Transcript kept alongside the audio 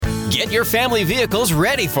Get your family vehicles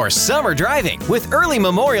ready for summer driving with early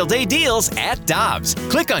Memorial Day deals at Dobbs.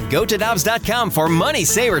 Click on GoToDobbs.com for money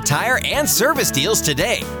saver tire and service deals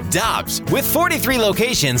today. Dobbs, with 43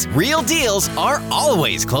 locations, real deals are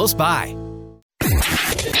always close by.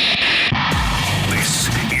 This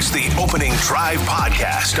is the Opening Drive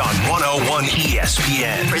podcast on 101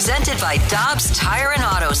 ESPN. Presented by Dobbs Tire and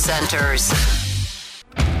Auto Centers.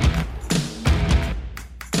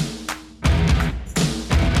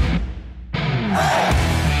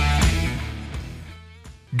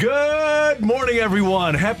 Good morning,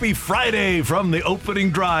 everyone. Happy Friday from the Opening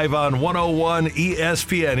Drive on 101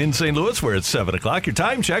 ESPN in St. Louis, where it's 7 o'clock. Your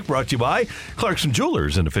time check brought to you by Clarkson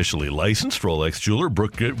Jewelers, an officially licensed Rolex jeweler.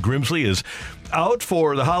 Brooke Grimsley is out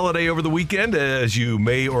for the holiday over the weekend, as you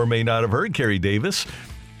may or may not have heard. Kerry Davis,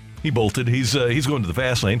 he bolted. He's going to the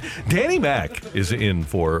fast lane. Danny Mac is in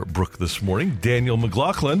for Brooke this morning. Daniel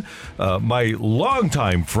McLaughlin, my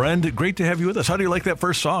longtime friend. Great to have you with us. How do you like that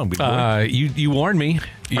first song? You warned me.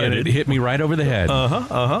 It hit me right over the head.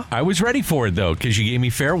 I was ready for it, though, because you gave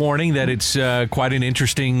me fair warning that it's quite an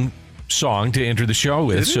interesting song to enter the show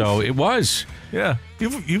with. It was. Yeah.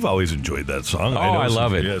 You've always enjoyed that song. I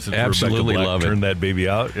love it. Yeah, absolutely love it. Turn that baby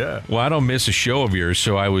out. Yeah. Well, I don't miss a show of yours,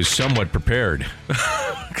 so I was somewhat prepared.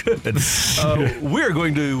 Good. We're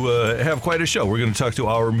going to have quite a show. We're going to talk to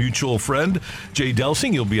our mutual friend, Jay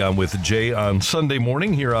Delsing. You'll be on with Jay on Sunday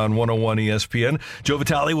morning here on 101 ESPN. Joe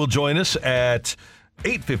Vitale will join us at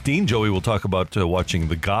 8:15. Joey will talk about watching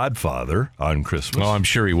The Godfather on Christmas. Oh, I'm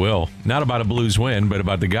sure he will. Not about a Blues win, but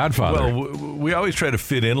about The Godfather. Well, we always try to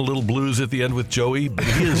fit in a little blues at the end with Joey, but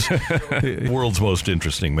he is the world's most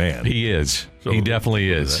interesting man. He is. So he definitely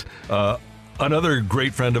is. Another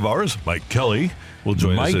great friend of ours, Mike Kelly, will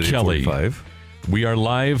join us at 8:45. We are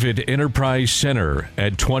live at Enterprise Center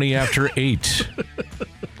at 20 after 8.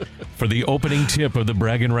 For the opening tip of the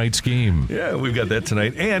Bragging Rights game. Yeah, we've got that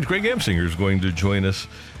tonight. And Greg Amsinger is going to join us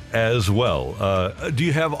as well. Do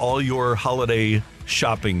you have all your holiday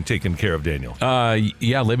shopping taken care of, Daniel?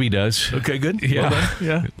 Yeah, Libby does. Okay, good. Yeah, well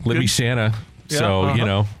yeah. Libby Santa. Yeah,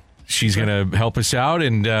 so, she's going to help us out.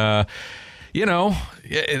 And, that's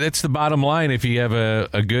the bottom line. If you have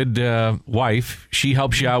a good wife, she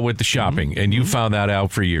helps you out with the shopping. And you found that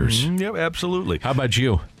out for years. Yeah, absolutely. How about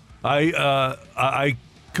you? I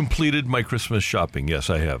completed my Christmas shopping. Yes,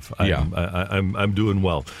 I have. I'm doing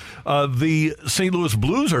well. The St. Louis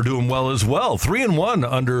Blues are doing well as well. 3-1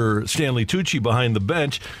 under Stanley Tucci behind the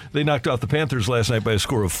bench. They knocked out the Panthers last night by a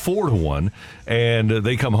score of 4-1, and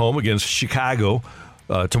they come home against Chicago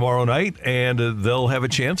tomorrow night, and they'll have a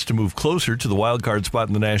chance to move closer to the wild card spot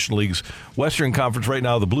in the National League's Western Conference. Right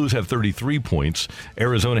now, the Blues have 33 points.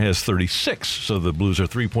 Arizona has 36, so the Blues are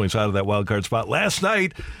 3 points out of that wild card spot. Last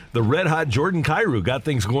night, the red-hot Jordan Kyrou got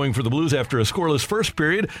things going for the Blues after a scoreless first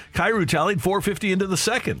period. Kyrou tallied .450 into the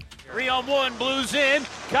second. 3-on-1, Blues in.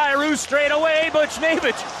 Kyrou straight away.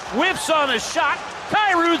 Buchnevich whips on the shot.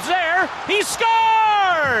 Kyrou's there. He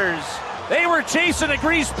scores! They were chasing a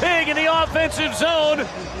greased pig in the offensive zone,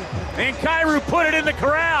 and Kyrou put it in the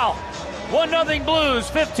corral. 1-0 Blues,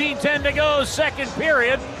 15:10 to go, second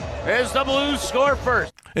period, as the Blues score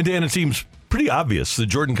first. And Dan, it seems pretty obvious that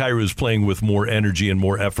Jordan Kyrou is playing with more energy and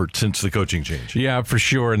more effort since the coaching change. Yeah, for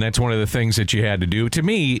sure, and that's one of the things that you had to do. To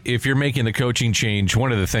me, if you're making the coaching change,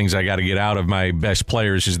 one of the things I got to get out of my best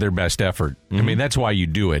players is their best effort. I mean, that's why you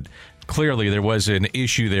do it. Clearly, there was an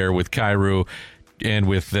issue there with Kyrou and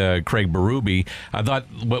with Craig Berube. I thought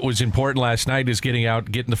what was important last night is getting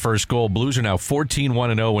the first goal. Blues are now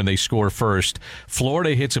 14-1-0 when they score first.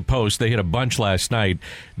 Florida hits a post. They hit a bunch last night.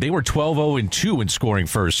 They were 12-0-2 in scoring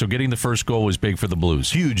first, so getting the first goal was big for the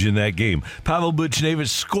Blues. Huge in that game. Pavel Buchnevich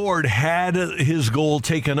scored, had his goal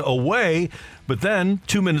taken away, but then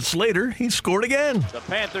 2 minutes later, he scored again. The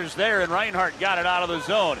Panthers there, and Reinhart got it out of the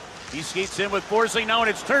zone. He skates in with Forsling now, and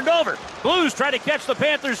it's turned over. Blues try to catch the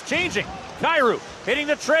Panthers changing. Kyrou hitting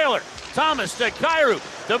the trailer. Thomas to Kyrou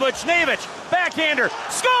to Buchnevich. Backhander.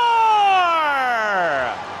 Score!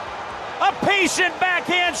 A patient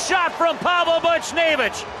backhand shot from Pavel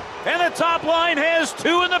Buchnevich. And the top line has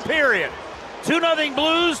 2 in the period. 2-0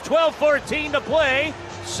 Blues, 12:14 to play,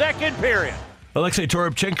 second period. Alexei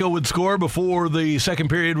Toropchenko would score before the second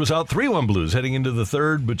period was out. 3-1 Blues heading into the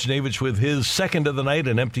third. Buchnevich with his second of the night,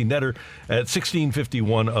 an empty netter at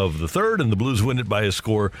 16:51 of the third, and the Blues win it by a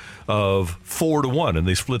score of 4-1. And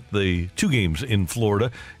they split the two games in Florida,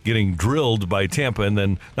 getting drilled by Tampa and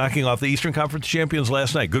then knocking off the Eastern Conference champions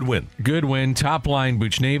last night. Good win. Good win. Top line,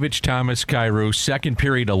 Buchnevich, Thomas, Kyrou. Second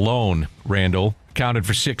period alone, Randall, counted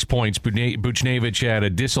for 6 points. Buchnevich had a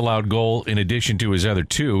disallowed goal in addition to his other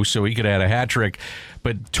 2, so he could have had a hat trick.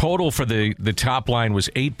 But total for the top line was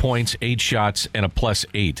 8 points, 8 shots, and a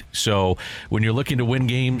 +8. So when you're looking to win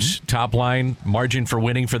games, top line, margin for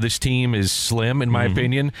winning for this team is slim, in my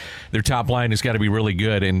opinion. Their top line has got to be really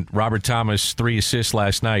good. And Robert Thomas, 3 assists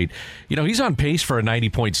last night. You know, he's on pace for a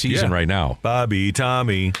 90-point season right now. Bobby,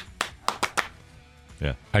 Tommy.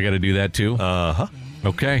 Yeah. I got to do that too? Uh-huh.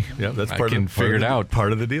 Okay. Yeah, that's Part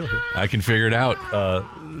of the deal. I can figure it out.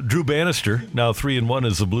 Drew Bannister, now 3-1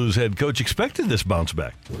 as the Blues head coach, expected this bounce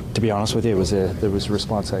back. To be honest with you, there was a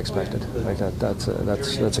response I expected. Like that's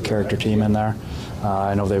a character team in there.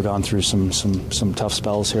 I know they've gone through some tough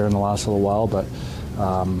spells here in the last little while, but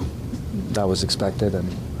that was expected,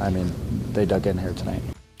 and I mean they dug in here tonight.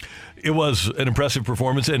 It was an impressive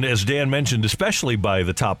performance, and as Dan mentioned, especially by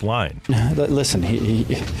the top line. Listen,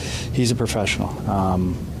 he's a professional.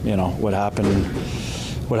 You know what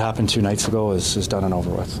happened 2 nights ago is done and over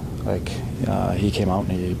with. Like he came out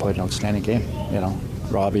and he played an outstanding game. You know,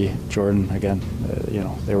 Robbie, Jordan, again, you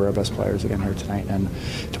know, they were our best players again here tonight. And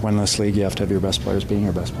to win this league, you have to have your best players being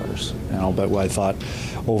your best players. You know, but I thought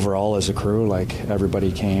overall as a crew, like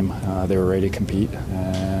everybody came, they were ready to compete,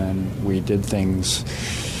 and we did things,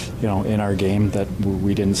 you know, in our game that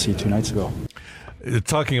we didn't see 2 nights ago.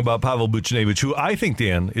 Talking about Pavel Buchnevich, who I think,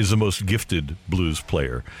 Dan, is the most gifted Blues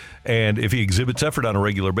player. And if he exhibits effort on a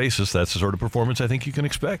regular basis, that's the sort of performance I think you can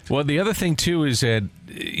expect. Well, the other thing, too, is that,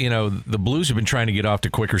 you know, the Blues have been trying to get off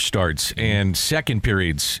to quicker starts, and second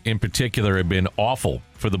periods in particular have been awful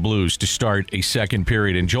for the Blues to start a second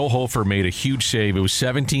period. And Joel Hofer made a huge save. It was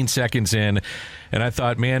 17 seconds in, and I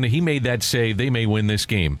thought, man, he made that save, they may win this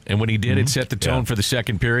game. And when he did, it set the tone for the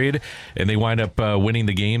second period, and they wind up winning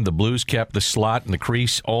the game. The Blues kept the slot and the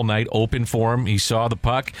crease all night open for him. He saw the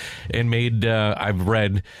puck and made, I've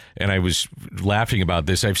read, and I was laughing about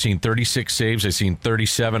this, I've seen 36 saves, I've seen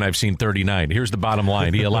 37, I've seen 39. Here's the bottom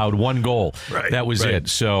line. He allowed 1 goal. That was it.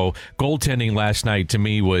 So goaltending last night to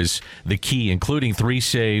me was the key, including 3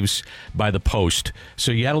 saves by the post.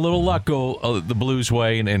 So you had a little luck go the Blues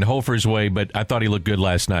way and Hofer's way, but I thought he looked good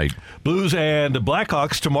last night. Blues and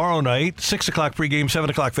Blackhawks tomorrow night, 6 o'clock pregame, 7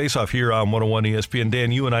 o'clock faceoff here on 101 ESPN.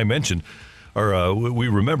 Dan, you and I mentioned, or we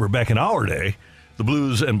remember back in our day, the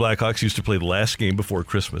Blues and Blackhawks used to play the last game before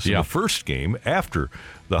Christmas. Yeah. And the first game after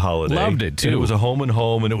the holiday. Loved it, too. And it was a home and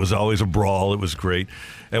home, and it was always a brawl. It was great.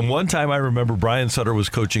 And one time I remember Brian Sutter was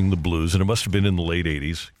coaching the Blues, and it must have been in the late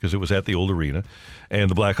 80s because it was at the old arena. And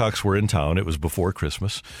the Blackhawks were in town. It was before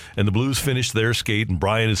Christmas. And the Blues finished their skate, and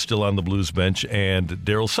Brian is still on the Blues bench. And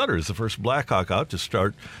Daryl Sutter is the first Blackhawk out to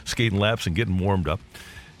start skating laps and getting warmed up.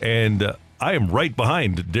 And I am right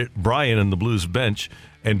behind Brian on the Blues bench,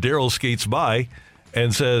 and Daryl skates by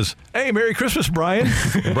and says, "Hey, Merry Christmas, Brian."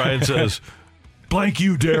 And Brian says, "Blank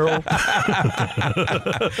you, Daryl."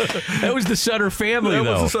 That was the Sutter family, though.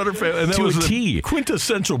 That was the Sutter family. And that was the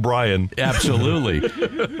quintessential Brian. Absolutely.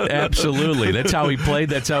 Absolutely. That's how he played.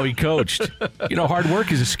 That's how he coached. You know, hard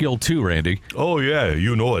work is a skill, too, Randy. Oh, yeah.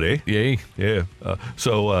 You know it, eh? Yeah. Yeah.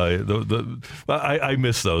 I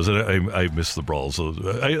miss those, and I miss the brawls.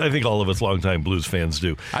 I think all of us longtime Blues fans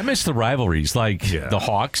do. I miss the rivalries, like the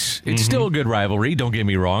Hawks. It's still a good rivalry, don't get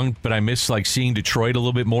me wrong, but I miss like seeing Detroit a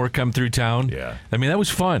little bit more come through town. Yeah. I mean, that was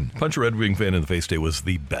fun. Punch a Red Wing fan in the face day was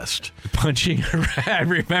the best. Punching, I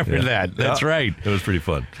remember that. That's right. It was pretty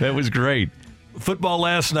fun. That was great. Football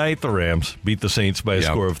last night, the Rams beat the Saints by a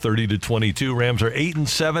score of 30-22. Rams are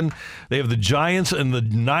 8-7. They have the Giants and the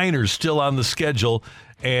Niners still on the schedule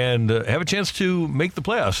and have a chance to make the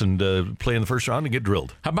playoffs and play in the first round and get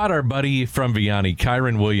drilled. How about our buddy from Vianney,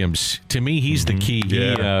 Kyron Williams? To me, he's the key.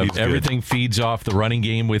 Everything feeds off the running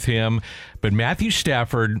game with him. But Matthew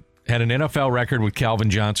Stafford had an NFL record with Calvin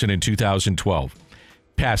Johnson in 2012.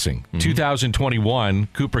 Passing. 2021,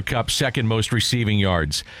 Cooper Kupp, second most receiving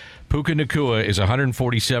yards. Puka Nacua is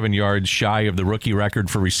 147 yards shy of the rookie record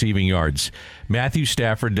for receiving yards. Matthew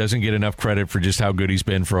Stafford doesn't get enough credit for just how good he's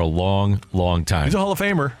been for a long, long time. He's a Hall of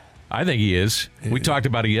Famer. I think he is. We talked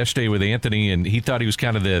about it yesterday with Anthony, and he thought he was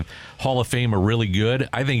kind of the Hall of Famer, really good.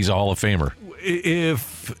 I think he's a Hall of Famer.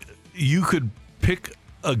 If you could pick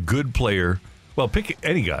a good player, well, pick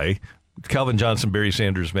any guy, Calvin Johnson, Barry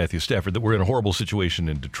Sanders, Matthew Stafford, that were in a horrible situation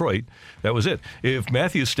in Detroit, that was it. If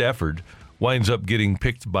Matthew Stafford winds up getting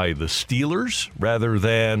picked by the Steelers rather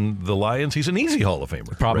than the Lions, he's an easy Hall of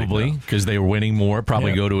Famer. Probably, because they were winning more,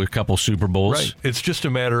 probably go to a couple Super Bowls. Right. It's just a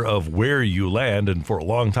matter of where you land, and for a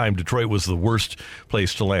long time, Detroit was the worst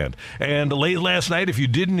place to land. And late last night, if you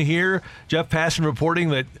didn't hear, Jeff Passan reporting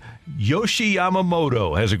that Yoshi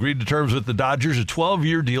Yamamoto has agreed to terms with the Dodgers, a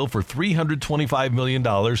 12-year deal for $325 million.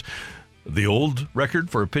 the old record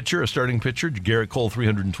for a starting pitcher. Garrett Cole,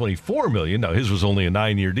 $324 million. Now, his was only a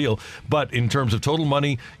 9-year deal. But in terms of total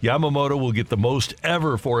money, Yamamoto will get the most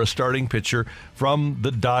ever for a starting pitcher from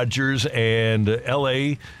the Dodgers, and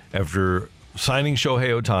L.A., after signing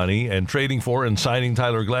Shohei Ohtani and trading for and signing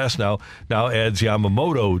Tyler Glasnow, now adds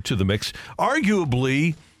Yamamoto to the mix.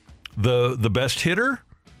 Arguably the best hitter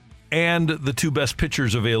and the two best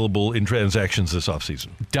pitchers available in transactions this offseason.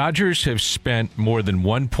 Dodgers have spent more than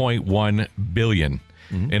 $1.1 billion.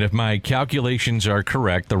 Mm-hmm. And if my calculations are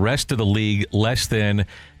correct, the rest of the league less than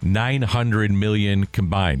 $900 million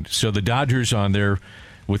combined. So the Dodgers on there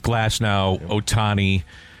with Glasnow, Ohtani,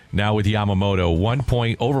 now with Yamamoto,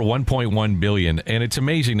 over $1.1 billion. And it's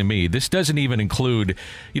amazing to me. This doesn't even include,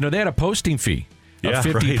 they had a posting fee of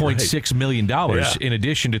 $50.6 million in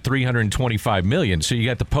addition to $325 million. So you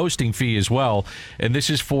got the posting fee as well. And this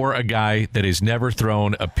is for a guy that has never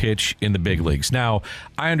thrown a pitch in the big leagues. Now,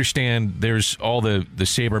 I understand there's all the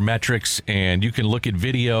sabermetrics, and you can look at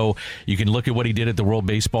video. You can look at what he did at the World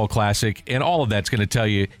Baseball Classic, and all of that's going to tell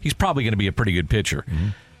you he's probably going to be a pretty good pitcher. Mm-hmm.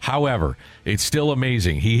 However, it's still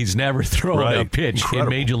amazing. He's nenever thrown a pitch in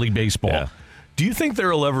Major League Baseball. Yeah. Do you think there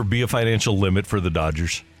will ever be a financial limit for the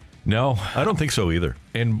Dodgers? No. I don't think so either.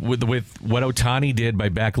 And with what Ohtani did by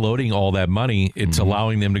backloading all that money, it's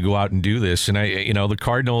allowing them to go out and do this. And, the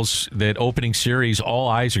Cardinals, that opening series, all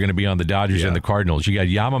eyes are going to be on the Dodgers and the Cardinals. You got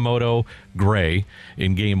Yamamoto, Gray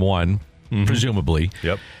in Game 1, presumably.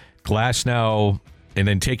 Yep. Glasnow, and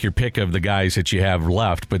then take your pick of the guys that you have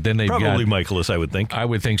left. But then they've probably Michaelis, I would think. I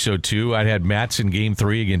would think so, too. I'd had Matz in Game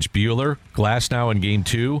 3 against Buehler, Glasnow in Game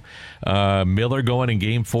 2, Miller going in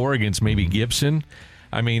Game 4 against maybe Gibson.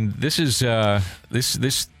 I mean, this is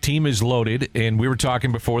this team is loaded, and we were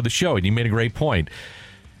talking before the show, and you made a great point.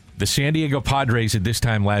 The San Diego Padres at this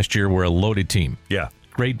time last year were a loaded team. Yeah.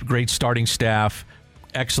 Great starting staff,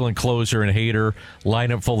 excellent closer and Hader,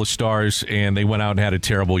 lineup full of stars, and they went out and had a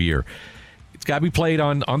terrible year. It's got to be played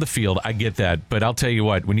on the field. I get that. But I'll tell you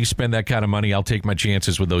what, when you spend that kind of money, I'll take my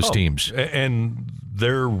chances with those teams. And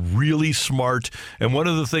they're really smart. And one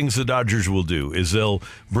of the things the Dodgers will do is they'll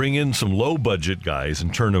bring in some low-budget guys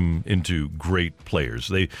and turn them into great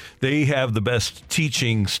players. They have the best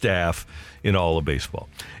teaching staff in all of baseball.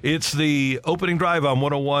 It's the opening drive on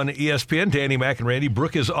 101 ESPN. Danny Mac and Randy.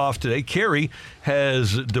 Brooke is off today. Carrie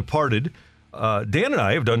has departed. Dan and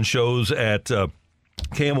I have done shows at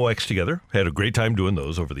KMOX together. Had a great time doing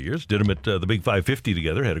those over the years. Did them at the Big 550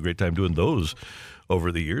 together. Had a great time doing those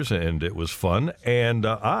over the years, and it was fun. And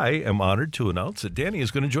I am honored to announce that Danny is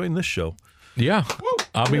going to join this show. Yeah.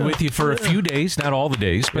 I'll be with you for a few days, not all the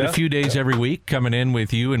days, but a few days every week, coming in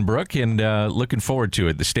with you and Brooke, and looking forward to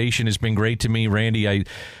it. The station has been great to me. Randy, I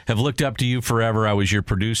have looked up to you forever. I was your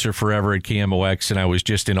producer forever at KMOX, and I was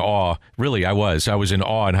just in awe. Really, I was in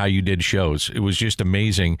awe in how you did shows. It was just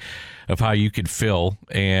amazing of how you could fill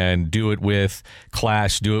and do it with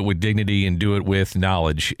class, do it with dignity, and do it with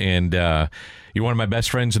knowledge. And you're one of my best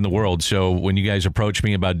friends in the world. So when you guys approached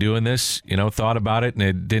me about doing this, thought about it, and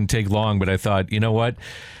it didn't take long, but I thought, you know what?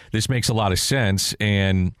 This makes a lot of sense.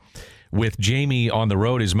 And with Jamie on the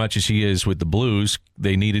road as much as he is with the Blues,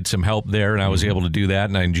 they needed some help there, and I was able to do that,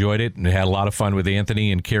 and I enjoyed it, and had a lot of fun with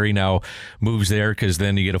Anthony. And Carrie now moves there because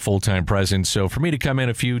then you get a full-time presence. So for me to come in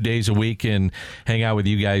a few days a week and hang out with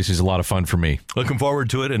you guys is a lot of fun for me. Looking forward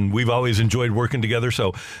to it, and we've always enjoyed working together.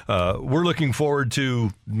 So we're looking forward to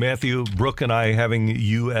Matthew, Brooke, and I having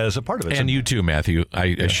you as a part of it. And you too, Matthew.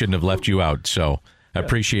 I shouldn't have left you out, so I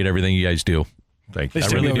appreciate everything you guys do. Thank you. They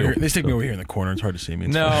stick me over here in the corner. It's hard to see me.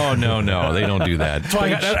 No, they don't do that.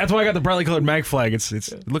 That's why I got the brightly colored mag flag. It's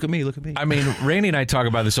look at me. I mean, Randy and I talk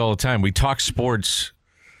about this all the time. We talk sports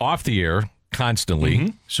off the air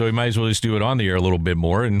constantly, so we might as well just do it on the air a little bit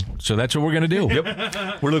more, and so that's what we're going to do.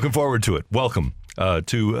 Yep. We're looking forward to it. Welcome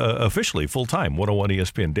to officially full-time 101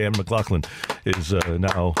 ESPN. Dan McLaughlin is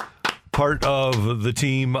now part of the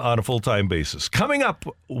team on a full-time basis. Coming up,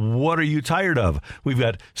 what are you tired of? We've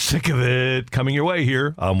got Sick of It coming your way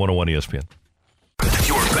here on 101 ESPN.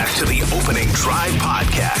 You're back to the Opening Drive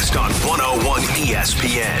podcast on 101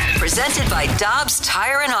 ESPN. Presented by Dobbs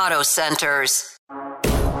Tire and Auto Centers.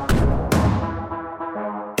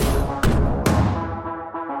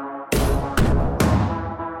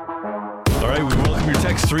 All right, we welcome your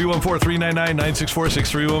text 314-399-9646,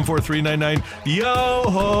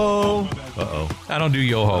 314-399-YO-HO. Uh-oh. I don't do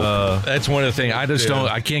yo-ho. That's one of the things. I just don't.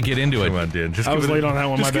 I can't get into it. Come on, Dan. I was late on that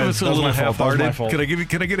one. Just give us a little half-hearted.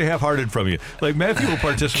 Can I get a half-hearted from you? Like, Matthew will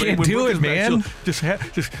participate. Can't do it, man. Just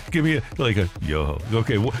give me a yo-ho.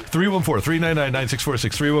 Okay,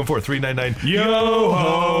 314-399-9646,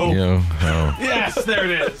 314-399-YO-HO. Yo-ho. Yes, there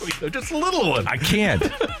it is. Just a little one. I can't.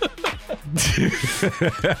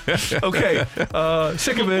 Okay,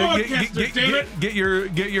 sick of it. Get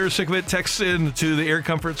your sick of it texts in to the Air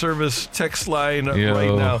Comfort Service text line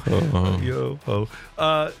right now.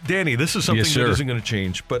 Danny, this is something that isn't going to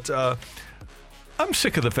change, but I'm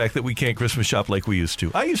sick of the fact that we can't Christmas shop like we used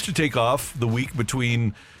to. I used to take off the week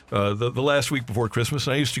between the last week before Christmas,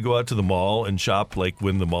 and I used to go out to the mall and shop like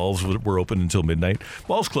when the malls were open until midnight.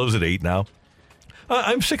 Malls close at 8 now.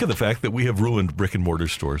 I'm sick of the fact that we have ruined brick and mortar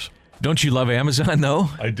stores. Don't you love Amazon, though?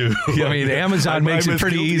 I do. I mean, Amazon makes it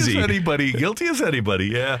pretty easy. Guilty as anybody,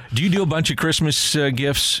 yeah. Do you do a bunch of Christmas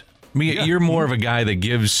gifts? You're more of a guy that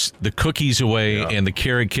gives the cookies away and the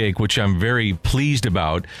carrot cake, which I'm very pleased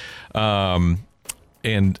about.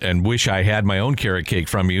 And wish I had my own carrot cake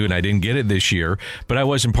from you, and I didn't get it this year. But I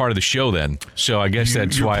wasn't part of the show then, so I guess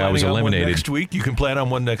that's why I was eliminated. Next week, you can plan on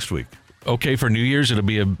one next week. Okay, for New Year's, it'll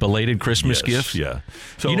be a belated Christmas gift. Yeah.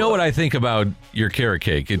 So you know what I think about your carrot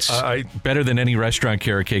cake? It's better than any restaurant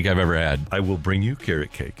carrot cake I've ever had. I will bring you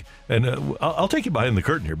carrot cake. And I'll take you behind the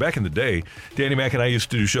curtain here. Back in the day, Danny Mac and I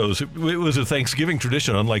used to do shows. It was a Thanksgiving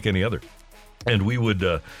tradition unlike any other. And we would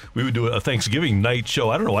do a Thanksgiving night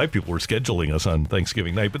show. I don't know why people were scheduling us on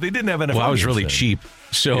Thanksgiving night, but they didn't have NFL. Well, I was really cheap,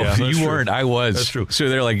 so you weren't. I was. That's true. So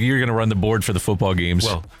they're like, "You're going to run the board for the football games."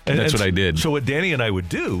 Well, and that's what I did. So what Danny and I would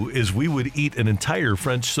do is we would eat an entire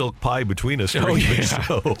French silk pie between us.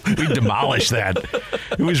 We demolished that.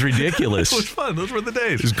 It was ridiculous. It was fun. Those were the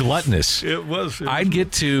days. It was gluttonous. It was. I would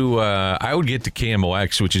get to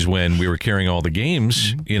KMOX, which is when we were carrying all the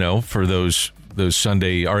games. For those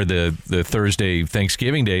Sunday or the Thursday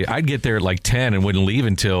Thanksgiving Day, I'd get there at like 10 and wouldn't leave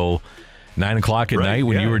until 9 o'clock at night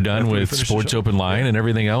when you were done with Sports Open Line and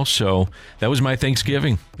everything else. So that was my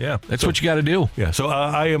Thanksgiving. Yeah, that's what you got to do. Yeah. So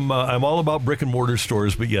I'm all about brick and mortar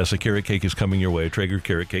stores, but yes, a carrot cake is coming your way. Traeger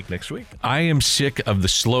carrot cake next week. I am sick of the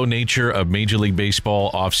slow nature of Major League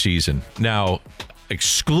Baseball offseason. Now,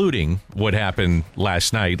 excluding what happened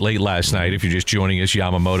late last night, if you're just joining us,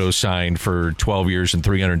 Yamamoto signed for 12 years and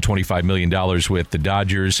 $325 million with the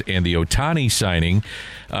Dodgers, and the Ohtani signing.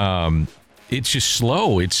 It's just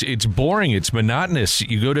slow. It's boring. It's monotonous.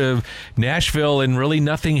 You go to Nashville and really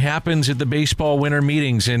nothing happens at the baseball winter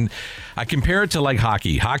meetings. And I compare it to like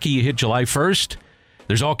hockey. Hockey, you hit July 1st.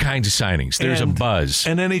 There's all kinds of signings. There's a buzz.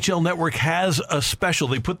 And NHL Network has a special.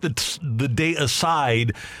 They put the day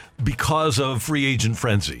aside because of free agent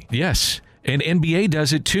frenzy. Yes. And NBA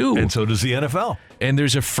does it too. And so does the NFL. And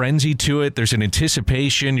there's a frenzy to it. There's an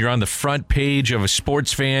anticipation. You're on the front page of a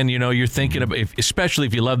sports fan. You're thinking about, especially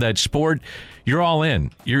if you love that sport, you're all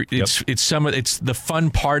in. It's the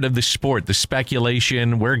fun part of the sport, the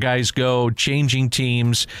speculation, where guys go, changing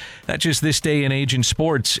teams. That's just this day and age in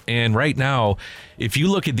sports. And right now, if you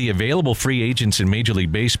look at the available free agents in Major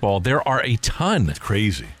League Baseball, there are a ton. It's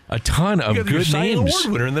crazy. A ton of good names.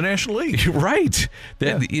 Award winner in the National League. Right.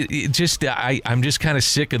 I'm just kind of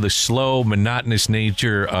sick of the slow, monotonous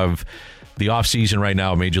nature of the offseason right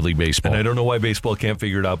now in Major League Baseball. And I don't know why baseball can't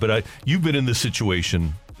figure it out, but you've been in this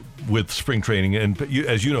situation with spring training, and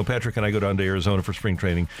as you know, Patrick and I go down to Arizona for spring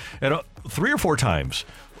training, and 3 or 4 times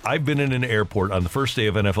I've been in an airport on the first day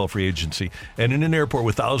of NFL free agency, and in an airport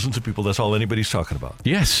with thousands of people, that's all anybody's talking about.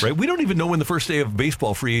 Yes. Right? We don't even know when the first day of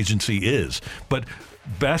baseball free agency is, but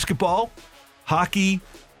basketball, hockey,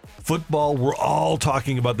 football, we're all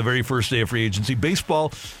talking about the very first day of free agency.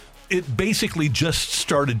 Baseball, it basically just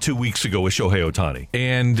started 2 weeks ago with Shohei Ohtani.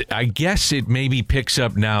 And I guess it maybe picks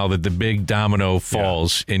up now that the big domino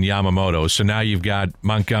falls in Yamamoto. So now you've got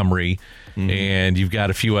Montgomery, and you've got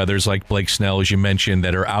a few others like Blake Snell, as you mentioned,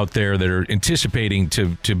 that are out there that are anticipating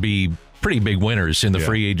to be pretty big winners in the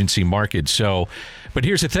free agency market. So, but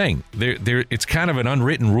here's the thing. It's kind of an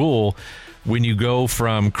unwritten rule when you go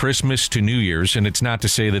from Christmas to New Year's, and it's not to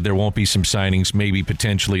say that there won't be some signings maybe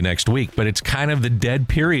potentially next week, but it's kind of the dead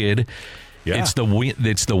period. Yeah. It's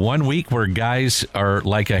the 1 week where guys are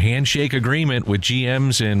like a handshake agreement with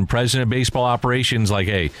GMs and president of baseball operations, like,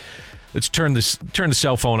 hey, let's turn the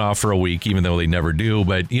cell phone off for a week, even though they never do.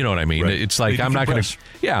 But you know what I mean. Right. It's like I'm just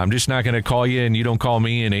not going to call you, and you don't call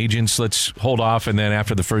me. And agents, let's hold off, and then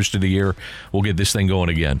after the first of the year, we'll get this thing going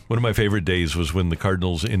again. One of my favorite days was when the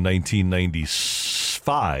Cardinals in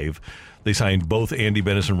 1995 they signed both Andy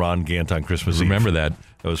Bennis and Ron Gant on Christmas Eve. Remember that?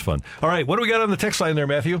 That was fun. All right, what do we got on the text line there,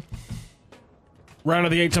 Matthew? Round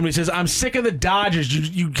of the 8, somebody says, I'm sick of the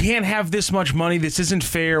Dodgers. You can't have this much money. This isn't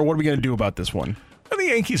fair. What are we going to do about this one? And the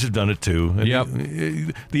Yankees have done it too. Yep.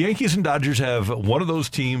 The Yankees and Dodgers have one of those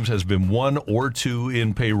teams has been 1 or 2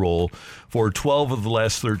 in payroll for 12 of the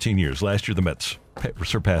last 13 years. Last year, the Mets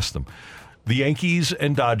surpassed them. The Yankees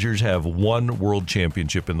and Dodgers have 1 world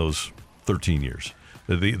championship in those 13 years.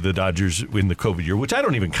 the Dodgers in the COVID year, which I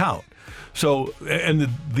don't even count. So, and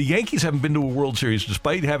the Yankees haven't been to a World Series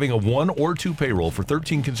despite having a 1 or 2 payroll for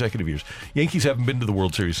 13 consecutive years. Yankees haven't been to the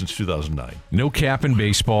World Series since 2009. No cap in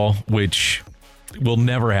baseball, which will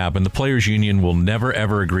never happen. The Players Union will never,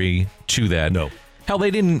 ever agree to that. No. Hell,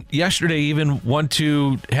 they didn't yesterday even want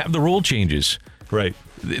to have the rule changes. Right.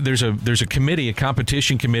 There's a committee, a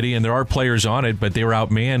competition committee, and there are players on it, but they were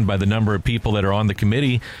outmanned by the number of people that are on the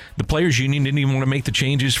committee. The Players Union didn't even want to make the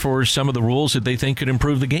changes for some of the rules that they think could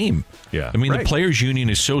improve the game. Yeah, I mean, right. The Players Union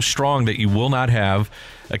is so strong that you will not have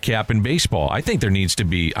a cap in baseball. I think there needs to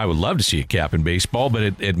be, I would love to see a cap in baseball,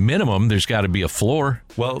 but at minimum, there's got to be a floor.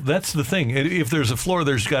 Well, that's the thing. If there's a floor,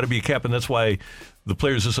 there's got to be a cap, and that's why the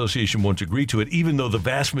Players Association won't agree to it, even though the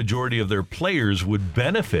vast majority of their players would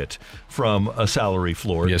benefit from a salary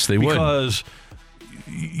floor. Yes, they would. Because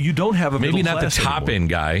you don't have a maybe middle not the class top anymore. end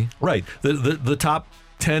guy. Right. The top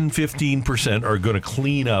 10, 15% are going to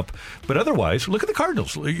clean up. But otherwise, look at the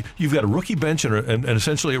Cardinals. You've got a rookie bench and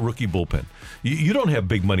essentially a rookie bullpen. You don't have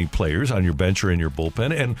big money players on your bench or in your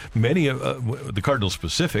bullpen. And many of the Cardinals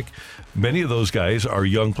specific, many of those guys are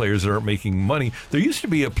young players that aren't making money. There used to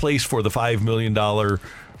be a place for the $5 million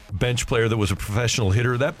bench player that was a professional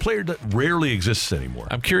hitter. That player rarely exists anymore.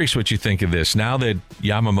 I'm curious what you think of this. Now that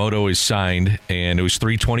Yamamoto is signed and it was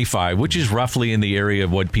 $325, which is roughly in the area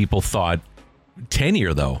of what people thought.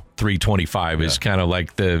 10-year, though, $325 is kind of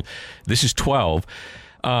like this is 12.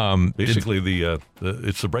 Basically,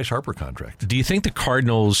 it's the Bryce Harper contract. Do you think the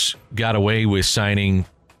Cardinals got away with signing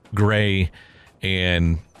Gray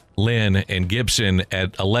and Lynn and Gibson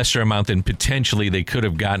at a lesser amount than potentially they could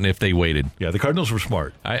have gotten if they waited? Yeah, the Cardinals were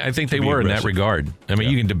smart. I think they were aggressive in that regard. I mean,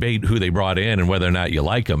 you can debate who they brought in and whether or not you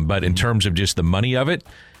like them, but in terms of just the money of it,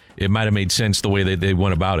 it might have made sense the way that they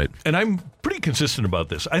went about it. And I'm pretty consistent about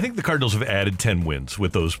this. I think the Cardinals have added 10 wins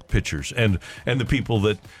with those pitchers and the people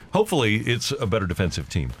that hopefully it's a better defensive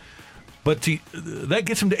team. But that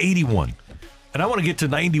gets them to 81. And I want to get to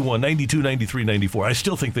 91, 92, 93, 94. I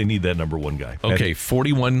still think they need that number one guy. Okay,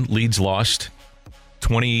 41 leads lost,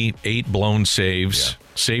 28 blown saves,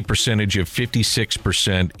 save percentage of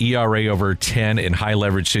 56%, ERA over 10 in high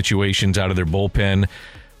leverage situations out of their bullpen.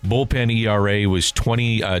 Bullpen ERA was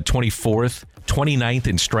 24th, 29th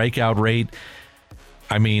in strikeout rate.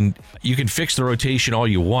 I mean, you can fix the rotation all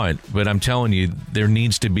you want, but I'm telling you, there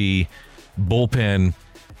needs to be bullpen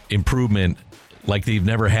improvement like they've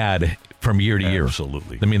never had from year to year.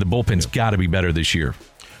 Absolutely. I mean, the bullpen's got to be better this year.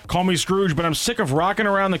 Call me Scrooge, but I'm sick of rocking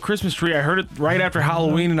around the Christmas tree. I heard it right after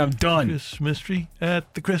Halloween, and I'm done. Christmas tree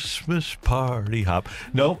at the Christmas party hop.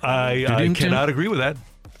 No, I cannot agree with that.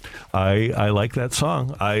 I like that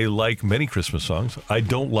song. I like many Christmas songs. I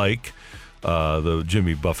don't like the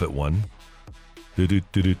Jimmy Buffett one. How can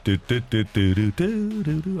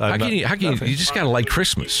you just gotta like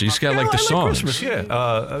Christmas? You just gotta like the songs. Christmas,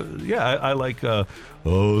 I like.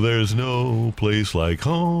 Oh, there's no place like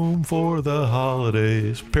home for the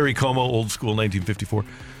holidays. Perry Como, old school, 1954.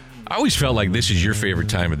 I always felt like this is your favorite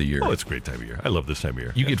time of the year. Oh, it's a great time of year. I love this time of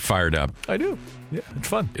year. You get fired up. I do. Yeah, it's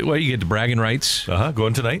fun. Well, you get the bragging rights.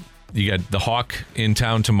 Going tonight. You got the Hawk in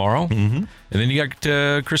town tomorrow, and then you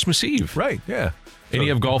got Christmas Eve. Right. Yeah. And you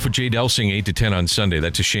have golf with Jay Delsing 8 to 10 on Sunday.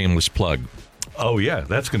 That's a shameless plug. Oh yeah,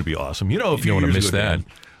 that's going to be awesome. You know, if you don't want to miss that,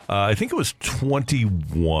 I think it was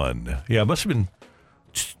 21. Yeah, it must have been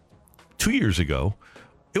 2 years ago.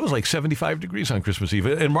 It was like 75 degrees on Christmas Eve.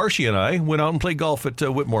 And Marshy and I went out and played golf at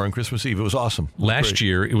Whitmore on Christmas Eve. It was awesome. Last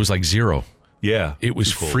year, it was like 0. Yeah. It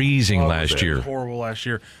was freezing last year. Horrible last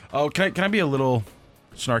year. Oh, can I be a little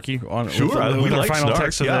snarky on sure, with our like final snark,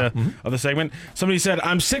 text of the segment? Somebody said,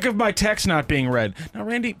 I'm sick of my text not being read. Now,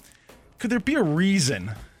 Randy, could there be a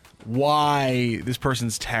reason why this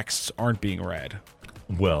person's texts aren't being read?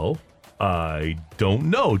 Well, I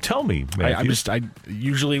don't know. Tell me, Matthew. I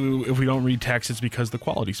usually, if we don't read text, it's because the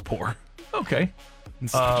quality's poor. Okay.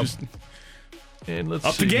 And let's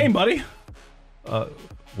up the game, buddy. Well,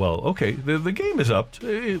 okay. The game is up.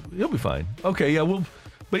 He'll be fine. Okay, yeah,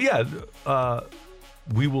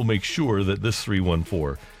 we will make sure that this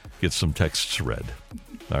 314 gets some texts read.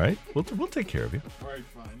 All right? We'll take care of you. All right,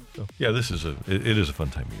 fine. So, yeah, it is a fun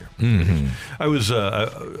time of year. Mm-hmm. I was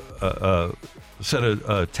sent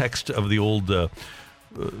a text of the old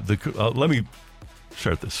let me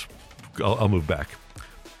start this. I'll move back.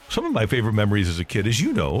 Some of my favorite memories as a kid, as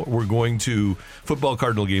you know, were going to football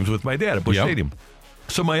Cardinal games with my dad at Busch Stadium.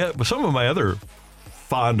 So some of my other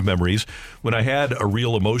fond memories when I had a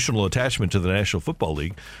real emotional attachment to the National Football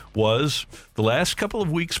League was the last couple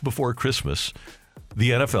of weeks before Christmas. The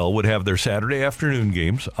NFL would have their Saturday afternoon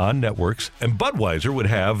games on networks, and Budweiser would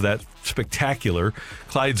have that spectacular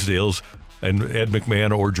Clydesdales and Ed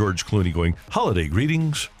McMahon or George Clooney going, holiday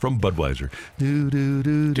greetings from Budweiser.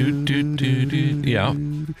 Yeah.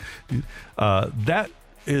 That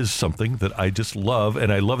is something that I just love,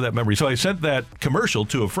 and I love that memory. So I sent that commercial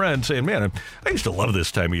to a friend saying, man, I used to love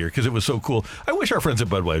this time of year because it was so cool. I wish our friends at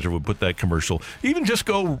Budweiser would put that commercial, even just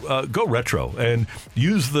go retro and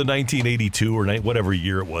use the 1982 or whatever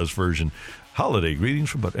year it was version. Holiday greetings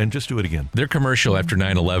from Budweiser, and just do it again. Their commercial after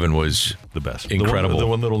 9/11 was the best. Incredible. The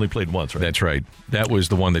one that only played once, right? That's right. That was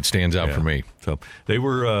the one that stands out for me. So they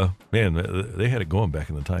were, they had it going back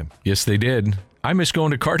in the time. Yes, they did. I miss going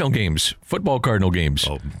to Cardinal games, football Cardinal games.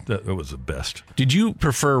 Oh, that was the best. Did you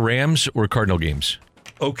prefer Rams or Cardinal games?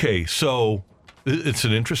 Okay, so it's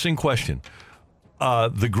an interesting question.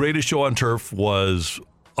 The Greatest Show on Turf was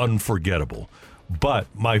unforgettable. But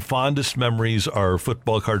my fondest memories are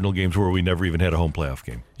football Cardinal games where we never even had a home playoff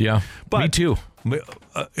game. Yeah, but me too.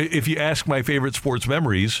 If you ask my favorite sports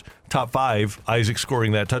memories, top 5, Isaac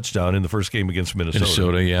scoring that touchdown in the first game against Minnesota.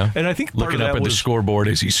 Minnesota, yeah. And I think looking up at the scoreboard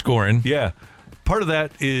as he's scoring. Yeah. Part of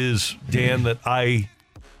that is, Dan, that I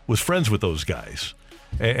was friends with those guys.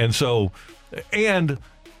 And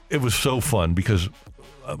it was so fun because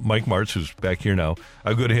Mike Martz, who's back here now,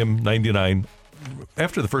 I go to him, 99.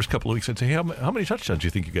 After the first couple of weeks, I'd say, hey, how many touchdowns do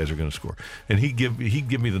you think you guys are going to score? And he'd give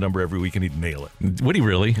me the number every week, and he'd nail it. Would he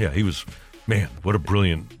really? Yeah, he was, man, what a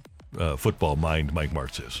brilliant football mind Mike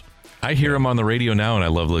Martz is. I hear him on the radio now, and I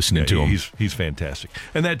love listening to him. He's fantastic.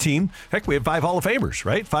 And that team, heck, we had 5 Hall of Famers,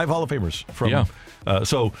 right? 5 Hall of Famers.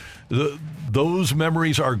 So those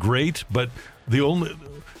memories are great, but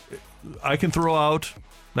I can throw out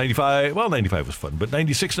 95, well, 95 was fun, but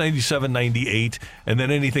 96, 97, 98, and then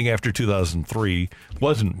anything after 2003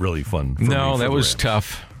 wasn't really fun for me. No, that was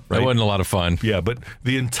tough. Right? That wasn't a lot of fun. Yeah, but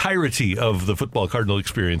the entirety of the football Cardinal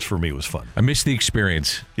experience for me was fun. I missed the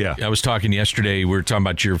experience. Yeah. I was talking yesterday, we were talking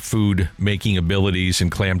about your food making abilities,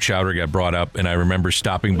 and clam chowder got brought up, and I remember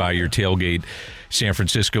stopping by your tailgate, San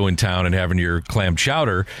Francisco in town, and having your clam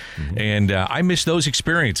chowder, and I miss those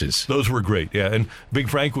experiences. Those were great, yeah. And Big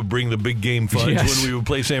Frank would bring the big game funds when we would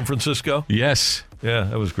play San Francisco. Yes. Yeah,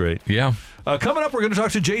 that was great. Yeah. Coming up, we're going to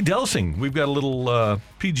talk to Jay Delsing. We've got a little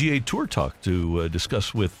PGA Tour talk to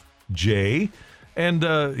discuss with Jay, and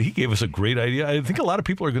he gave us a great idea. I think a lot of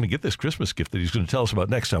people are going to get this Christmas gift that he's going to tell us about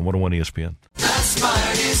next on 101 ESPN. The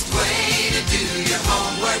smartest way to do your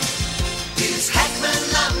homework is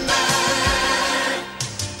Heckman Lumber.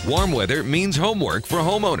 Warm weather means homework for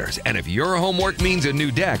homeowners, and if your homework means a new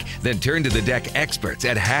deck, then turn to the deck experts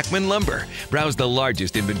at Hackman Lumber. Browse the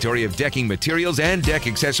largest inventory of decking materials and deck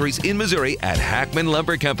accessories in Missouri at Hackman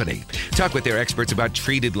Lumber Company. Talk with their experts about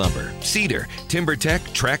treated lumber, cedar, TimberTech,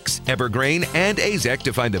 Trex, Evergreen, and Azek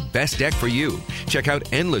to find the best deck for you. Check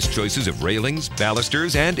out endless choices of railings,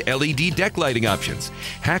 balusters, and LED deck lighting options.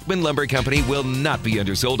 Hackman Lumber Company will not be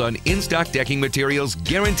undersold on in-stock decking materials,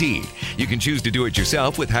 guaranteed. You can choose to do it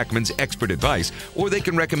yourself with Hackman's expert advice, or they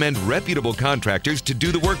can recommend reputable contractors to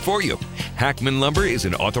do the work for you. Hackman Lumber is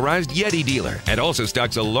an authorized Yeti dealer and also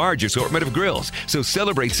stocks a large assortment of grills, so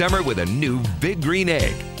celebrate summer with a new Big Green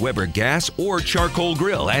Egg, Weber gas or charcoal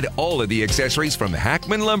grill, and all of the accessories from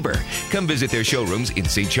Hackman Lumber. Come visit their showrooms in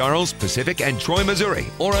St. Charles, Pacific, and Troy, Missouri,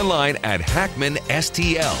 or online at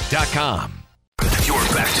hackmanstl.com. You're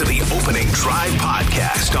back to the Opening Drive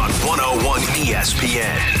podcast on 101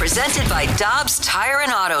 ESPN. Presented by Dobbs Tire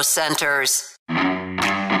and Auto Centers.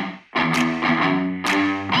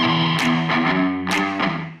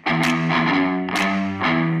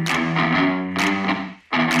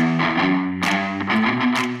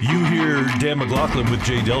 Dan McLaughlin with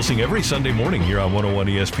Jay Delsing every Sunday morning here on 101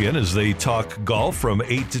 ESPN as they talk golf from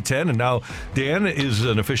 8 to 10. And now Dan is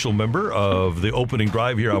an official member of the Opening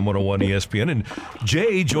Drive here on 101 ESPN. And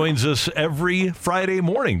Jay joins us every Friday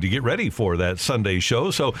morning to get ready for that Sunday show.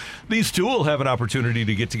 So these two will have an opportunity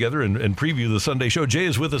to get together and preview the Sunday show. Jay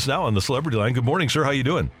is with us now on the Celebrity Line. Good morning, sir. How you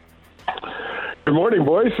doing? Good morning,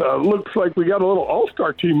 boys. Looks like we got a little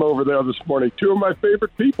all-star team over there this morning. 2 of my favorite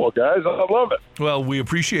people, guys. I love it. Well, we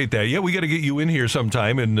appreciate that. Yeah, we got to get you in here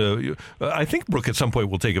sometime. And I think Brooke at some point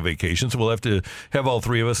will take a vacation, so we'll have to have all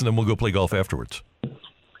 3 of us, and then we'll go play golf afterwards.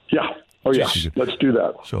 Yeah. Oh, yeah. Let's do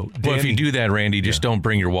that. So, Danny, well, if you do that, Randy, just don't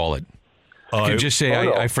bring your wallet. You can just say,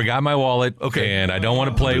 I forgot my wallet, and I don't want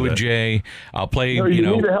to play with Jay. I'll play, you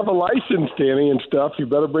need to have a license, Danny, and stuff. You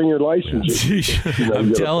better bring your license.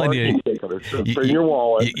 I'm telling you, bring your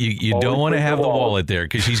wallet. You don't want to have the wallet there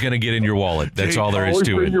because he's going to get in your wallet. That's all there is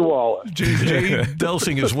to bring it. Your wallet. Jay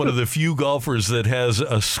Delsing is one of the few golfers that has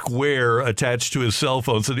a square attached to his cell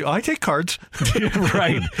phone. So I take cards.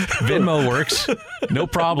 Right. Venmo works. No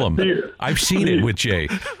problem. I've seen it with Jay.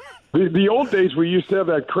 The old days, we used to have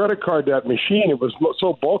that credit card, that machine. It was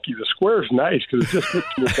so bulky. The square's nice because it just fits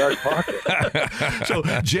in your back pocket. So,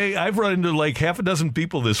 Jay, I've run into like half a dozen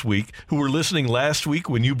people this week who were listening last week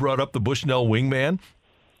when you brought up the Bushnell Wingman.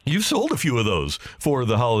 You've sold a few of those for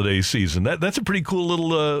the holiday season. That's a pretty cool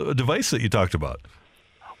little device that you talked about.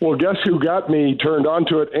 Well, guess who got me turned on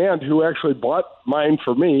to it and who actually bought mine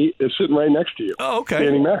for me is sitting right next to you. Oh, okay.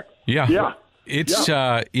 Danny Mac. Yeah. It's,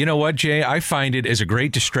 you know what, Jay? I find it as a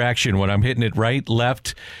great distraction when I'm hitting it right,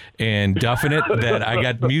 left, and duffing it that I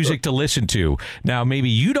got music to listen to. Now, maybe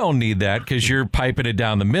you don't need that because you're piping it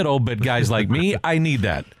down the middle, but guys like me, I need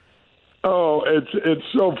that. Oh, it's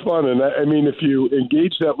so fun. And I mean, if you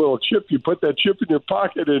engage that little chip, you put that chip in your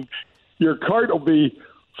pocket and your cart will be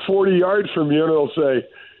 40 yards from you and it'll say,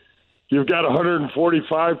 you've got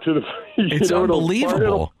 145 to the... It's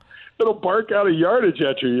unbelievable. It'll bark out a yardage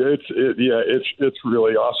at you. It's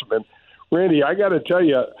really awesome. And Randy, I got to tell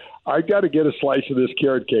you, I got to get a slice of this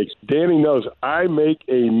carrot cake. Danny knows I make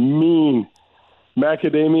a mean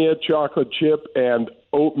macadamia chocolate chip and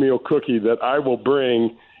oatmeal cookie that I will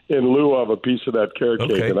bring in lieu of a piece of that carrot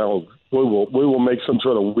cake, and we will make some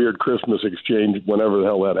sort of weird Christmas exchange whenever the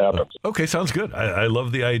hell that happens. Okay, sounds good. I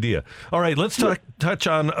love the idea. All right, let's touch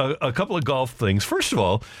on a couple of golf things. First of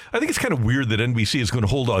all, I think it's kind of weird that NBC is going to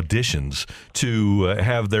hold auditions to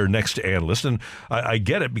have their next analyst, and I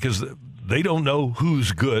get it because they don't know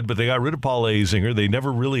who's good, but they got rid of Paul Azinger. They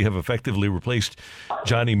never really have effectively replaced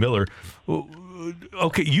Johnny Miller.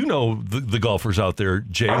 Okay, you know the golfers out there,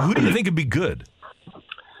 Jay. Who do you think would be good?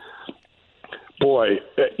 Boy,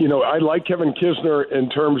 I like Kevin Kisner in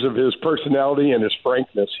terms of his personality and his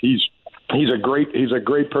frankness. He's a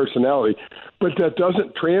great personality, but that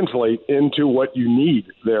doesn't translate into what you need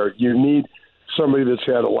there. You need somebody that's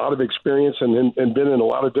had a lot of experience and been in a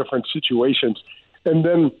lot of different situations, and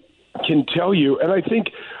then can tell you. And I think,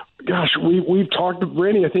 gosh, we've talked,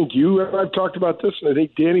 Randy. I think you and I've talked about this, and I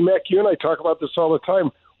think Danny Mac, you and I talk about this all the time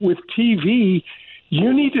with TV.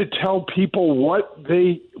 You need to tell people what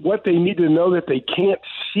they need to know that they can't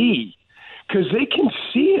see, because they can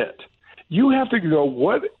see it. You have to go,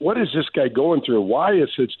 what is this guy going through? Why is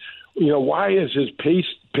his pace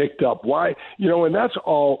picked up? Why, and that's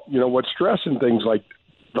all, what stress and things like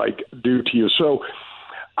do to you. So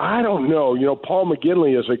I don't know. Paul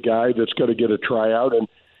McGinley is a guy that's going to get a tryout, and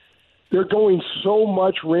they're going so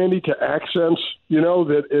much, Randy, to accents,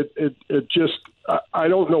 that it just, I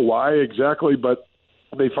don't know why exactly, but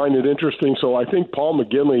they find it interesting. So I think Paul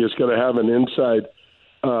McGinley is going to have an inside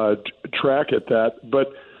track at that.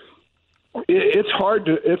 But it's hard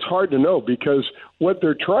to know, because what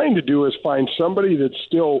they're trying to do is find somebody that's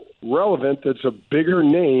still relevant, that's a bigger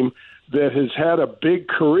name, that has had a big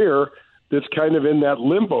career, that's kind of in that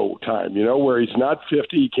limbo time, where he's not 50,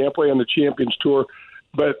 he can't play on the Champions Tour,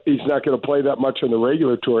 but he's not going to play that much on the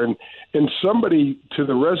regular tour. And somebody to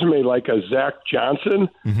the resume like a Zach Johnson,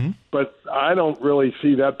 but I don't really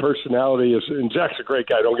see that personality and Zach's a great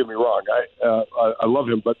guy, don't get me wrong. I love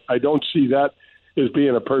him, but I don't see that as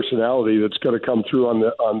being a personality that's going to come through on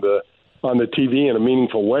the TV in a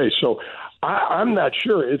meaningful way. So I'm not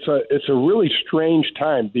sure. It's a really strange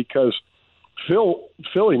time, because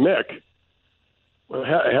Philly Mick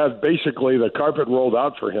had basically the carpet rolled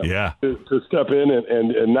out for him to step in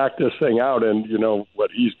and knock this thing out, and what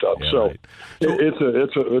he's done. So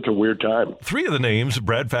it's a weird time. Three of the names: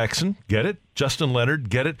 Brad Faxon, get it; Justin Leonard,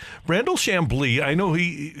 get it; Brandel Chamblee. I know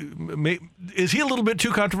is he a little bit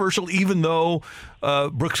too controversial, even though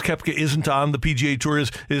Brooks Koepka isn't on the PGA Tour. Is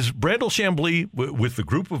Brandel Chamblee, with the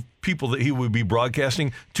group of people that he would be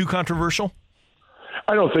broadcasting, too controversial?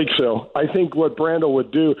 I don't think so. I think what Brandel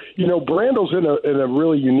would do, Brandel's in a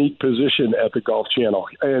really unique position at the Golf Channel,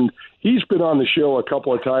 and he's been on the show a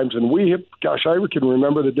couple of times, and I can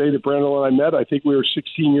remember the day that Brandel and I met. I think we were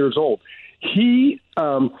 16 years old. He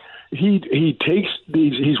takes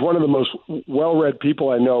these, he's one of the most well-read people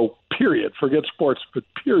I know, period. Forget sports, but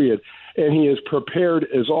period. And he is prepared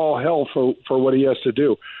as all hell for what he has to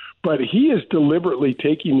do. But he is deliberately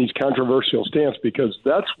taking these controversial stances because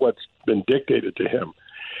that's what's been dictated to him.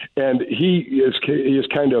 And he is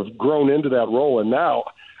kind of grown into that role. And now,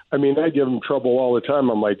 I give him trouble all the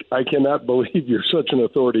time. I'm like, I cannot believe you're such an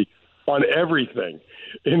authority on everything.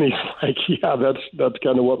 And he's like, yeah, that's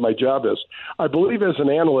kind of what my job is. I believe as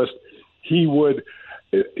an analyst, he would,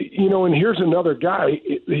 and here's another guy.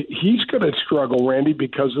 He's going to struggle, Randy,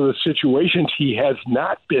 because of the situations he has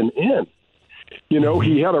not been in.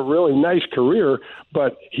 He had a really nice career,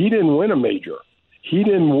 but he didn't win a major. He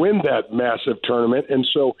didn't win that massive tournament, and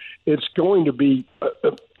so it's going to be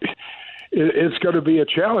a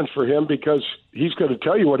challenge for him, because he's going to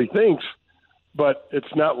tell you what he thinks, but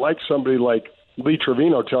it's not like somebody like Lee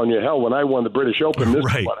Trevino telling you, hell, when I won the British Open, this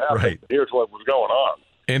is what happened. Right. Here's what was going on.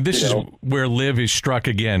 And this is where Liv is struck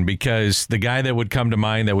again, because the guy that would come to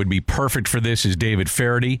mind that would be perfect for this is David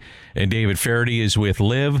Feherty, and David Feherty is with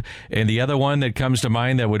Liv. And the other one that comes to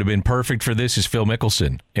mind that would have been perfect for this is Phil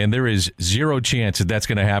Mickelson. And there is zero chance that that's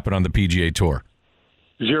going to happen on the PGA Tour.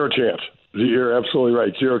 Zero chance. You're absolutely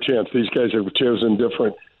right. Zero chance. These guys have chosen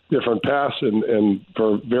different paths and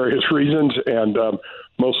for various reasons, and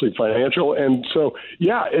mostly financial. And so,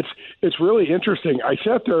 yeah, it's really interesting. I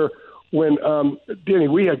sat there when, Danny,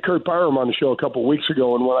 we had Kurt Byram on the show a couple of weeks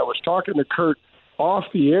ago, and when I was talking to Kurt off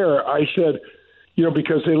the air, I said,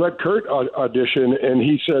 because they let Kurt audition, and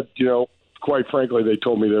he said, quite frankly, they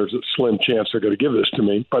told me there's a slim chance they're going to give this to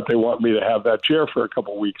me, but they want me to have that chair for a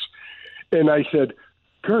couple of weeks. And I said,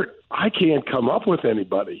 Kurt, I can't come up with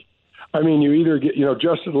anybody. I mean, you either get,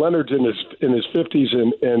 Justin Leonard's in his 50s,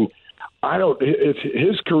 and I don't.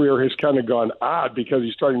 His career has kind of gone odd because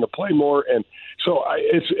he's starting to play more, and so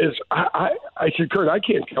I said, Kurt, I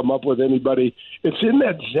can't come up with anybody. It's in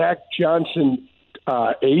that Zach Johnson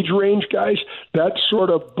age range, guys. That sort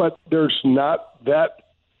of, but there's not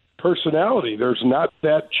that personality. There's not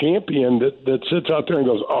that champion that sits out there and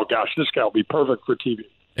goes, oh gosh, this guy will be perfect for TV.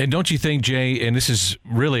 And don't you think, Jay, and this is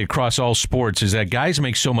really across all sports, is that guys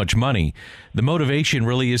make so much money, the motivation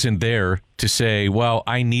really isn't there to say, well,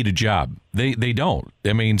 I need a job. They don't.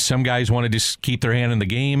 I mean, some guys want to just keep their hand in the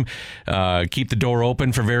game, keep the door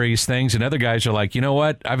open for various things, and other guys are like, you know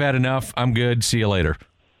what, I've had enough, I'm good, see you later.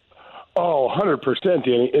 Oh, 100%,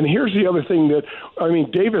 Danny. And here's the other thing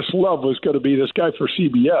Davis Love was going to be this guy for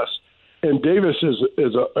CBS, and Davis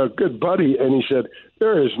is a good buddy, and he said,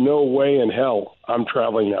 there is no way in hell I'm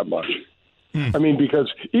traveling that much. I mean,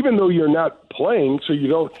 because even though you're not playing, so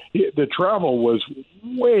the travel was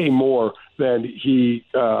way more than he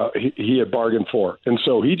had bargained for. And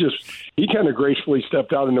so he kind of gracefully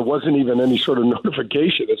stepped out, and there wasn't even any sort of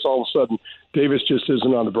notification. It's all of a sudden Davis just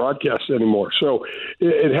isn't on the broadcast anymore. So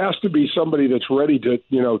it has to be somebody that's ready to,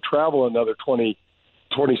 travel another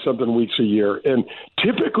 20-something weeks a year. And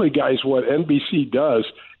typically, guys, what NBC does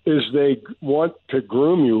is they want to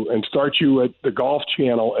groom you and start you at the Golf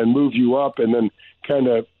Channel and move you up and then kind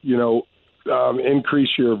of, increase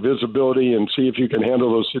your visibility and see if you can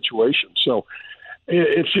handle those situations. So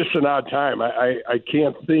it's just an odd time. I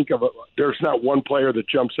can't think of it. There's not one player that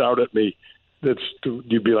jumps out at me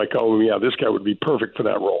you'd be like, oh, yeah, this guy would be perfect for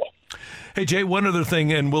that role. Hey, Jay, one other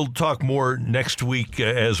thing, and we'll talk more next week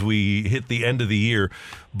as we hit the end of the year,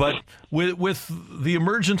 but with the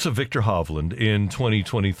emergence of Victor Hovland in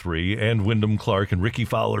 2023 and Wyndham Clark and Ricky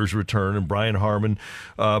Fowler's return and Brian Harman,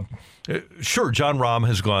 sure, Jon Rahm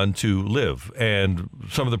has gone to LIV, and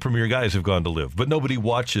some of the premier guys have gone to LIV, but nobody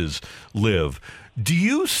watches LIV. Do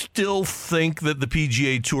you still think that the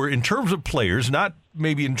PGA Tour, in terms of players, not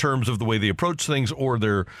maybe in terms of the way they approach things or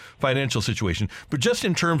their financial situation, but just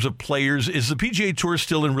in terms of players, is the PGA Tour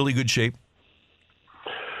still in really good shape?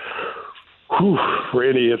 Whew,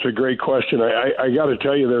 Randy, it's a great question. I got to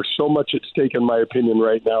tell you, there's so much at stake in my opinion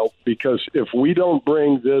right now, because if we don't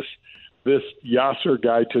bring this Yasser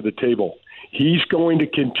guy to the table, he's going to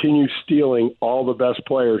continue stealing all the best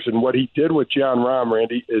players. And what he did with Jon Rahm,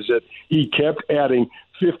 Randy, is that he kept adding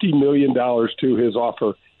 $50 million to his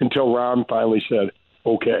offer until Rahm finally said,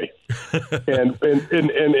 okay. and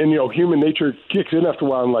human nature kicks in after a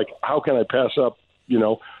while. I'm like, how can I pass up,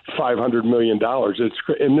 $500 million?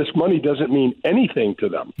 And this money doesn't mean anything to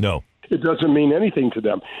them. No. It doesn't mean anything to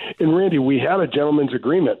them. And Randy, we had a gentleman's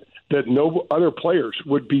agreement that no other players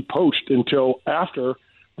would be poached until after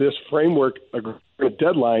this framework agreement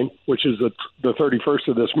deadline, which is the 31st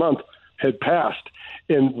of this month, had passed.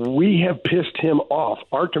 And we have pissed him off,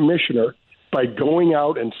 our commissioner, by going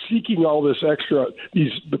out and seeking all this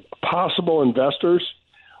these possible investors.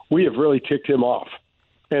 We have really ticked him off.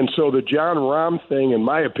 And so the Jon Rahm thing, in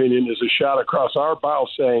my opinion, is a shot across our bow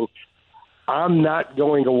saying, I'm not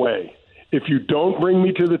going away. If you don't bring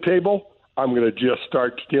me to the table, I'm going to just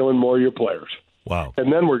start stealing more of your players. Wow.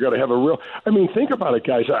 And then we're going to have think about it,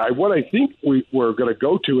 guys. What I think we're going to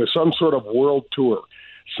go to is some sort of world tour,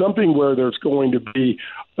 something where there's going to be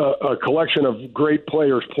a collection of great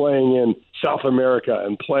players playing in South America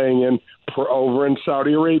and playing over in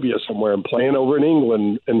Saudi Arabia somewhere and playing over in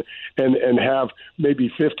England and have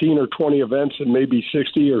maybe 15 or 20 events and maybe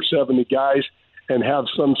 60 or 70 guys and have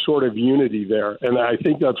some sort of unity there. And I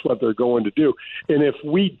think that's what they're going to do. And if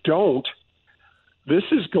we don't, this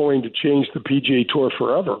is going to change the PGA Tour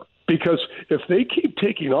forever, because if they keep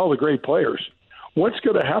taking all the great players, what's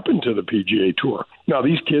going to happen to the PGA Tour? Now,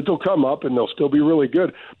 these kids will come up and they'll still be really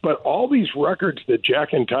good, but all these records that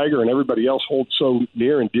Jack and Tiger and everybody else hold so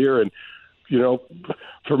near and dear, and, you know,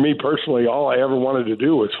 for me personally, all I ever wanted to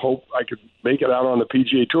do was hope I could make it out on the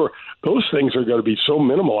PGA Tour. Those things are going to be so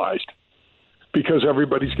minimalized because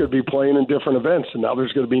everybody's going to be playing in different events, and now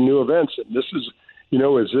there's going to be new events. And this is, you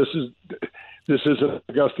know, this isn't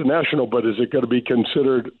Augusta National, but is it going to be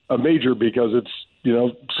considered a major because it's, you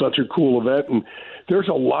know, such a cool event? And there's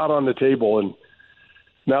a lot on the table. And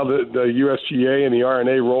now the USGA and the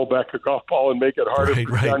R&A roll back a golf ball and make it harder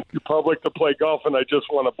for the young public to play golf, and I just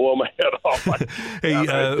want to blow my head off. Hey,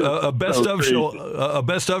 a best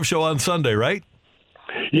of show on Sunday, right?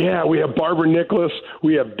 Yeah, we have Barbara Nicholas,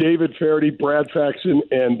 we have David Faraday, Brad Faxon,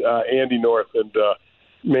 and Andy North, and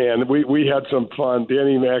man, we had some fun.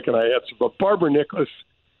 Danny Mack and I had some fun. Barbara Nicholas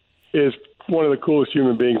is one of the coolest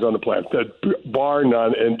human beings on the planet, bar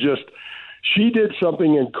none, and just she did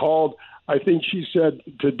something and called. I think she said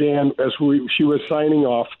to Dan as she was signing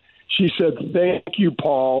off, she said, "Thank you,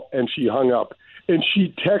 Paul," and she hung up. And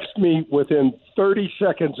she texted me within 30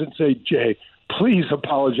 seconds and said, "Jay, please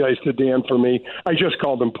apologize to Dan for me. I just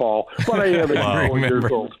called him Paul, but I am 84 years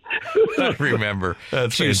old." I remember.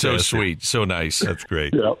 She's so sweet, so nice. That's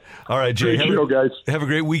great. Yeah. All right, Jay. Guys. Have a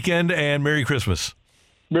great weekend and Merry Christmas.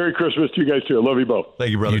 Merry Christmas to you guys, too. I love you both.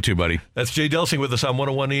 Thank you, brother. You too, buddy. That's Jay Delsing with us on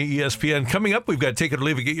 101 ESPN. Coming up, we've got Take It or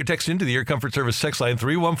Leave It. Get your text into the Air Comfort Service text line,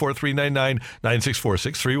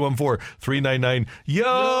 314-399-9646, 314-399.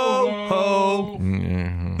 Yo-ho!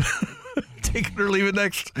 Take It or Leave It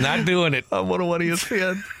next. Not doing it. On 101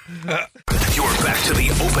 ESPN. You're back to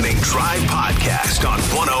the Opening Drive podcast on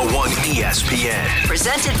 101 ESPN.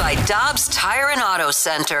 Presented by Dobbs Tire and Auto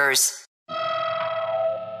Centers.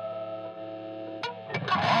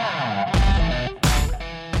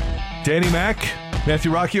 Danny Mack,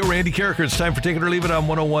 Matthew Rocchio, Randy Carricker. It's time for Take It or Leave It on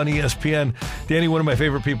 101 ESPN. Danny, one of my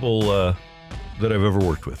favorite people that I've ever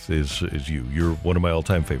worked with is you. You're one of my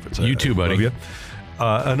all-time favorites. You too, buddy. Love you.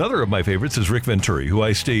 Another of my favorites is Rick Venturi, who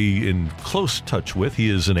I stay in close touch with. He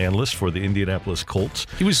is an analyst for the Indianapolis Colts.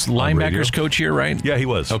 He was linebackers coach here, right? Yeah, he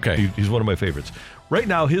was. Okay. He's one of my favorites. Right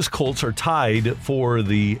now, his Colts are tied for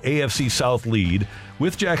the AFC South lead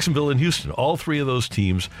with Jacksonville and Houston. All three of those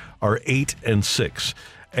teams are 8-6.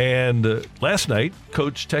 And last night,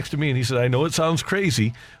 Coach texted me and he said, "I know it sounds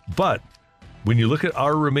crazy, but when you look at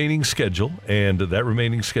our remaining schedule, and that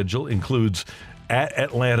remaining schedule includes at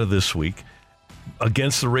Atlanta this week,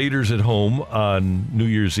 against the Raiders at home on New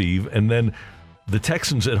Year's Eve, and then the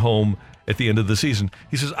Texans at home at the end of the season,"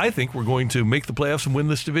 he says, "I think we're going to make the playoffs and win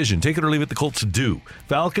this division. Take it or leave it, the Colts do.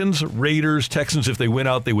 Falcons, Raiders, Texans, if they win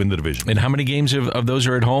out, they win the division." And how many games of those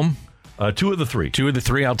are at home? 2 of the 3. 2 of the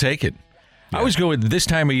 3, I'll take it. Yeah. I always go with, this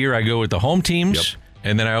time of year, I go with the home teams,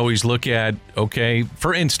 and then I always look at, okay,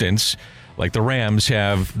 for instance, like the Rams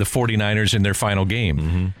have the 49ers in their final game.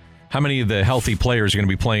 Mm-hmm. How many of the healthy players are going to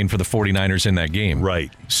be playing for the 49ers in that game? Right.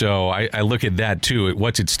 So I look at that, too.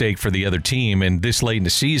 What's at stake for the other team? And this late in the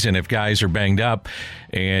season, if guys are banged up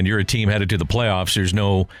and you're a team headed to the playoffs, there's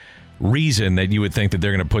no reason that you would think that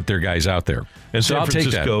they're going to put their guys out there. And so San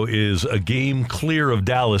Francisco is a game clear of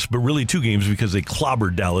Dallas, but really 2 games because they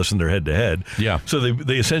clobbered Dallas in their head-to-head. Yeah. So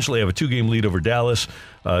they essentially have a 2-game lead over Dallas.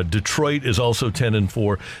 Detroit is also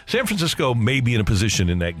 10-4. San Francisco may be in a position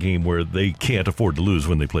in that game where they can't afford to lose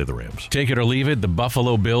when they play the Rams. Take it or leave it, the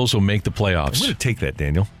Buffalo Bills will make the playoffs. I'm going to take that,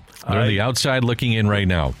 Daniel. They're the outside looking in right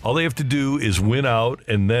now. All they have to do is win out,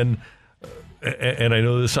 and then, and I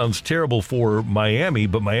know this sounds terrible for Miami,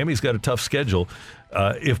 but Miami's got a tough schedule.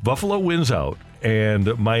 If Buffalo wins out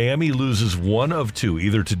and Miami loses 1 of 2,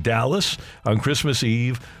 either to Dallas on Christmas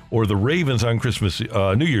Eve or the Ravens on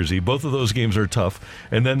New Year's Eve, both of those games are tough.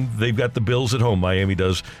 And then they've got the Bills at home, Miami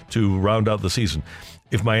does, to round out the season.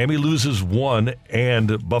 If Miami loses 1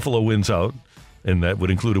 and Buffalo wins out, and that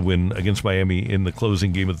would include a win against Miami in the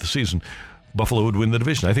closing game of the season, Buffalo would win the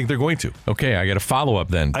division. I think they're going to. Okay, I got a follow-up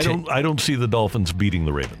then. I don't see the Dolphins beating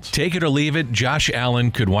the Ravens. Take it or leave it, Josh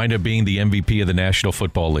Allen could wind up being the MVP of the National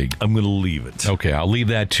Football League. I'm going to leave it. Okay, I'll leave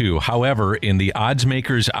that too. However, in the odds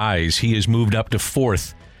makers' eyes, he has moved up to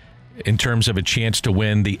 4th in terms of a chance to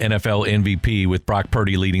win the NFL MVP with Brock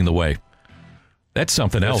Purdy leading the way. That's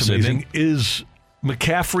something else, amazing. Isn't it? Is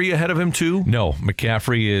McCaffrey ahead of him too? No,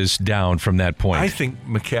 McCaffrey is down from that point. I think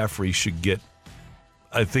McCaffrey should get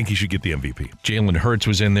the MVP. Jalen Hurts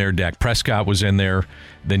was in there. Dak Prescott was in there.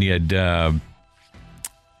 Then you had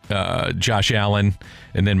Josh Allen,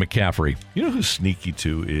 and then McCaffrey. You know who's sneaky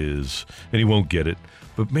too is, and he won't get it,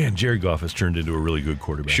 but man, Jared Goff has turned into a really good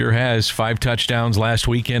quarterback. Sure has. 5 touchdowns last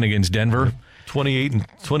weekend against Denver.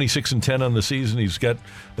 26-10 on the season. He's got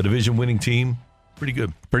a division-winning team. Pretty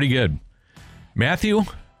good. Pretty good. Matthew,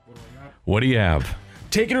 what do you have?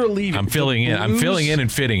 Take it or leave it. I'm filling in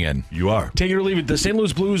and fitting in. You are. Take it or leave it. The St.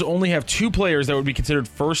 Louis Blues only have 2 players that would be considered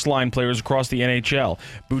first-line players across the NHL.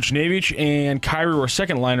 Buchnevich and Kyrou are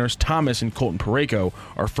second-liners. Thomas and Colton Parayko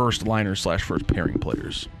are first-liners / first-pairing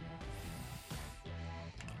players.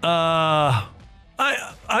 I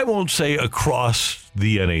won't say across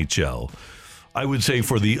the NHL. I would say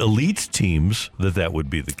for the elite teams that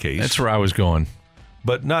would be the case. That's where I was going.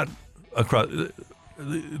 But not across.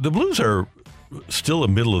 The Blues are still a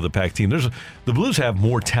middle-of-the-pack team. The Blues have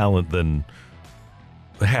more talent than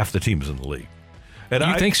half the teams in the league. And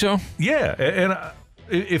you think so? Yeah. And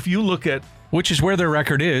if you look at... Which is where their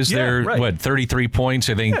record is. Yeah, They're, right. 33 points,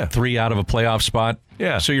 I think, 3 out of a playoff spot.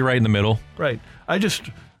 Yeah. So you're right in the middle. Right. I just...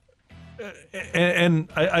 And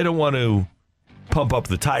I don't want to pump up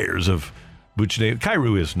the tires of Buchnevich.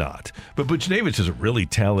 Kyrou is not. But Buchnevich is a really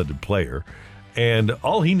talented player. And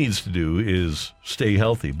all he needs to do is stay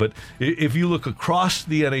healthy. But if you look across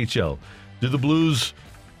the NHL, do the Blues...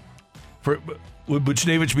 would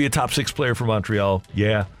Buchnevich be a top 6 player for Montreal?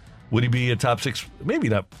 Yeah. Would he be a top 6? Maybe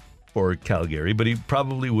not for Calgary, but he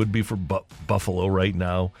probably would be for Buffalo right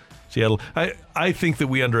now. Seattle. I think that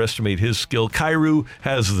we underestimate his skill. Kyrou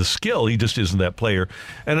has the skill. He just isn't that player.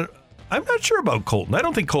 And I'm not sure about Colton. I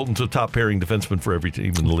don't think Colton's a top pairing defenseman for every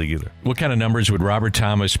team in the league either. What kind of numbers would Robert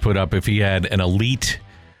Thomas put up if he had an elite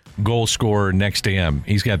goal scorer next to him?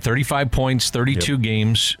 He's got 35 points, 32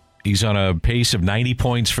 games. He's on a pace of 90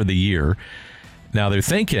 points for the year. Now they're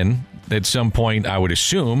thinking at some point, I would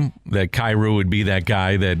assume, that Kyrou would be that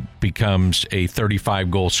guy that becomes a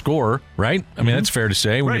 35-goal scorer, right? I mean, that's fair to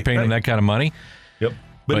say when you're paying him that kind of money. Yep.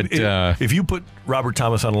 But if you put Robert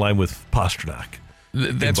Thomas on a line with Pastrnak,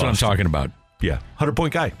 that's what I'm talking about. Yeah,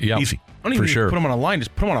 100-point guy. Yep. Easy. I don't even need to put him on a line.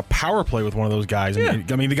 Just put him on a power play with one of those guys. Yeah.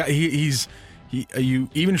 I mean, the guy he's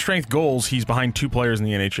even strength goals. He's behind 2 players in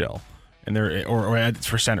the NHL, and they're or it's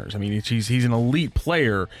for centers. I mean, he's an elite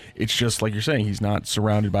player. It's just like you're saying, he's not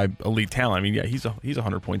surrounded by elite talent. I mean, yeah, he's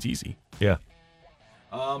 100 points easy. Yeah.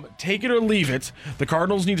 Take it or leave it. The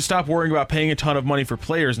Cardinals need to stop worrying about paying a ton of money for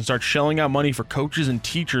players and start shelling out money for coaches and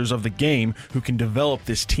teachers of the game who can develop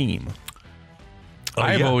this team.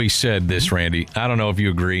 I've always said this, Randy. I don't know if you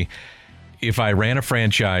agree. If I ran a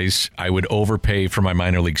franchise, I would overpay for my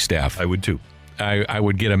minor league staff. I would too. I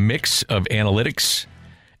would get a mix of analytics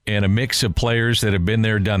and a mix of players that have been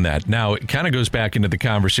there, done that. Now, it kind of goes back into the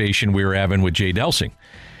conversation we were having with Jay Delsing,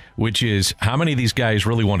 which is how many of these guys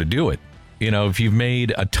really want to do it? You know, if you've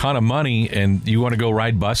made a ton of money and you want to go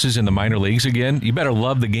ride buses in the minor leagues again, you better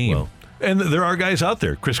love the game. Well, and there are guys out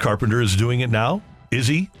there. Chris Carpenter is doing it now.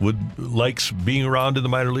 Izzy likes being around in the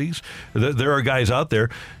minor leagues. There are guys out there.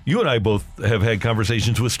 You and I both have had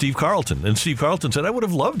conversations with Steve Carlton, and Steve Carlton said, I would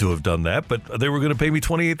have loved to have done that, but they were going to pay me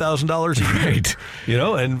 $28,000 a year. Right. You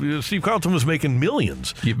know, and Steve Carlton was making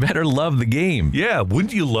millions. You better love the game. Yeah.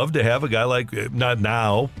 Wouldn't you love to have a guy like, not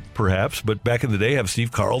now, perhaps, but back in the day, have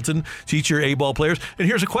Steve Carlton teach your A-ball players? And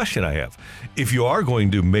here's a question I have. If you are going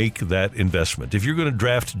to make that investment, if you're going to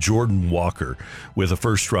draft Jordan Walker with a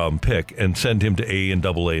first-round pick and send him to A and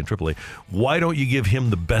AA and AAA, why don't you give him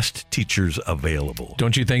the best teachers available?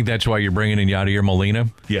 Don't you think that's why you're bringing in Yadier Molina?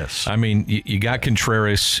 Yes. I mean, you got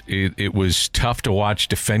Contreras. It was tough to watch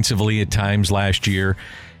defensively at times last year.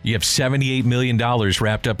 You have $78 million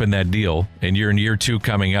wrapped up in that deal, and you're in year 2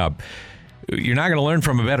 coming up. You're not going to learn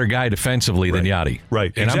from a better guy defensively than Yadi.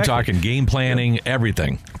 Right. And I'm talking game planning,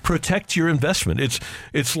 everything. Protect your investment.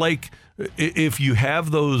 It's like if you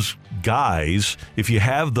have those guys, if you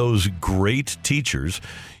have those great teachers,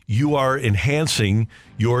 you are enhancing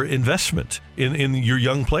your investment in your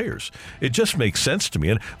young players. It just makes sense to me.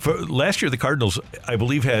 And for last year, the Cardinals, I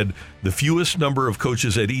believe, had the fewest number of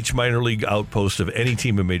coaches at each minor league outpost of any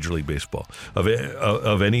team in Major League Baseball.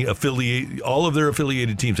 Of any affiliate, all of their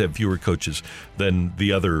affiliated teams have fewer coaches than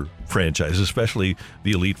the other franchises, especially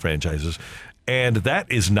the elite franchises. And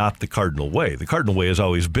that is not the Cardinal way. The Cardinal way has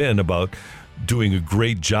always been about doing a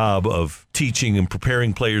great job of teaching and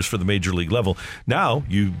preparing players for the major league level. Now,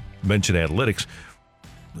 you mentioned analytics.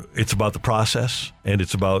 It's about the process, and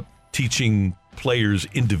it's about teaching players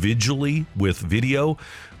individually with video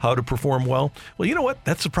how to perform well. Well, you know what?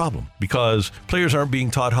 That's the problem, because players aren't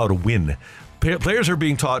being taught how to win. Players are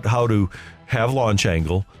being taught how to have launch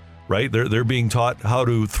angle, right? They're being taught how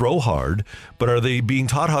to throw hard, but are they being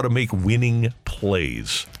taught how to make winning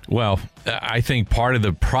plays? Well, I think part of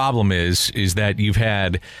the problem is that you've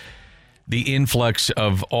had the influx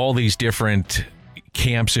of all these different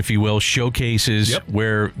camps, if you will, showcases,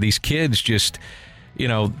 where these kids just,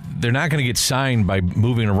 they're not going to get signed by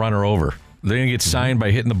moving a runner over. They're going to get signed by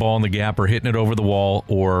hitting the ball in the gap or hitting it over the wall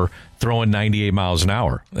or throwing 98 miles an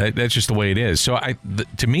hour. That's just the way it is. So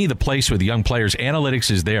to me, the place with young players, analytics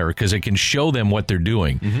is there because it can show them what they're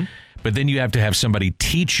doing. But then you have to have somebody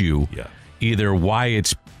teach you either why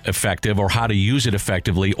it's effective or how to use it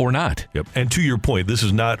effectively or not. Yep. And to your point, this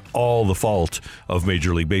is not all the fault of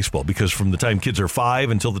Major League Baseball because from the time kids are 5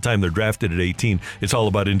 until the time they're drafted at 18, it's all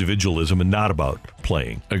about individualism and not about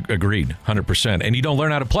playing. Agreed, 100%. And you don't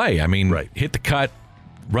learn how to play. I mean, hit the cut,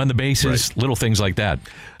 run the bases, little things like that.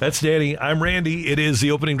 That's Danny. I'm Randy. It is the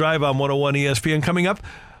opening drive on 101 ESPN. Coming up,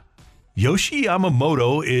 Yoshi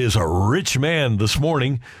Yamamoto is a rich man this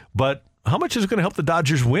morning, but how much is it going to help the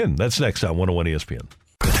Dodgers win? That's next on 101 ESPN.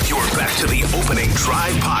 You're back to the Opening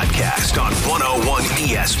Drive podcast on 101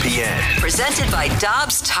 ESPN. Presented by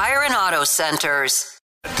Dobbs Tire and Auto Centers.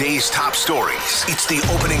 Day's top stories. It's the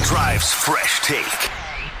Opening Drive's Fresh Take.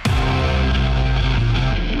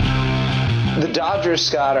 The Dodgers,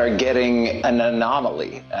 Scott, are getting an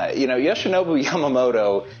anomaly. Yoshinobu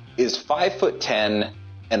Yamamoto is 5'10"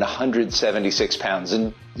 and 176 pounds.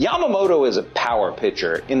 And Yamamoto is a power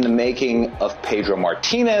pitcher in the making of Pedro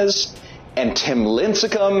Martinez and Tim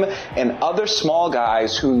Lincecum and other small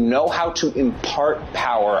guys who know how to impart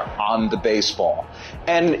power on the baseball.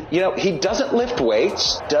 And, he doesn't lift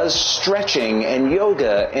weights, does stretching and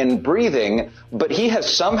yoga and breathing, but he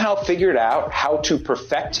has somehow figured out how to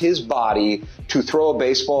perfect his body to throw a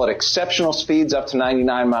baseball at exceptional speeds up to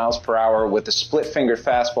 99 miles per hour with a split-fingered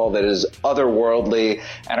fastball that is otherworldly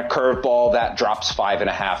and a curveball that drops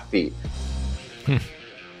 5.5 feet.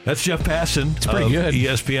 That's Jeff Passan it's pretty good.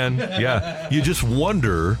 ESPN. Yeah. You just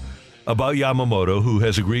wonder about Yamamoto, who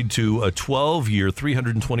has agreed to a 12-year,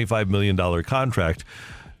 $325 million contract.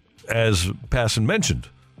 As Passan mentioned,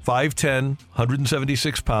 5'10",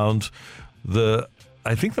 176 pounds.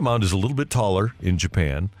 I think the mound is a little bit taller in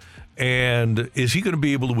Japan. And is he going to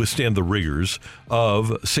be able to withstand the rigors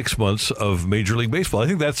of 6 months of Major League Baseball? I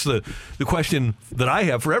think that's the question that I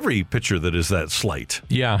have for every pitcher that is that slight.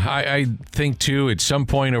 Yeah, I think, too, at some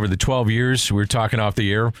point over the 12 years, we were talking off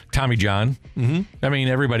the air, Tommy John. I mean,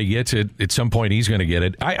 everybody gets it. At some point, he's going to get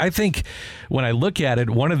it. I think when I look at it,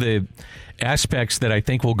 one of the aspects that I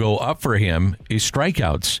think will go up for him is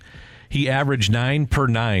strikeouts. He averaged 9 per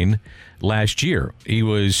 9 last year. He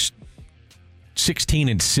was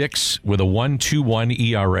 16-6 with a 1.21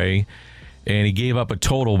 ERA, and he gave up a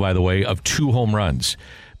total, by the way, of 2 home runs.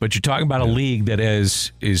 But you're talking about a league that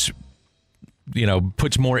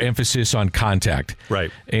puts more emphasis on contact.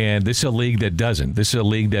 Right. And this is a league that doesn't. This is a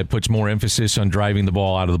league that puts more emphasis on driving the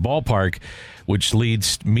ball out of the ballpark, which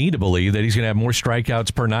leads me to believe that he's going to have more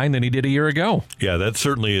strikeouts per 9 than he did a year ago. Yeah, that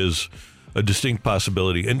certainly is a distinct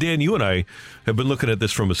possibility. And Dan, you and I have been looking at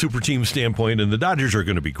this from a super team standpoint, and the Dodgers are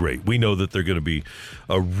going to be great. We know that they're going to be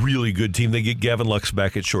a really good team. They get Gavin Lux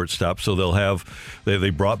back at shortstop, so they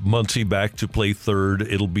brought Muncy back to play third.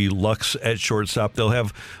 It'll be Lux at shortstop. They'll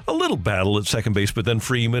have a little battle at second base, but then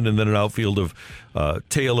Freeman, and then an outfield of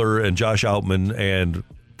Taylor and Josh Outman, and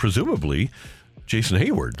presumably Jason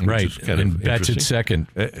Hayward. Right, and Betts at second.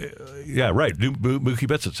 Yeah, right. Mookie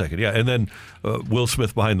Betts at second. Yeah, and then Will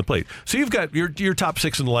Smith behind the plate. So you've got your top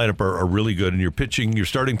 6 in the lineup are really good, and your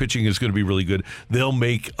starting pitching is going to be really good. They'll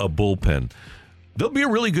make a bullpen. They'll be a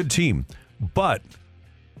really good team, but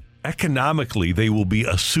economically they will be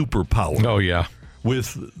a superpower. Oh, yeah.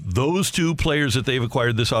 With those 2 players that they've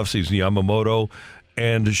acquired this offseason, Yamamoto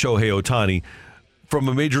and Shohei Ohtani, from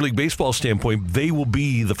a Major League Baseball standpoint, they will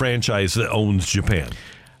be the franchise that owns Japan.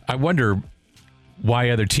 I wonder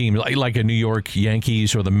why other teams, like a New York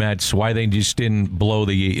Yankees or the Mets, why they just didn't blow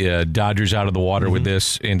the Dodgers out of the water with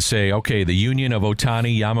this and say, okay, the union of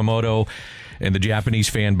Ohtani, Yamamoto, and the Japanese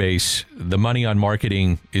fan base, the money on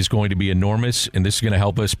marketing is going to be enormous, and this is going to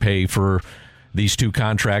help us pay for these 2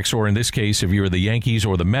 contracts, or in this case, if you're the Yankees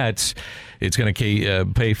or the Mets, it's going to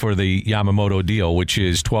pay for the Yamamoto deal, which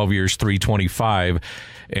is 12 years, $325,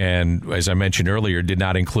 and as I mentioned earlier, did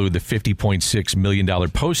not include the $50.6 million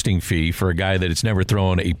posting fee for a guy that has never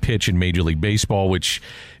thrown a pitch in Major League Baseball, which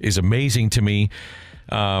is amazing to me.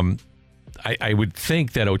 I would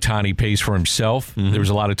think that Ohtani pays for himself. There was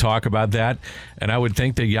a lot of talk about that, and I would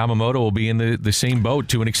think that Yamamoto will be in the same boat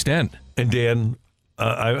to an extent. And Dan,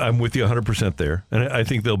 I'm with you 100% there, and I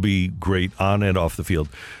think they'll be great on and off the field.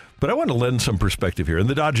 But I want to lend some perspective here, and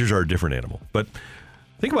the Dodgers are a different animal. But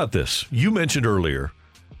think about this. You mentioned earlier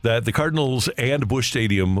that the Cardinals and Busch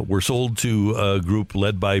Stadium were sold to a group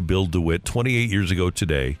led by Bill DeWitt 28 years ago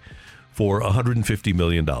today for $150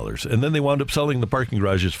 million. And then they wound up selling the parking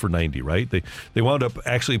garages for $90, right? They wound up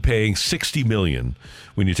actually paying $60 million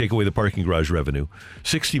when you take away the parking garage revenue,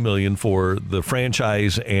 $60 million for the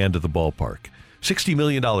franchise and the ballpark. $60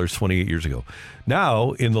 million 28 years ago.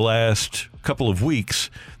 Now, in the last couple of weeks,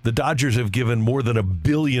 the Dodgers have given more than $1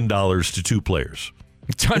 billion to two players.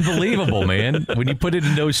 It's unbelievable, man. When you put it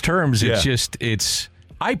in those terms, it's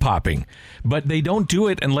eye-popping. But they don't do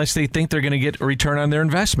it unless they think they're going to get a return on their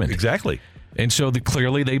investment. Exactly. And so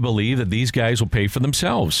clearly they believe that these guys will pay for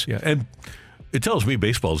themselves. Yeah, and it tells me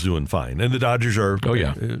baseball's doing fine. And the Dodgers are,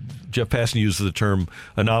 Jeff Passan uses the term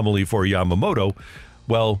anomaly for Yamamoto.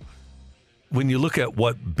 Well, when you look at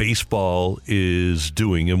what baseball is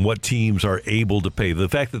doing and what teams are able to pay, the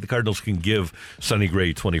fact that the Cardinals can give Sonny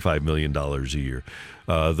Gray $25 million a year,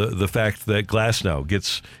 the fact that Glasnow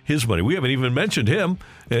gets his money. We haven't even mentioned him.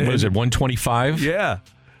 What is it, 125? Yeah.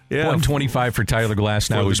 125 for Tyler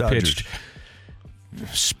Glasnow, who's pitched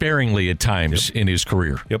sparingly at times in his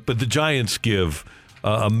career. Yep, but the Giants give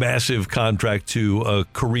a massive contract to a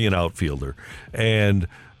Korean outfielder. And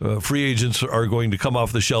free agents are going to come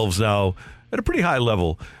off the shelves now at a pretty high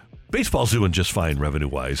level. Baseball's doing just fine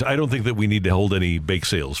revenue-wise. I don't think that we need to hold any bake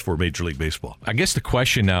sales for Major League Baseball. I guess the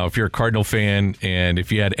question now, if you're a Cardinal fan and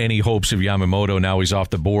if you had any hopes of Yamamoto, now he's off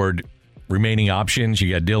the board. Remaining options,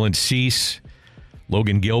 you got Dylan Cease,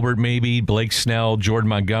 Logan Gilbert maybe, Blake Snell, Jordan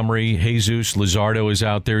Montgomery, Jesus Luzardo is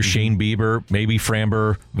out there, Shane Bieber, maybe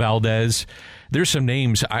Framber Valdez. There's some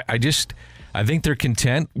names. I think they're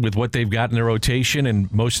content with what they've got in their rotation, and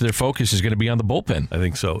most of their focus is going to be on the bullpen. I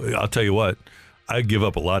think so. I'll tell you what, I'd give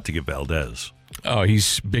up a lot to get Valdez. Oh,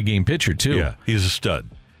 he's a big game pitcher, too. Yeah, he's a stud.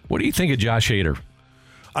 What do you think of Josh Hader?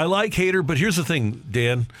 I like Hader, but here's the thing,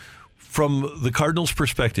 Dan. From the Cardinals'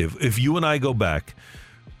 perspective, if you and I go back,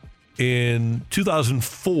 in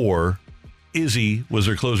 2004, Izzy was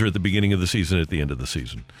their closer at the beginning of the season, at the end of the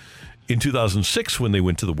season. In 2006, when they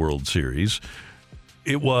went to the World Series,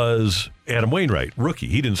 it was Adam Wainwright, rookie.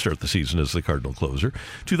 He didn't start the season as the Cardinal closer.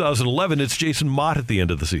 2011, it's Jason Mott at the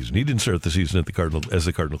end of the season. He didn't start the season as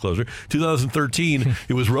the Cardinal closer. 2013,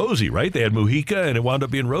 it was Rosie, right? They had Mujica, and it wound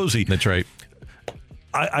up being Rosie. That's right.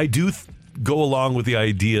 I do go along with the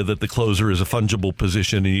idea that the closer is a fungible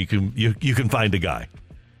position, and you can find a guy.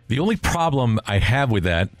 The only problem I have with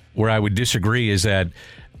that, where I would disagree, is that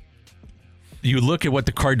you look at what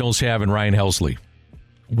the Cardinals have in Ryan Helsley.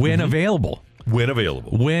 When available. When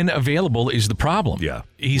available. When available is the problem. Yeah.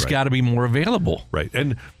 He's got to be more available. Right.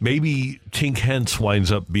 And maybe Tink Hence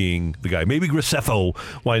winds up being the guy. Maybe Graceffo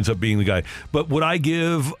winds up being the guy. But would I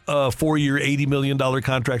give a 4-year, $80 million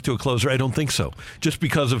contract to a closer? I don't think so. Just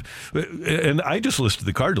because of, and I just listed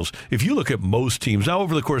the Cardinals. If you look at most teams, now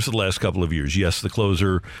over the course of the last couple of years, yes, the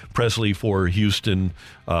closer, Presley for Houston,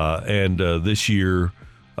 and this year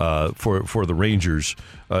for the Rangers,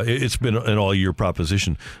 it's been an all-year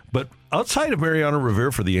proposition. But outside of Mariano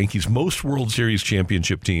Rivera for the Yankees, most World Series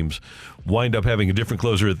championship teams wind up having a different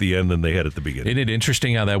closer at the end than they had at the beginning. Isn't it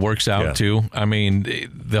interesting how that works out, too? I mean,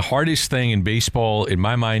 the hardest thing in baseball, in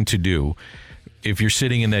my mind, to do, if you're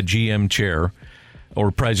sitting in that GM chair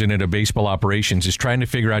or president of baseball operations, is trying to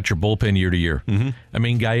figure out your bullpen year to year. Mm-hmm. I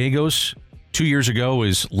mean, Gallegos, 2 years ago,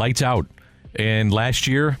 was lights out. And last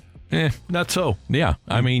year, not so. Yeah.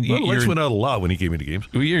 I mean, lights went out a lot when he came into games.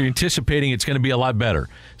 You're anticipating it's going to be a lot better.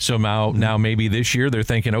 So now maybe this year they're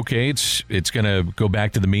thinking, okay, it's going to go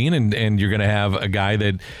back to the mean, and you're going to have a guy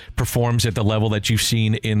that performs at the level that you've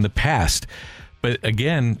seen in the past. But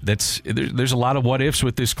again, there's a lot of what ifs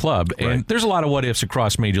with this club, and there's a lot of what ifs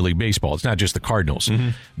across Major League Baseball. It's not just the Cardinals.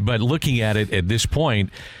 Mm-hmm. But looking at it at this point,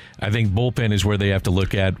 I think bullpen is where they have to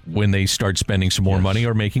look at when they start spending some more money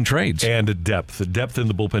or making trades. And depth in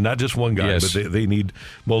the bullpen, not just one guy, but they need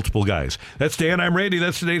multiple guys. That's Dan, I'm Randy.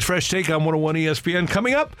 That's today's Fresh Take on 101 ESPN.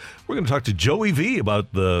 Coming up, we're going to talk to Joey V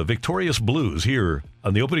about the victorious Blues here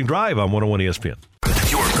on the Opening Drive on 101 ESPN.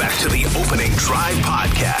 You're back to the Opening Drive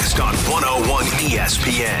podcast on 101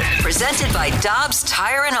 ESPN. Presented by Dobbs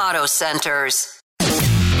Tire and Auto Centers.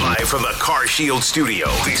 Live from the Car Shield studio,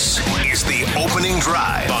 this is the Opening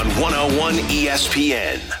Drive on 101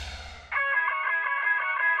 ESPN.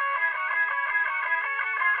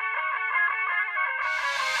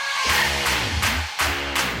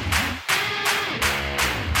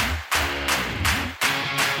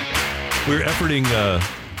 We're efforting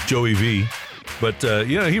Joey V But,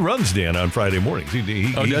 he runs, Dan, on Friday mornings.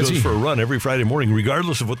 He goes for a run every Friday morning,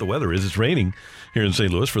 regardless of what the weather is. It's raining here in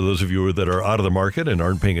St. Louis, for those of you that are out of the market and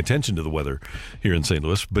aren't paying attention to the weather here in St.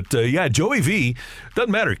 Louis. But, Joey V,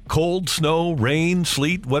 doesn't matter. Cold, snow, rain,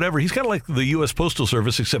 sleet, whatever. He's kind of like the U.S. Postal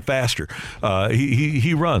Service, except faster.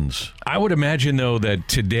 He runs. I would imagine, though, that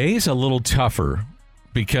today's a little tougher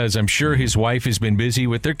because I'm sure his wife has been busy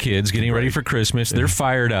with their kids getting ready for Christmas. They're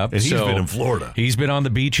fired up. And he's been in Florida. He's been on the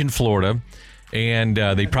beach in Florida. And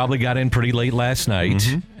they probably got in pretty late last night.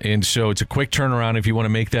 Mm-hmm. And so it's a quick turnaround if you want to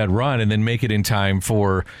make that run and then make it in time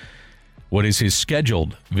for what is his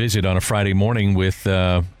scheduled visit on a Friday morning with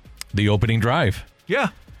the opening drive. Yeah.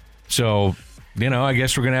 So, I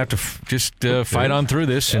guess we're going to have to just fight on through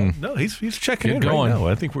this. And no, he's checking in going. Right now.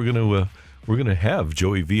 I think we're going to have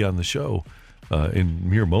Joey V on the show in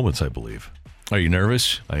mere moments, I believe. Are you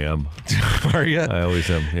nervous? I am. Are you? I always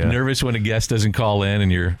am, yeah. Nervous when a guest doesn't call in and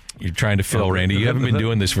you're trying to fill, Randy. You haven't been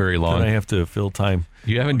doing this very long. I have to fill time.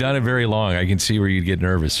 You haven't done it very long. I can see where you'd get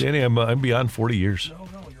nervous. Danny, I'm beyond 40 years.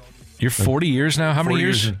 You're 40 years now? How many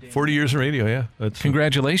years? 40 years in radio, yeah.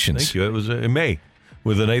 Congratulations. Thank you. It was in May.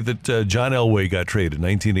 With the night that John Elway got traded,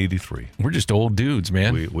 1983. We're just old dudes,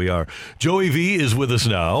 man. We are. Joey V is with us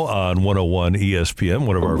now on 101 ESPN,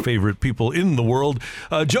 one of our favorite people in the world.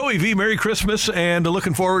 Joey V, Merry Christmas, and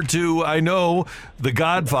looking forward to, I know, The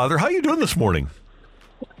Godfather. How you doing this morning?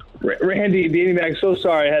 Randy, Danny Mac, so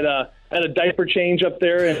sorry. I had a diaper change up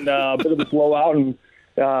there and a bit of a blowout, and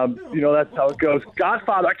that's how it goes.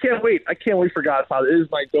 Godfather, I can't wait. I can't wait for Godfather. It is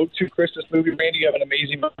my go-to Christmas movie. Randy, you have an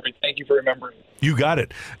amazing memory. Thank you for remembering. You got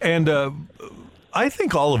it. And I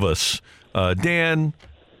think all of us, Dan,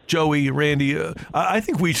 Joey, Randy, I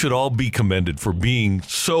think we should all be commended for being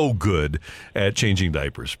so good at changing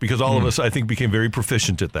diapers because all of us, I think, became very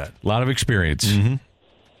proficient at that. A lot of experience. Mm-hmm.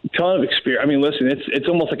 Ton of experience. I mean, listen, it's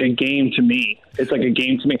almost like a game to me. It's like a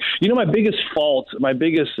game to me. My biggest fault, my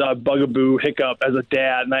biggest bugaboo hiccup as a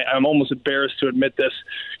dad, and I'm almost embarrassed to admit this.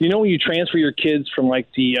 When you transfer your kids from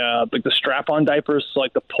like the strap-on diapers to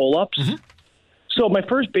like the pull-ups. Mm-hmm. So my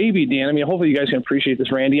first baby, Dan. I mean, hopefully you guys can appreciate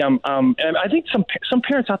this, Randy. And I think some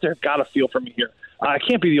parents out there have got to feel for me here. I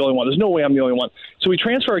can't be the only one. There's no way I'm the only one. So we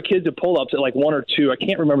transfer our kids to pull-ups at like 1 or 2. I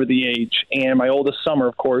can't remember the age. And my oldest, Summer,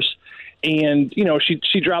 of course. And,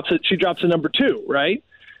 she drops it. She drops a number 2, right?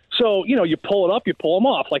 So, you pull it up, you pull them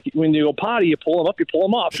off. Like when you go potty, you pull them up, you pull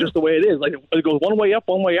them off. Sure. Just the way it is. Like it goes one way up,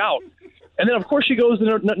 one way out. And then, of course, she goes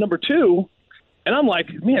to number 2. And I'm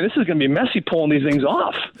like, man, this is going to be messy pulling these things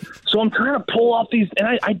off. So I'm trying to pull off these.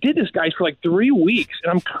 And I did this, guys, for like 3 weeks.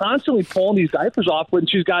 And I'm constantly pulling these diapers off when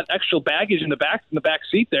she's got extra baggage in the back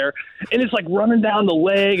seat there. And it's like running down the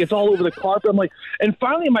leg. It's all over the carpet. I'm like, and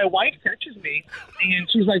finally my wife catches me. And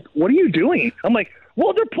she's like, what are you doing? I'm like,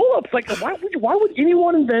 well, they're pull-ups. Like, why would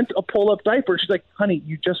anyone invent a pull-up diaper? She's like, honey,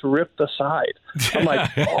 you just ripped the side. I'm like,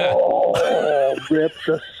 oh, rip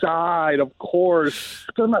the side, of course.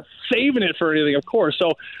 Because I'm not saving it for anything, of course.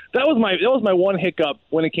 So that was my one hiccup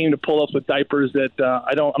when it came to pull-ups with diapers that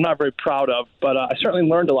I'm not very proud of. But I certainly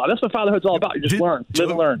learned a lot. That's what fatherhood's all about. You just learn, live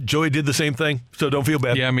and learn. Joey did the same thing, so don't feel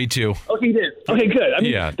bad. Yeah, me too. Okay, he did. Okay, good. I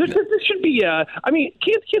mean, there should be.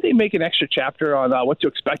 Can't they make an extra chapter on what to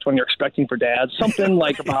expect when you're expecting for dads? Something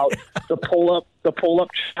like about the pull-up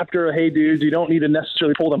chapter. Hey, dudes, you don't need to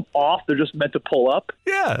necessarily pull them off. They're just meant to pull up.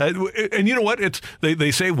 Yeah, and you know what?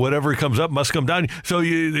 They say whatever comes up must come down. So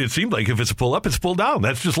it seems like if it's a pull up, it's pull down.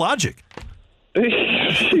 That's just logic.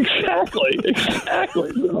 Exactly.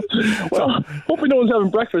 Well, hopefully no one's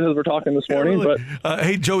having breakfast as we're talking this morning. Yeah, really. But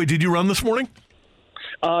hey, Joey, did you run this morning?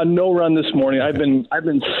 No run this morning. I've been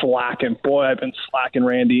slacking. Boy, I've been slacking,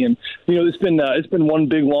 Randy. And it's been one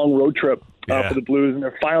big long road trip for the Blues, and they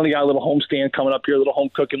finally got a little homestand coming up here, a little home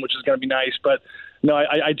cooking, which is going to be nice. But no,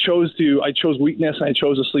 I chose weakness, and I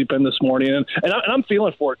chose to sleep in this morning, and I'm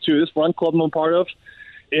feeling for it too. This run club I'm a part of,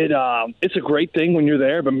 it's a great thing when you're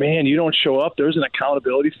there, but man, you don't show up. There's an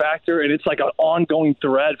accountability factor, and it's like an ongoing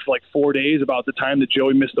thread for like 4 days about the time that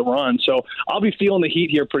Joey missed the run. So I'll be feeling the heat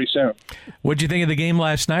here pretty soon. What'd you think of the game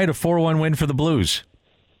last night? A 4-1 win for the Blues.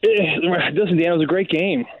 Listen, Dan, it was a great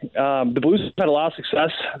game. The Blues had a lot of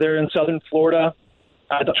success there in Southern Florida.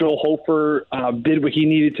 I thought Joel Hofer did what he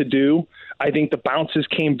needed to do. I think the bounces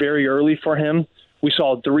came very early for him. We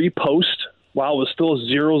saw 3 posts while it was still a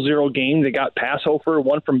 0-0 game. They got past Hofer,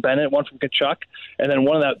 one from Bennett, one from Tkachuk, and then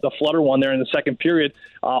one of the flutter one there in the second period.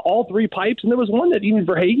 All 3 pipes, and there was one that even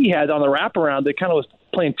Verhaeghe had on the wraparound that kind of was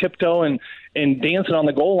playing tiptoe and dancing on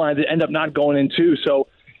the goal line that ended up not going in too. So,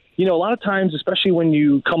 a lot of times, especially when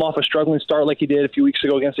you come off a struggling start like he did a few weeks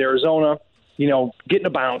ago against Arizona, get a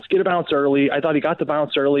bounce early. I thought he got the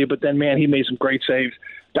bounce early, but then, man, he made some great saves.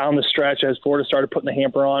 down the stretch as Florida started putting the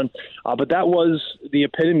hamper on. But that was the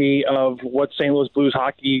epitome of what St. Louis Blues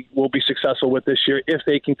hockey will be successful with this year if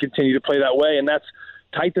they can continue to play that way. And that's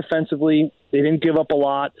tight defensively. They didn't give up a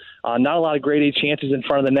lot, not a lot of grade A chances in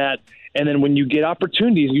front of the net. And then when you get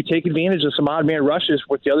opportunities, you take advantage of some odd man rushes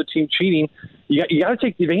with the other team cheating. You got to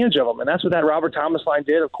take advantage of them. And that's what that Robert Thomas line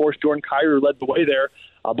did. Of course, Jordan Kyrou led the way there.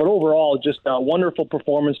 But overall, just a wonderful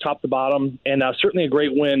performance top to bottom, and certainly a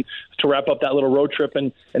great win to wrap up that little road trip.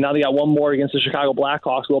 And now they got one more against the Chicago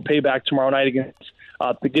Blackhawks. We'll pay back tomorrow night against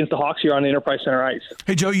the Hawks here on the Enterprise Center ice.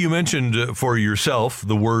 Hey, Joe, you mentioned for yourself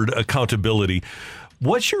the word accountability.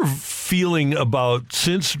 What's your feeling about,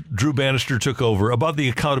 since Drew Bannister took over, about the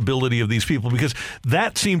accountability of these people? Because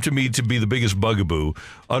that seemed to me to be the biggest bugaboo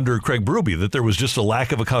under Craig Berube, that there was just a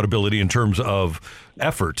lack of accountability in terms of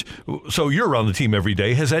effort. So you're around the team every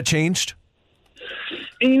day. Has that changed?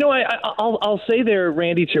 And, I'll say there,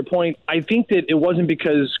 Randy, to your point, I think that it wasn't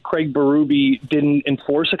because Craig Berube didn't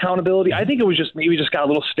enforce accountability. I think it was just maybe just got a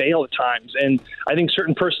little stale at times. And I think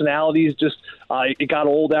certain personalities just it got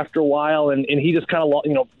old after a while, and he just kind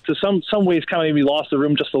of, to some ways kind of maybe lost the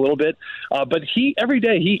room just a little bit. But every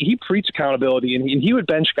day he preached accountability, and he would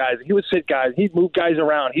bench guys, he would sit guys, he'd move guys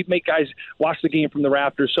around, he'd make guys watch the game from the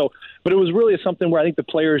rafters. But it was really something where I think the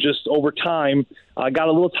players just over time got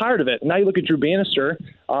a little tired of it. And now you look at Drew Bannister,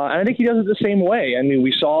 and I think he does it the same way. I mean,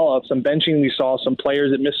 we saw some benching, we saw some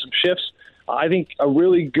players that missed some shifts. I think a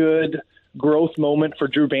really good growth moment for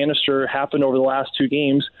Drew Bannister happened over the last 2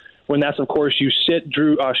 games, when that's, of course, you sit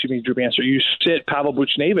Drew Bannister, you sit Pavel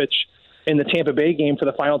Buchnevich in the Tampa Bay game for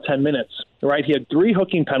the final 10 minutes, right? He had 3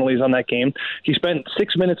 hooking penalties on that game. He spent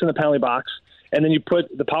 6 minutes in the penalty box, and then you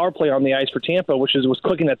put the power play on the ice for Tampa, which was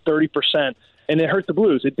clicking at 30%, and it hurt the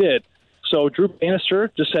Blues. It did. So Drew Bannister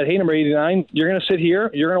just said, hey, number 89, you're going to sit here,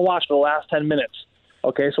 you're going to watch for the last 10 minutes.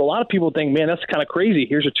 Okay, so a lot of people think, man, that's kind of crazy.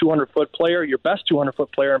 Here's a 200-foot player, your best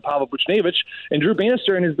 200-foot player in Pavel Buchnevich, and Drew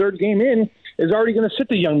Bannister in his 3rd game in is already going to sit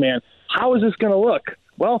the young man. How is this going to look?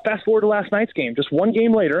 Well, fast forward to last night's game. Just 1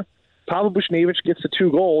 game later, Pavel Buchnevich gets the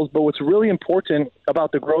 2 goals, but what's really important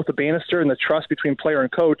about the growth of Bannister and the trust between player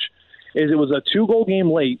and coach is it was a 2-goal game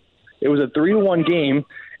late. It was a 3-1 game.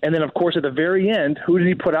 And then, of course, at the very end, who did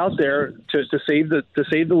he put out there to save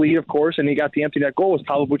the lead, of course, and he got the empty net goal was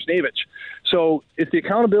Pavel Buchnevich. So it's the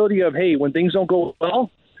accountability of, hey, when things don't go well,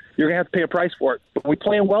 you're going to have to pay a price for it. But when we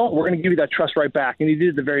play well, we're going to give you that trust right back. And he did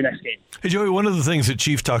it the very next game. Hey, Joey, one of the things that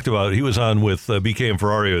Chief talked about, he was on with BK and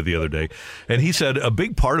Ferrario the other day, and he said a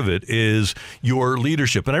big part of it is your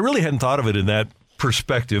leadership. And I really hadn't thought of it in that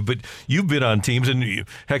perspective, but you've been on teams, and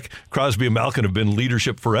heck, Crosby and Malkin have been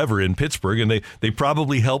leadership forever in Pittsburgh, and they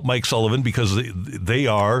probably help Mike Sullivan because they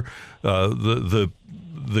are the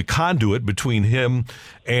conduit between him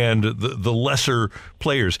and the lesser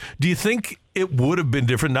players. Do you think it would have been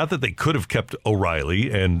different? Not that they could have kept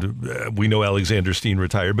O'Reilly, and we know Alexander Steen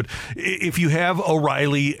retired, but if you have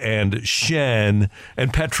O'Reilly and Schenn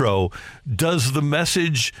and Petro, does the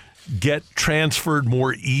message get transferred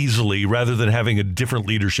more easily rather than having a different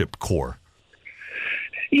leadership core?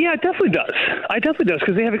 Yeah, it definitely does. It definitely does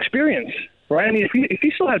because they have experience, right? I mean, if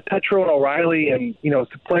you still had Petro and O'Reilly and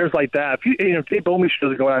players like that, if Dave Bowman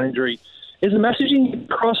doesn't go down injury, is the messaging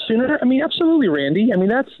across sooner? I mean, absolutely, Randy. I mean,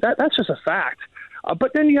 that's just a fact.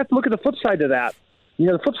 But then you have to look at the flip side to that.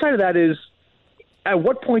 The flip side of that is, at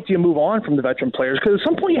what point do you move on from the veteran players? Because at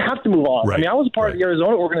some point you have to move on. Right. I mean, I was a part of the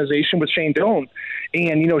Arizona organization with Shane Doan,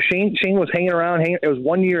 and Shane was hanging around. It was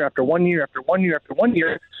 1 year after 1 year after 1 year after 1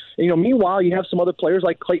 year. And, meanwhile, you have some other players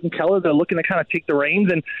like Clayton Keller that are looking to kind of take the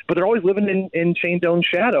reins, but they're always living in Shane Doan's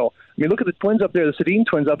shadow. I mean, look at the Twins up there, the Sedin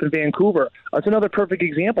Twins up in Vancouver. That's another perfect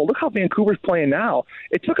example. Look how Vancouver's playing now.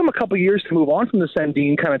 It took them a couple years to move on from the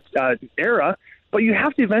Sedin kind of era. But you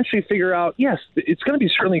have to eventually figure out, yes, it's going to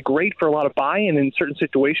be certainly great for a lot of buy-in in certain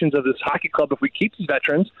situations of this hockey club if we keep these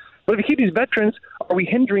veterans. But if we keep these veterans, are we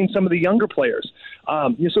hindering some of the younger players?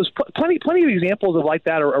 So there's plenty of examples of like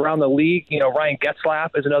that around the league. Ryan Getzlaf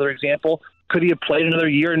is another example. Could he have played another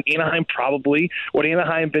year in Anaheim? Probably. Would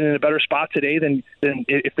Anaheim been in a better spot today than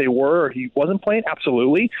if they were or he wasn't playing?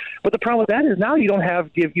 Absolutely. But the problem with that is now you don't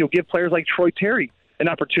have give players like Troy Terry an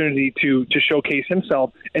opportunity to showcase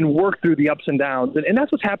himself and work through the ups and downs. And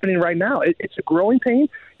that's what's happening right now. It's a growing pain.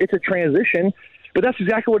 It's a transition. But that's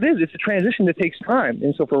exactly what it is. It's a transition that takes time.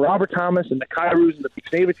 And so for Robert Thomas and the Kyrous and the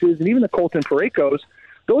Buchneviches and even the Colton Paraychos,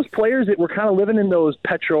 those players that were kind of living in those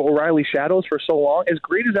Petro O'Reilly shadows for so long, as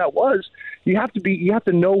great as that was, you have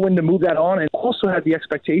to know when to move that on, and also have the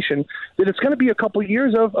expectation that it's going to be a couple of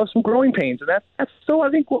years of some growing pains. And that's still, I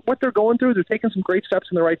think, what they're going through. They're taking some great steps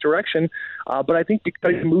in the right direction. But I think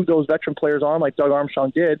because you move those veteran players on, like Doug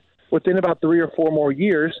Armstrong did, within about 3 or 4 more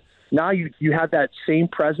years, now you have that same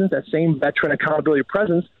presence, that same veteran accountability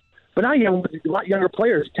presence, but now you have a lot younger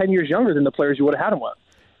players, 10 years younger than the players you would have had him with.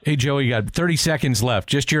 Hey, Joe, you got 30 seconds left.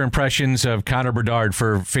 Just your impressions of Connor Bedard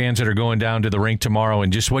for fans that are going down to the rink tomorrow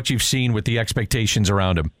and just what you've seen with the expectations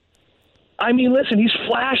around him. I mean, listen, he's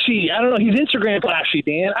flashy. I don't know. He's Instagram flashy,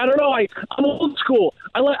 Dan. I don't know. I'm old school.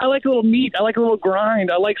 I like a little meat. I like a little grind.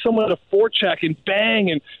 I like someone to forecheck and bang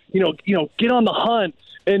and, get on the hunt.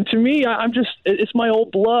 And to me, it's my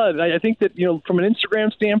old blood. I think that, from an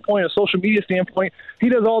Instagram standpoint, a social media standpoint, he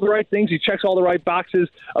does all the right things. He checks all the right boxes,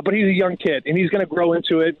 but he's a young kid, and he's going to grow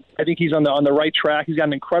into it. I think he's on the right track. He's got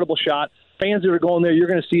an incredible shot. Fans that are going there, you're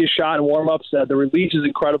going to see his shot in warm-ups. The release is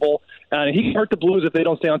incredible. He can hurt the Blues if they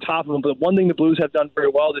don't stay on top of him. But one thing the Blues have done very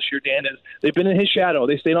well this year, Dan, is they've been in his shadow.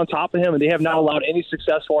 They stayed on top of him, and they have not allowed any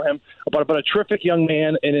success for him. But a terrific young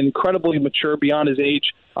man and incredibly mature beyond his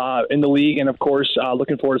age in the league. And, of course,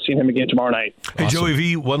 looking forward to seeing him again tomorrow night. Hey, awesome. Joey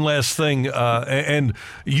V, one last thing. And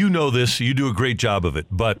you know this. You do a great job of it.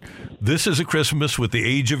 But this is a Christmas with the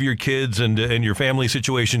age of your kids and your family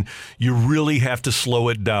situation. You really have to slow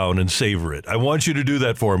it down and savor it. I want you to do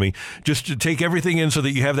that for me. Just to take everything in so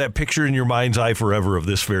that you have that picture in your mind's eye forever of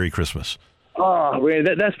this very Christmas. Oh,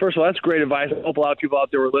 that's first of all, that's great advice. I hope a lot of people out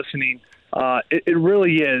there are listening. It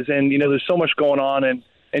really is. And, there's so much going on.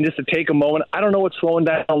 And just to take a moment, I don't know what slowing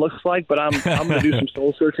down looks like, but I'm going to do some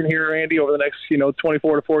soul searching here, Randy, over the next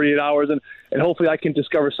 24 to 48 hours, and hopefully I can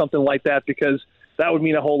discover something like that, because that would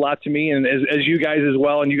mean a whole lot to me, and as you guys as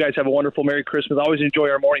well. And you guys have a wonderful Merry Christmas. I always enjoy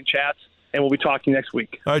our morning chats, and we'll be talking next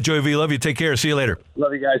week. All right, Joey V, love you. Take care. See you later.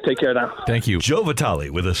 Love you guys. Take care now. Thank you. Joe Vitale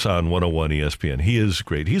with us on 101 ESPN. He is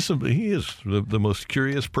great. He is the most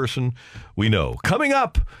curious person we know. Coming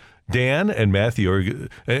up, Dan and Matthew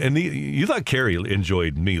you thought Kerry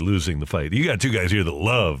enjoyed me losing the fight. You got two guys here that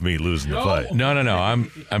love me losing the fight. No. I'm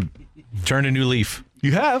turning a new leaf.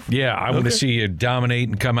 You have? Yeah, I want to see you dominate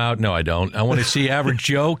and come out. No, I don't. I want to see average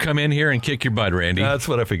Joe come in here and kick your butt, Randy. That's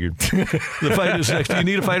what I figured. The fight is next. Do you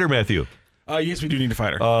need a fighter, Matthew? Yes, we do need a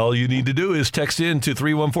fighter. All you need to do is text in to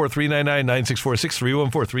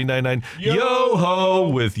 314-399-9646, 314-399-YO-HO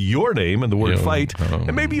with your name and the word fight,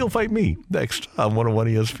 and maybe you'll fight me next on 101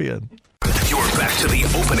 ESPN. You're back to the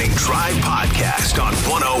Opening Drive podcast on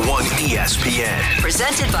 101 ESPN.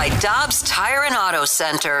 Presented by Dobbs Tire and Auto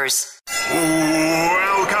Centers.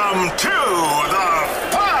 Welcome to the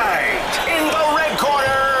fight. In the red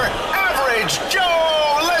corner, Average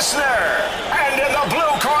Joe Listener. And in the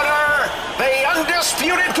blue corner, the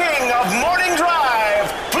undisputed king of Morning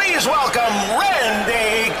Drive. Please welcome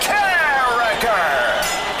Randy Carricker.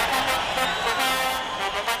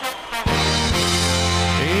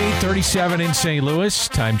 8:37 in St. Louis.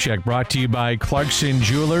 Time check brought to you by Clarkson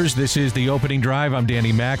Jewelers. This is the Opening Drive. I'm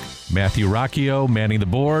Danny Mack. Matthew Rocchio manning the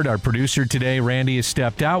board. Our producer today, Randy, has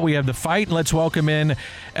stepped out. We have the fight. Let's welcome in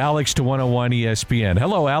Alex to 101 ESPN.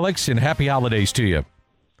 Hello, Alex, and happy holidays to you.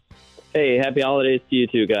 Hey, happy holidays to you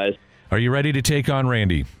too, guys. Are you ready to take on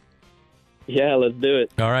Randy? Yeah, let's do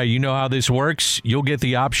it. All right, you know how this works. You'll get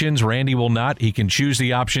the options. Randy will not. He can choose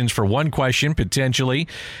the options for one question, potentially,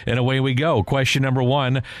 and away we go. Question number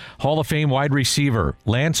 1, Hall of Fame wide receiver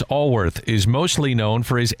Lance Allworth is mostly known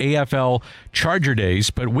for his AFL Charger days,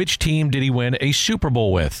 but which team did he win a Super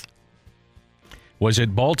Bowl with? Was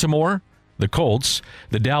it Baltimore, the Colts,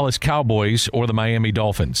 the Dallas Cowboys, or the Miami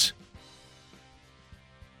Dolphins?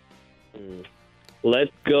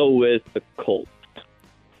 Let's go with the Colts.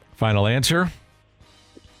 Final answer?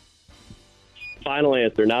 Final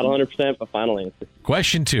answer. Not 100%, but final answer.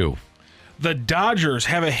 Question 2. The Dodgers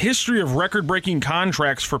have a history of record-breaking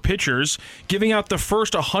contracts for pitchers, giving out the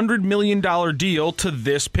first $100 million deal to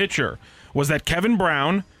this pitcher. Was that Kevin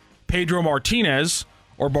Brown, Pedro Martinez,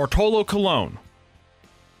 or Bartolo Colon?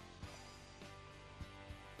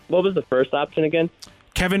 What was the first option again?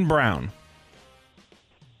 Kevin Brown.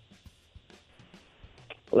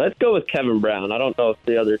 Let's go with Kevin Brown. I don't know if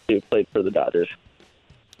the other two played for the Dodgers.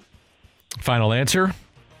 Final answer?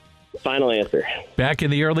 Final answer. Back in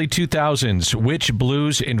the early 2000s, which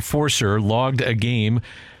Blues enforcer logged a game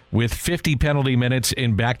with 50 penalty minutes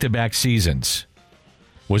in back-to-back seasons?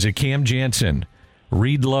 Was it Cam Jansen,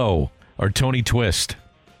 Reed Lowe, or Tony Twist?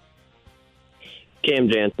 Cam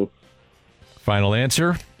Jansen. Final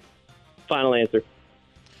answer? Final answer.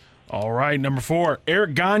 All right, number 4.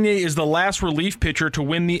 Eric Gagne is the last relief pitcher to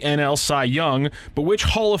win the NL Cy Young, but which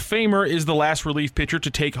Hall of Famer is the last relief pitcher to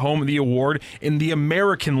take home the award in the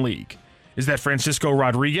American League? Is that Francisco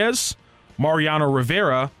Rodriguez, Mariano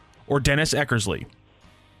Rivera, or Dennis Eckersley?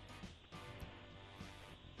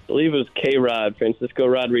 I believe it was K-Rod, Francisco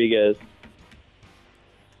Rodriguez.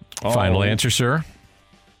 Final answer, sir?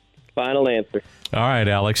 final answer. All right,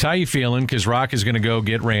 Alex, how you feeling? Because Rock is going to go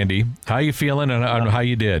get Randy. How you feeling on how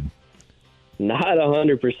you did? Not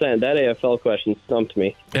 100%. That AFL question stumped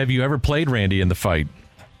me. Have you ever played Randy in the fight?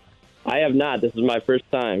 I have not. This is my first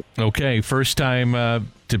time. Okay, first time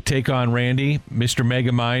to take on Randy, Mr.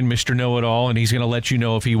 Megamind, Mr. Know-It-All, and he's going to let you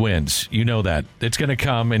know if he wins. You know that. It's going to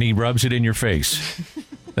come, and he rubs it in your face.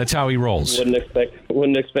 That's how he rolls.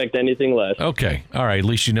 Wouldn't expect anything less. Okay. All right. At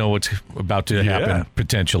least you know what's about to happen,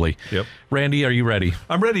 potentially. Yep. Randy, are you ready?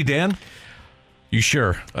 I'm ready, Dan. You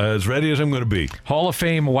sure? As ready as I'm going to be. Hall of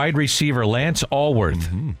Fame wide receiver Lance Allworth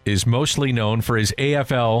is mostly known for his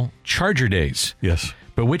AFL Charger days. Yes.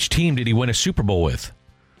 But which team did he win a Super Bowl with?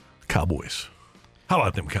 Cowboys. How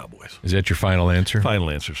about them Cowboys? Is that your final answer? Final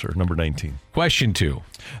answer, sir. Number 19. Question 2.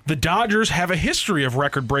 The Dodgers have a history of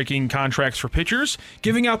record-breaking contracts for pitchers,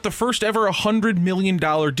 giving out the first ever $100 million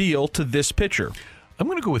deal to this pitcher. I'm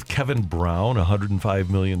going to go with Kevin Brown, $105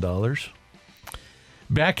 million.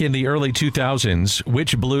 Back in the early 2000s,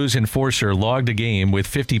 which Blues enforcer logged a game with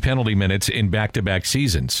 50 penalty minutes in back-to-back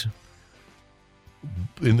seasons?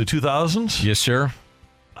 In the 2000s? Yes, sir.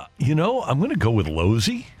 I'm going to go with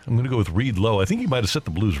Losey. I'm going to go with Reed Lowe. I think he might have set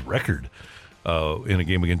the Blues record in a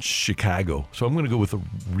game against Chicago. So I'm going to go with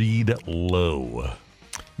Reed Lowe.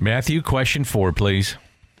 Matthew, question 4, please.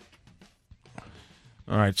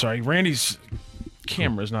 All right, sorry. Randy's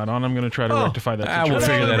camera's not on. I'm going to try to rectify that. We'll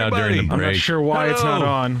figure that out during the break. I'm not sure why it's not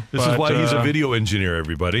on. This is why he's a video engineer,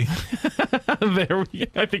 everybody.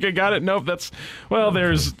 I think I got it. Nope,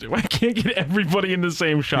 I can't get everybody in the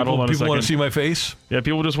same shot. Hold on a second. People want to see my face? Yeah,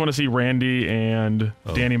 people just want to see Randy and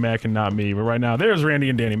Danny Mac and not me. But right now, there's Randy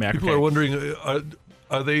and Danny Mac. People are wondering,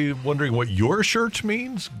 are they wondering what your shirt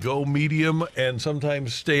means? Go medium and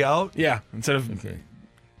sometimes stay out? Yeah, instead of... Okay.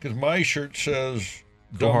 Because my shirt says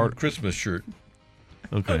Go hard. Christmas shirt.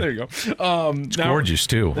 Okay. Oh, there you go. It's gorgeous,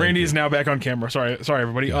 too. Randy is now back on camera. Sorry,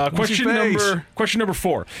 everybody. Question number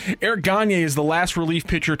 4. Eric Gagne is the last relief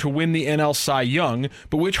pitcher to win the NL Cy Young,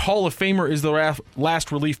 but which Hall of Famer is the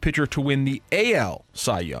last relief pitcher to win the AL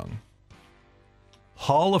Cy Young?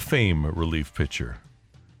 Hall of Fame relief pitcher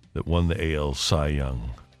that won the AL Cy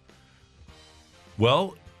Young.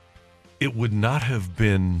 Well, it would not have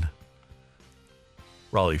been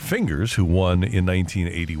Raleigh Fingers, who won in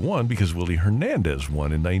 1981, because Willie Hernandez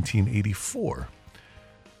won in 1984.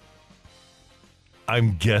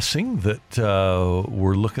 I'm guessing that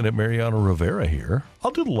we're looking at Mariano Rivera here.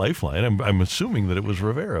 I'll do the lifeline. I'm assuming that it was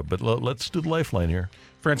Rivera, but let's do the lifeline here.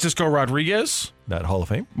 Francisco Rodriguez. Not Hall of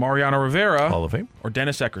Fame. Mariano Rivera. Hall of Fame. Or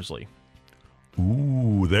Dennis Eckersley.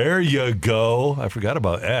 Ooh, there you go. I forgot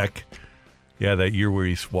about Eck. Yeah, that year where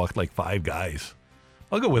he walked like 5 guys.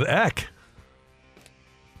 I'll go with Eck.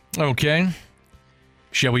 Okay.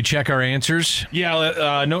 Shall we check our answers?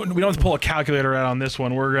 Yeah, no, we don't have to pull a calculator out on this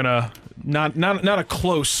one. We're gonna not a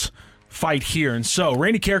close fight here. And so,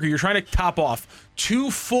 Randy Karraker, you're trying to top off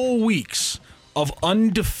 2 full weeks of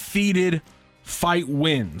undefeated fight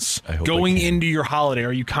wins going into your holiday.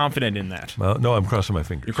 Are you confident in that? No, I'm crossing my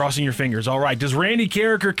fingers. You're crossing your fingers. All right. Does Randy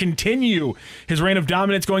Karraker continue his reign of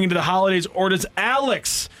dominance going into the holidays, or does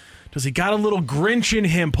Alex? Does he got a little Grinch in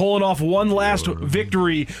him, pulling off one last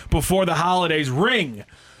victory before the holidays? Ring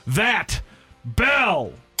that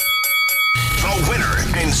bell. The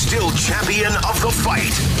winner and still champion of the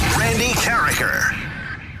fight, Randy Karraker.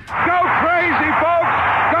 Go crazy, folks!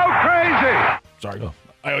 Go crazy! Sorry,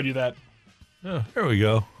 I owed you that. Oh, there we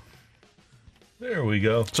go. There we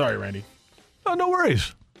go. Sorry, Randy. Oh, no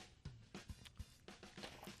worries.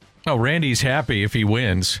 Oh, Randy's happy if he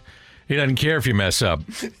wins. He doesn't care if you mess up.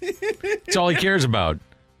 That's all he cares about.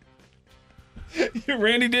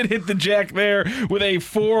 Randy did hit the jack there with a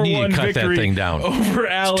 4-1 cut victory that thing down. Over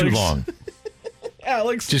Alex. It's too long.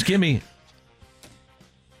 Alex. Just give me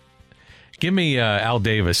Al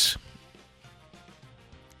Davis.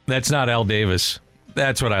 That's not Al Davis.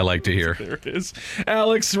 That's what I like to hear. There it is.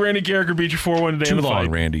 Alex, Randy Karraker beat you 4-1 today. Too long,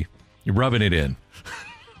 Randy. You're rubbing it in.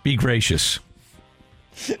 Be gracious.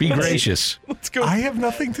 Be gracious. Let's go. I have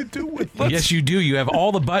nothing to do with this. Yes, you do. You have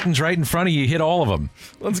all the buttons right in front of you. You hit all of them.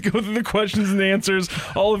 Let's go through the questions and answers.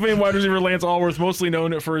 Hall of Fame wide receiver Lance Allworth, mostly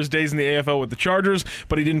known for his days in the AFL with the Chargers,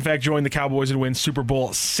 but he did in fact join the Cowboys and win Super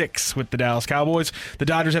Bowl 6 with the Dallas Cowboys. The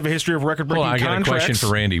Dodgers have a history of record-breaking contracts. I got a question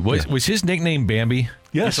for Randy. Was his nickname Bambi?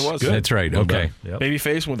 Yes, it was. good. That's right. Okay. Yep.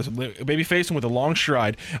 Babyface and with a long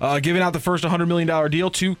stride. Giving out the first $100 million deal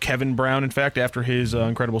to Kevin Brown, in fact, after his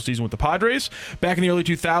incredible season with the Padres. Back in the early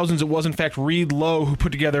 2000s, it was, in fact, Reed Lowe who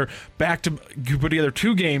put together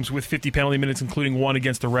 2 games with 50 penalty minutes, including one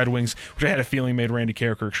against the Red Wings, which I had a feeling made Randy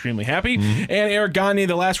Carricker extremely happy. And Eric Gagne,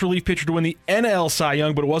 the last relief pitcher to win the NL Cy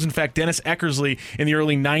Young, but it was, in fact, Dennis Eckersley in the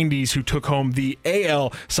early 90s who took home the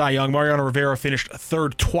AL Cy Young. Mariano Rivera finished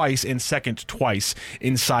third twice and second twice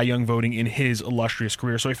in Cy Young voting in his illustrious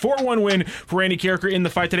career. So a 4-1 win for Randy Carricker in the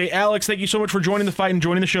fight today. Alex, thank you so much for joining the fight and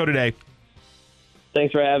joining the show today.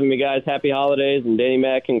 Thanks for having me, guys. Happy holidays. And Danny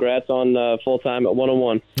Mac, congrats on full-time at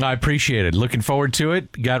 101. I appreciate it. Looking forward to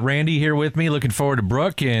it. Got Randy here with me. Looking forward to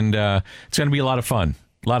Brooke, and it's going to be a lot of fun.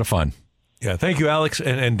 A lot of fun. Yeah, thank you, Alex.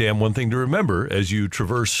 And Dan, one thing to remember as you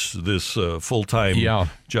traverse this full-time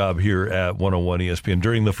job here at 101 ESPN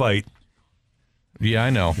during the fight. Yeah,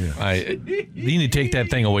 I know. Yeah. You need to take that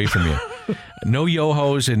thing away from you. No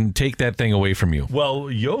yo-hos and take that thing away from you.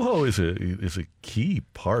 Well, yo-ho is a key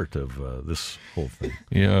part of this whole thing.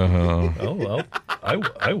 Yeah. Oh, well,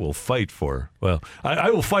 I will fight for. Well,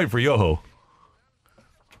 I will fight for yo-ho.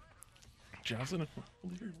 Johnson,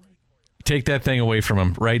 take that thing away from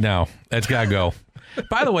him right now. That's got to go.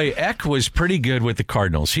 By the way, Eck was pretty good with the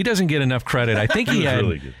Cardinals. He doesn't get enough credit. I think he had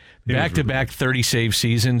really back-to-back 30-save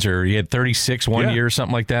seasons, or he had 36 one year or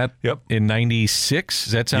something like that. Yep. In 96.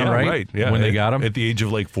 Does that sound right? Right. Yeah. When they got him? At the age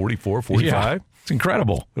of like 44, 45. Yeah. It's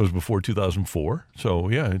incredible. It was before 2004. So,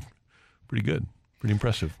 yeah, pretty good. Pretty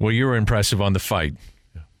impressive. Well, you were impressive on the fight.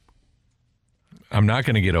 Yeah. I'm not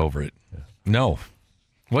going to get over it. Yeah. No.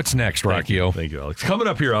 What's next, Rockio? Thank you, Alex. Coming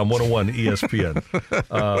up here on 101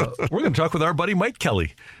 ESPN, we're going to talk with our buddy Mike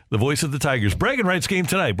Kelly, the voice of the Tigers. Bragging Rights game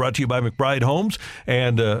tonight, brought to you by McBride Homes.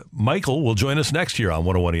 And Michael will join us next year on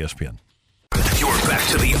 101 ESPN. You're back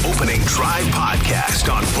to the Opening Drive podcast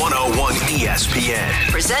on 101 ESPN.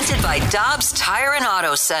 Presented by Dobbs Tire and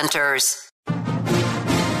Auto Centers.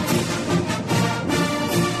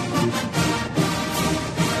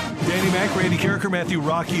 Danny Mac, Randy Carricker, Matthew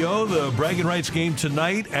Rockio. The Bragging Rights game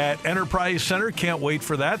tonight at Enterprise Center. Can't wait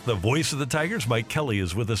for that. The voice of the Tigers, Mike Kelly,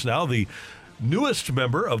 is with us now, the newest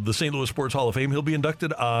member of the St. Louis Sports Hall of Fame. He'll be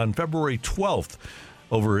inducted on February 12th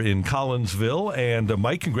over in Collinsville. And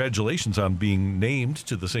Mike, congratulations on being named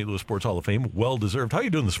to the St. Louis Sports Hall of Fame. Well deserved. How are you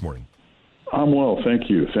doing this morning? I'm well, thank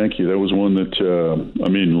you. Thank you. That was one that,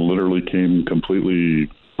 literally came completely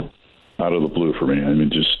out of the blue for me.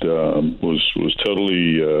 Just was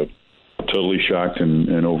totally shocked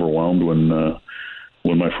and overwhelmed when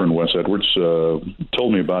my friend Wes Edwards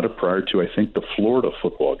told me about it prior to, I think, the Florida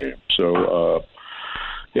football game. So,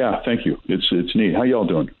 thank you. It's neat. How y'all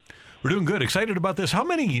doing? We're doing good. Excited about this. How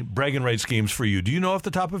many Bragging Rights games for you? Do you know off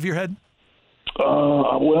the top of your head?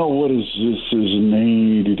 What is this?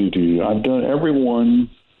 I've done every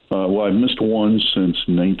one. I've missed one since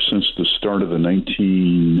the start of the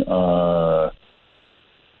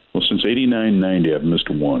since 89, 90, I've missed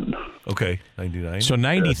one. Okay, 99. So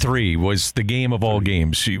 93 was the game of all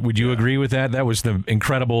games. Would you agree with that? That was the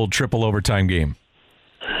incredible triple overtime game.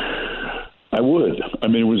 I would.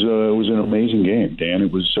 It was an amazing game, Dan.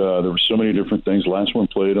 It was there were so many different things. Last one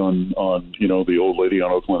played on the old lady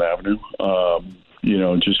on Oakland Avenue.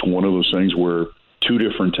 Just one of those things where two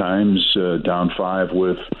different times down 5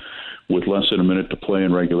 with less than a minute to play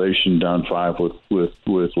in regulation, down 5 with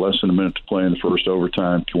less than a minute to play in the first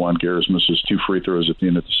overtime. Juwan Garris misses 2 free throws at the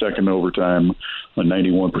end of the second overtime, a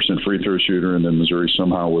 91% free throw shooter, and then Missouri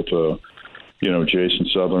somehow with Jason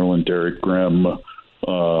Sutherland, Derek Grimm,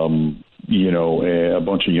 a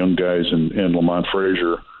bunch of young guys and Lamont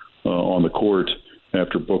Frazier on the court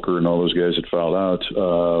after Booker and all those guys had fouled out,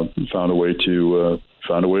 found a way to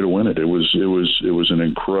win it. It was an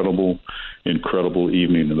incredible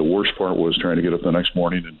evening, and the worst part was trying to get up the next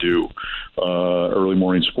morning and do early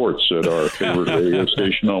morning sports at our favorite radio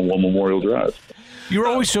station on One Memorial Drive. You were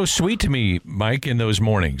always so sweet to me, Mike, in those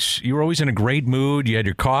mornings. You were always in a great mood. You had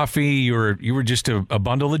your coffee. You were just a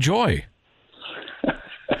bundle of joy.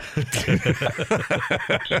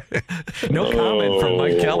 No comment from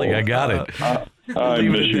Mike Kelly. I got it. I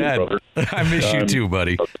miss you, brother. I miss you too,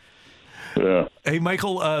 buddy. Yeah. Hey,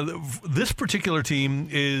 Michael, this particular team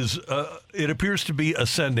is, it appears to be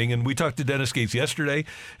ascending, and we talked to Dennis Gates yesterday,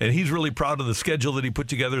 and he's really proud of the schedule that he put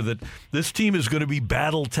together, that this team is going to be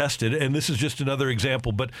battle-tested, and this is just another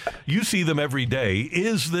example, but you see them every day.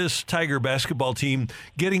 Is this Tiger basketball team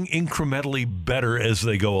getting incrementally better as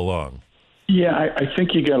they go along? Yeah, I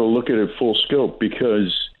think you got to look at it full scope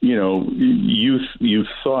because, you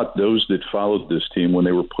thought those that followed this team when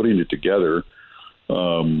they were putting it together,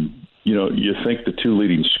 you think the two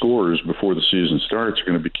leading scorers before the season starts are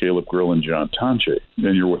going to be Caleb Grill and John Tonje.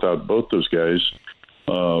 And you're without both those guys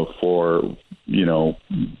for, the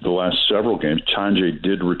last several games. Tonje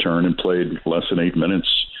did return and played less than 8 minutes,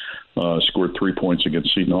 scored 3 points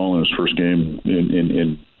against Seton Hall in his first game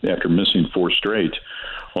in after missing 4 straight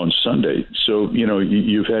on Sunday. So,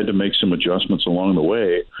 you've had to make some adjustments along the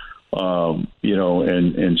way.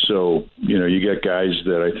 And so, you got guys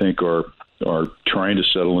that I think are trying to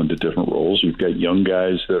settle into different roles. You've got young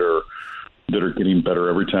guys that are getting better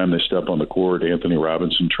every time they step on the court. Anthony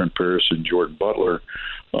Robinson, Trent Paris, and Jordan Butler.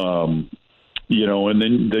 And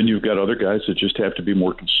then you've got other guys that just have to be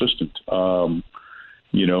more consistent. And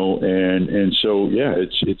so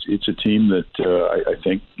it's a team that I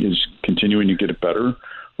think is continuing to get it better.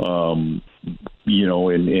 And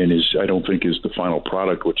I don't think is the final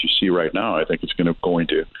product what you see right now. I think it's going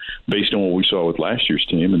to, based on what we saw with last year's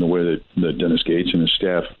team and the way that Dennis Gates and his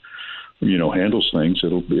staff, handles things,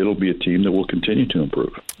 it'll be a team that will continue to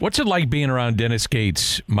improve. What's it like being around Dennis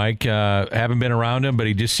Gates, Mike? Haven't been around him, but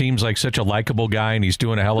he just seems like such a likable guy, and he's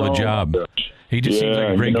doing a hell of a job. He just seems like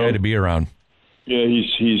a great guy to be around. Yeah,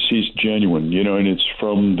 he's genuine, and it's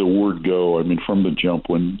from the word go. I mean, from the jump.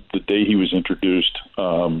 When the day he was introduced,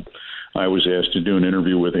 I was asked to do an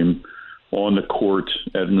interview with him on the court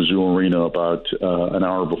at Mizzou Arena about an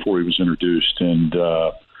hour before he was introduced, and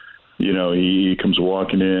he comes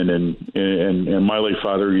walking in, and my late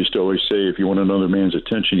father used to always say, if you want another man's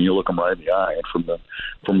attention, you look him right in the eye. And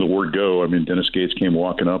from the word go, I mean, Dennis Gates came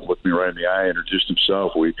walking up, looked me right in the eye, introduced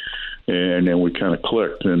himself. And then we kind of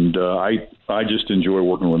clicked, and I just enjoy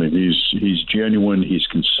working with him. He's genuine. He's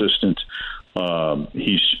consistent.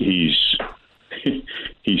 He's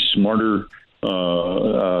smarter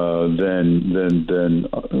than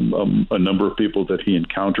a number of people that he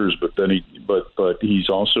encounters. But he's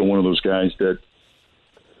also one of those guys that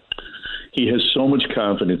he has so much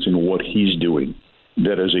confidence in what he's doing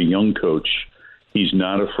that as a young coach, he's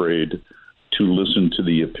not afraid to listen to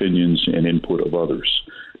the opinions and input of others.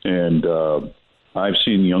 And I've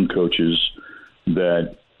seen young coaches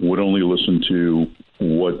that would only listen to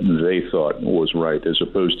what they thought was right as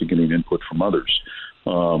opposed to getting input from others.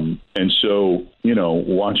 And so,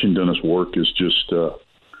 watching Dennis work is just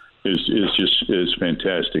is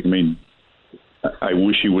fantastic. I mean, I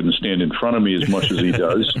wish he wouldn't stand in front of me as much as he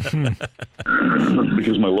does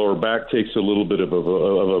because my lower back takes a little bit of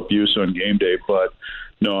abuse on game day. But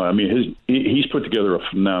no, I mean, he's put together a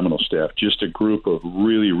phenomenal staff, just a group of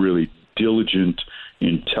really, really diligent,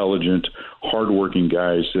 intelligent, hardworking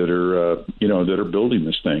guys that are building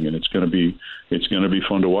this thing, and it's going to be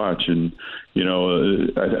fun to watch. And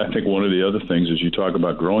I think one of the other things as you talk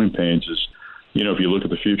about growing pains is, if you look at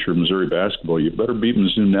the future of Missouri basketball, you better beat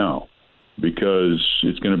Mizzou now, because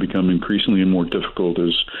it's going to become increasingly more difficult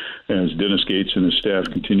as Dennis Gates and his staff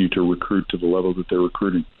continue to recruit to the level that they're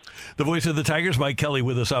recruiting. The voice of the Tigers, Mike Kelly,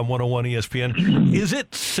 with us on 101 ESPN. Is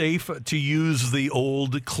it safe to use the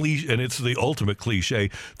old cliche, and it's the ultimate cliche,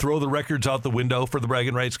 throw the records out the window for the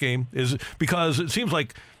bragging rights game? Because it seems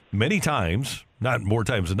like many times, not more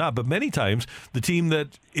times than not, but many times, the team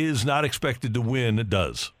that is not expected to win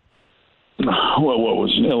does. Well, what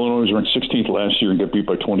was Illinois was ranked 16th last year and got beat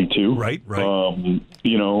by 22. Right. I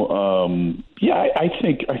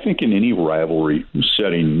think in any rivalry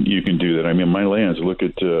setting you can do that. I mean, my lands look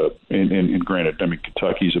at and granted, I mean,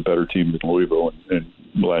 Kentucky's a better team than Louisville, and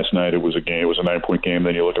last night it was a 9-point game.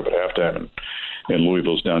 Then you look up at halftime and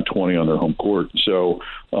Louisville's down 20 on their home court. So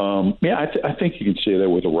I think you can say that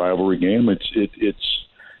with a rivalry game. It's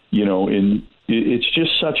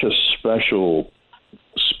just such a special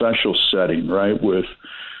setting, right? With,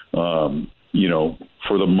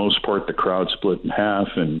 for the most part, the crowd split in half.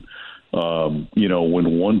 And,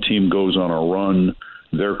 when one team goes on a run,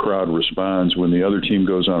 their crowd responds. When the other team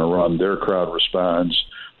goes on a run, their crowd responds.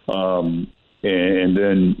 And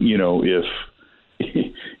then, if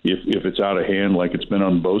it's out of hand, like it's been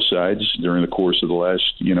on both sides during the course of the last,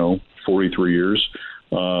 43 years,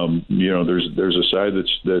 there's a side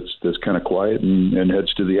that's kind of quiet and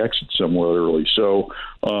heads to the exit somewhat early. So,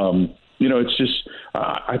 it's just,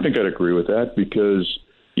 I think I'd agree with that because,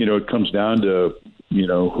 it comes down to,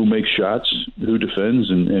 who makes shots, who defends,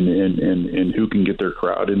 and who can get their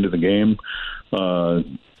crowd into the game,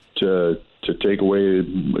 to take away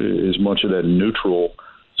as much of that neutral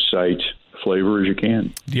site flavor as you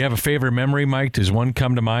can. Do you have a favorite memory, Mike? Does one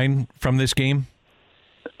come to mind from this game?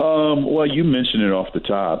 Well, you mentioned it off the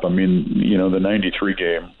top. I mean, the 93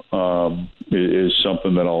 game is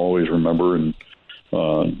something that I'll always remember. And,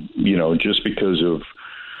 just because of,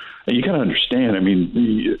 you got to understand, I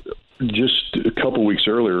mean, just a couple weeks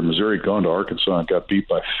earlier, Missouri had gone to Arkansas and got beat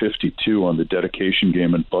by 52 on the dedication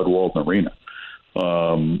game in Bud Walton Arena.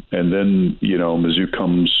 And then, Mizzou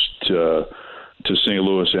comes to St.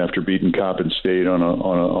 Louis after beating Coppin State on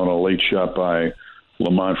a late shot by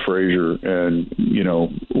Lamont Frazier and,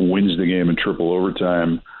 wins the game in triple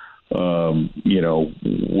overtime.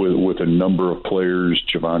 With a number of players,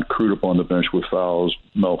 Javon Crudup on the bench with fouls,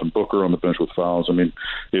 Melvin Booker on the bench with fouls. I mean,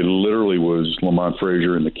 it literally was Lamont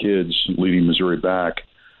Frazier and the kids leading Missouri back,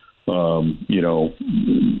 in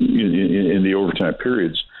the overtime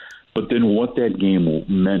periods. But then what that game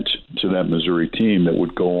meant to that Missouri team that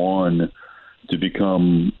would go on to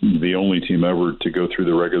become the only team ever to go through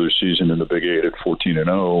the regular season in the Big 8 at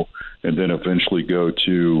 14-0, and then eventually go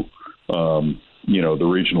to, the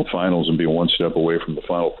regional finals and be one step away from the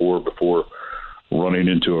Final Four before running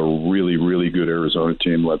into a really, really good Arizona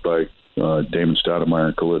team led by Damon Stoudemire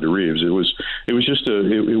and Khalid Reeves. It was just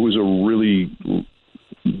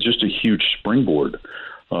a huge springboard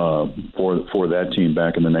for that team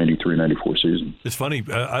back in the 93-94 season. It's funny,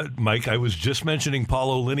 Mike, I was just mentioning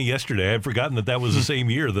Paulo Linney yesterday. I had forgotten that was the same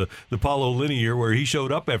year, the Paulo Linney year, where he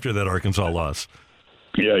showed up after that Arkansas loss.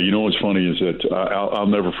 Yeah, what's funny is that I'll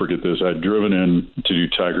never forget this. I'd driven in to do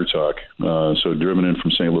Tiger Talk. So driven in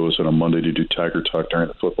from St. Louis on a Monday to do Tiger Talk during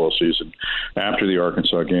the football season after the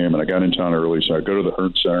Arkansas game. And I got in town early, so I go to the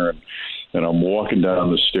Hearn Center, and I'm walking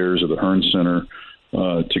down the stairs of the Hearn Center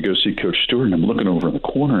to go see Coach Stewart. And I'm looking over in the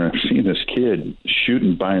corner, and I'm seeing this kid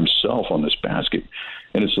shooting by himself on this basket.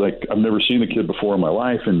 And it's like, I've never seen the kid before in my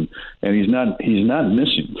life, and he's not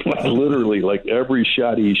missing. Like, literally, like every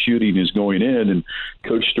shot he's shooting is going in. And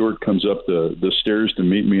Coach Stewart comes up the stairs to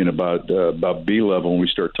meet me in about B level, and we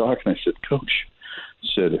start talking. I said, Coach,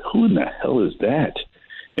 who in the hell is that?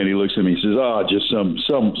 And he looks at me and says, just some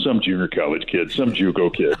junior college kid, some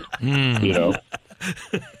JUCO kid.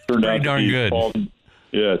 Turned out darn good.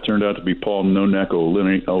 It turned out to be Paul No-Neck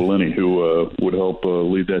O'Linney, who would help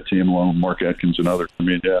lead that team along with Mark Atkins and others. I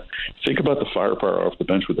mean, think about the firepower off the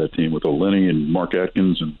bench with that team, with O'Linney and Mark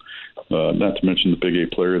Atkins, and not to mention the Big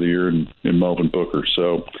 8 Player of the Year in Melvin Booker.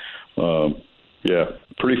 So,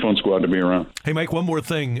 pretty fun squad to be around. Hey, Mike, one more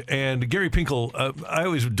thing. And Gary Pinkel, I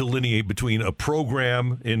always delineate between a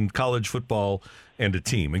program in college football and a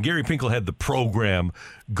team. And Gary Pinkel had the program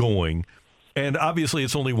going. And obviously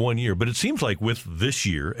it's only 1 year, but it seems like with this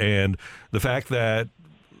year and the fact that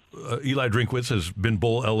Eli Drinkwitz has been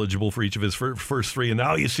bowl eligible for each of his first three, and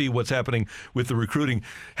now you see what's happening with the recruiting.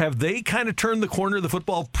 Have they kind of turned the corner of the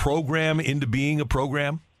football program into being a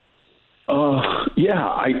program?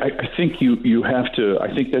 I think you have to.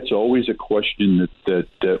 I think that's always a question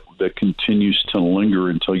that continues to linger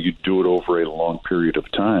until you do it over a long period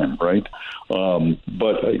of time, right?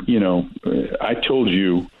 But I told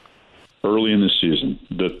you early in the season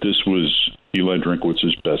that this was Eli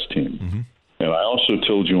Drinkwitz's best team. Mm-hmm. And I also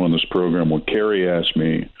told you on this program when Kerry asked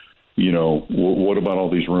me, what about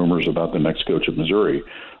all these rumors about the next coach of Missouri?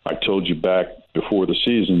 I told you back before the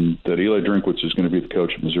season that Eli Drinkwitz is going to be the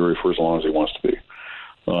coach of Missouri for as long as he wants to be.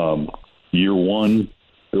 Year one,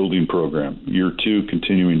 building program. Year two,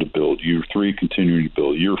 continuing to build. Year three, continuing to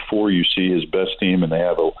build. Year four, you see his best team, and they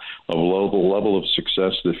have a level of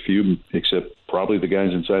success that few, except probably the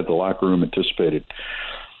guys inside the locker room, anticipated.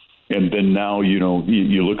 And then now, you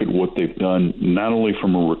look at what they've done, not only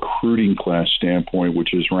from a recruiting class standpoint,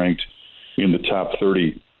 which is ranked in the top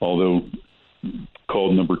 30, although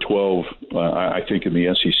called number 12, I think, in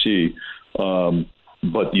the SEC.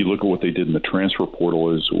 But you look at what they did in the transfer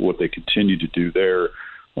portal, is what they continue to do there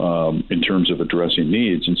in terms of addressing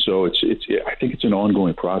needs. And so I think it's an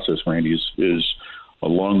ongoing process, Randy, is a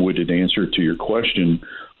long-winded answer to your question.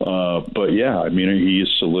 But yeah, I mean, he is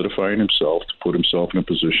solidifying himself to put himself in a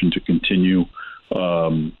position to continue,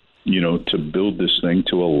 to build this thing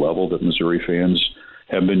to a level that Missouri fans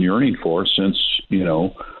have been yearning for since,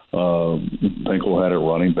 Pinkel had it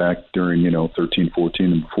running back during, 13,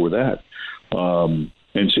 14, and before that. And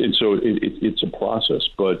so it's a process.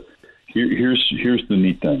 But here's the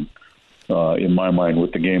neat thing, in my mind,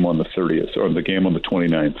 with the game on the 30th or the game on the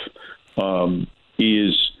 29th,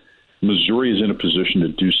 is Missouri is in a position to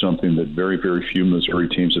do something that very, very few Missouri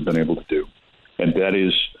teams have been able to do, and that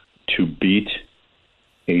is to beat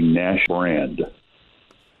a national brand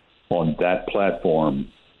on that platform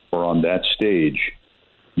or on that stage,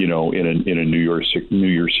 in a New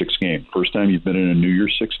Year's Six game. First time you've been in a New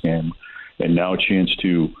Year's Six game, and now a chance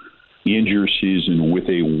to end your season with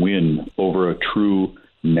a win over a true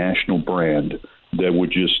national brand that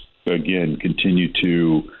would just, again, continue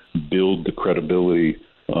to build the credibility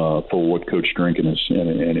for what Coach Drink and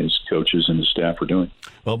his coaches and his staff are doing.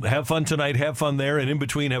 Well, have fun tonight. Have fun there. And in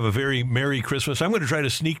between, have a very Merry Christmas. I'm going to try to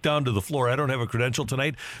sneak down to the floor. I don't have a credential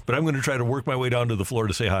tonight, but I'm going to try to work my way down to the floor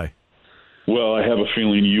to say hi. Well, I have a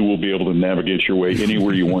feeling you will be able to navigate your way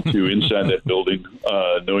anywhere you want to inside that building,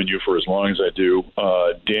 knowing you for as long as I do.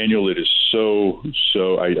 Daniel, it is so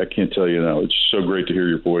I can't tell you now. It's so great to hear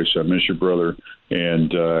your voice. I miss your brother,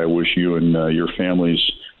 and I wish you and your families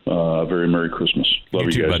a very Merry Christmas. Love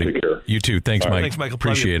you guys. Buddy. Take care. You too. Thanks, Mike. Thanks, Michael.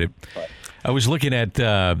 Appreciate it. Bye. I was looking at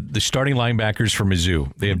the starting linebackers for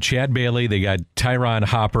Mizzou. They have Chad Bailey. They got Tyron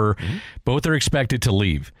Hopper. Both are expected to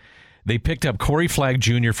leave. They picked up Corey Flagg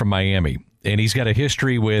Jr. from Miami, and he's got a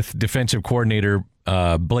history with defensive coordinator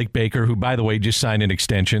Blake Baker, who, by the way, just signed an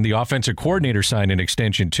extension. The offensive coordinator signed an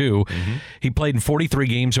extension, too. He played in 43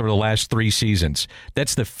 games over the last 3 seasons.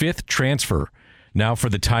 That's the 5th transfer now for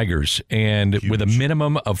the Tigers. And with a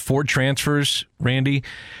minimum of 4 transfers, Randy,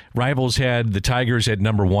 Rivals had the Tigers at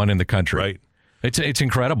number 1 in the country. Right. It's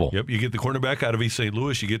incredible. Yep. You get the cornerback out of East St.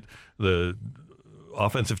 Louis. You get the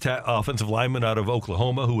offensive lineman out of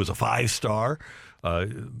Oklahoma, who was a 5-star.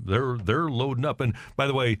 They're loading up. And by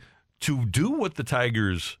the way, to do what the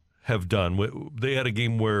Tigers have done, they had a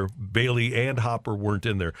game where Bailey and Hopper weren't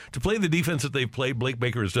in there. To play the defense that they've played, Blake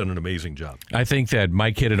Baker has done an amazing job. I think that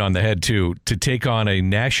Mike hit it on the head, too, to take on a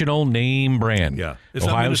national name brand. Yeah. It's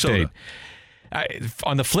Ohio State.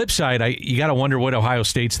 On the flip side, you got to wonder what Ohio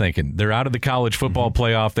State's thinking. They're out of the college football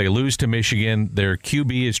playoff. They lose to Michigan. Their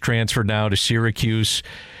QB is transferred now to Syracuse.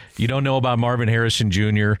 You don't know about Marvin Harrison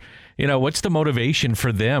Jr. What's the motivation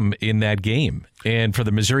for them in that game? And for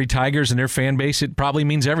the Missouri Tigers and their fan base, it probably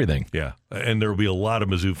means everything. Yeah, and there will be a lot of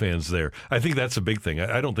Mizzou fans there. I think that's a big thing.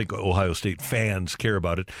 I don't think Ohio State fans care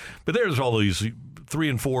about it. But there's all these 3-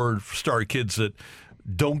 and 4-star kids that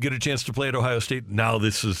don't get a chance to play at Ohio State. Now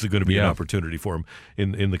this is going to be an opportunity for them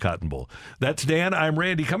in the Cotton Bowl. That's Dan. I'm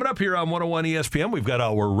Randy. Coming up here on 101 ESPN, we've got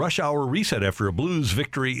our rush hour reset after a Blues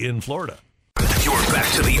victory in Florida. You're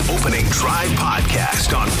back to the Opening Drive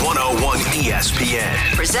podcast on 101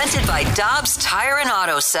 ESPN. Presented by Dobbs Tire and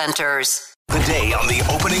Auto Centers. The day on the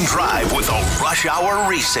Opening Drive with a rush hour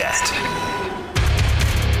reset.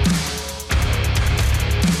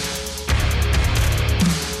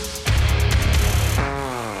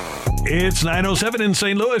 It's 9:07 in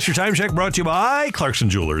St. Louis. Your time check brought to you by Clarkson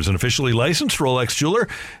Jewelers, an officially licensed Rolex jeweler.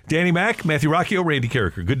 Danny Mac, Matthew Rocchio, Randy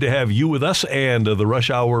Carricker. Good to have you with us. And the rush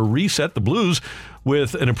hour reset. The Blues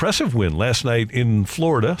with an impressive win last night in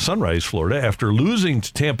Florida, Sunrise, Florida, after losing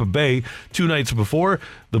to Tampa Bay 2 nights before.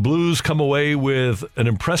 The Blues come away with an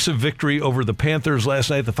impressive victory over the Panthers last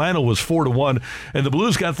night. The final was 4-1, and the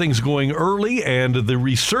Blues got things going early, and the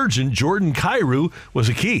resurgent Jordan Kyrou was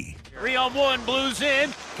a key. 3-on-1, Blues in.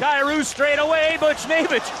 Kyrou straight away.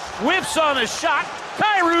 Buchnevich whips on a shot.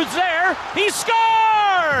 Kyrou's there. He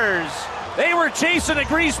scores! They were chasing a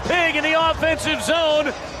grease pig in the offensive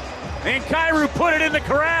zone, and Kyrou put it in the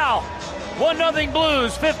corral. 1-0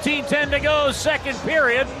 Blues, 15-10 to go, second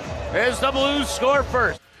period, as the Blues score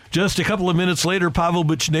first. Just a couple of minutes later, Pavel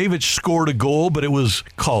Buchnevich scored a goal, but it was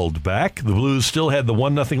called back. The Blues still had the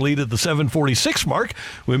 1-0 lead at the 7:46 mark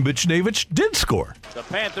when Buchnevich did score. The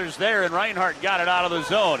Panthers there, and Reinhart got it out of the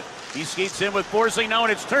zone. He skates in with Forsling now,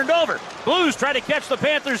 and it's turned over. Blues try to catch the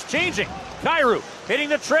Panthers changing. Kyrou hitting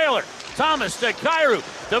the trailer. Thomas to Kyrou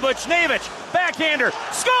to Buchnevich. Backhander.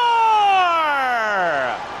 Score!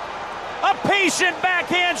 A patient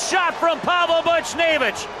backhand shot from Pavel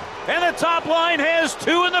Buchnevich. And the top line has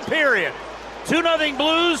 2 in the period. 2-0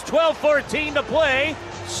 Blues, 12:14 to play,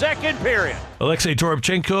 second period. Alexei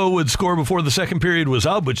Toropchenko would score before the second period was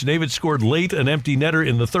out. Buchnevich scored late, an empty netter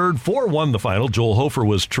in the third. 4-1 the final. Joel Hofer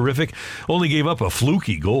was terrific. Only gave up a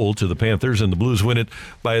fluky goal to the Panthers, and the Blues win it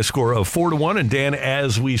by a score of 4-1. And Dan,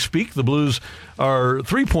 as we speak, the Blues are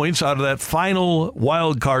 3 points out of that final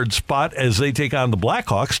wild card spot as they take on the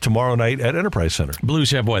Blackhawks tomorrow night at Enterprise Center.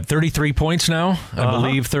 Blues have, 33 points now? I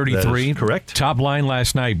believe 33. That is correct. Top line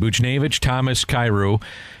last night, Buchnevich, Thomas, Kyrou.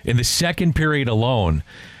 In the second period alone,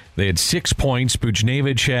 they had 6 points.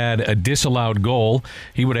 Buchnevich had a disallowed goal.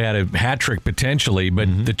 He would have had a hat trick potentially,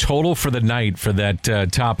 but the total for the night for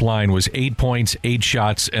that top line was 8 points, 8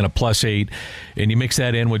 shots, and a +8. And you mix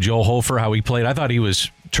that in with Joel Hofer, how he played. I thought he was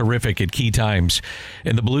terrific at key times.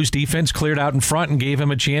 And the Blues defense cleared out in front and gave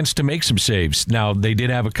him a chance to make some saves. Now, they did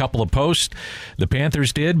have a couple of posts. The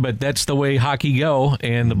Panthers did, but that's the way hockey go,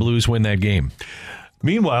 and the Blues win that game.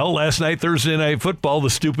 Meanwhile, last night, Thursday Night Football, the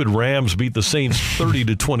stupid Rams beat the Saints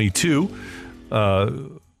 30-22.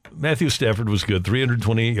 Matthew Stafford was good.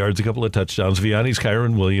 328 yards, a couple of touchdowns. Vianney's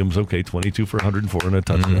Kyron Williams, okay, 22 for 104 and a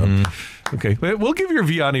touchdown. Okay, we'll give your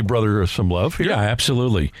Vianney brother some love here. Yeah,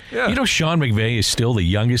 absolutely. Yeah. You know, Sean McVay is still the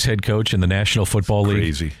youngest head coach in the National Football League.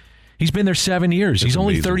 Crazy. He's been there 7 years. He's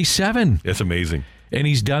only 37. It's amazing. And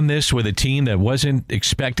he's done this with a team that wasn't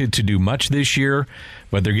expected to do much this year,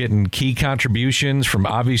 but they're getting key contributions from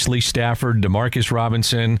obviously Stafford, Demarcus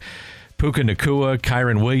Robinson, Puka Nacua,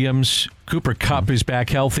 Kyron Williams. Cooper Kupp is back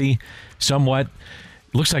healthy somewhat.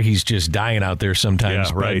 Looks like he's just dying out there sometimes.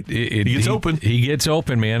 Yeah, right. He gets open. He gets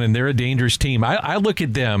open, man, and they're a dangerous team. I look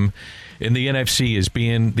at them in the NFC as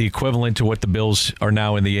being the equivalent to what the Bills are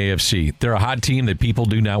now in the AFC. They're a hot team that people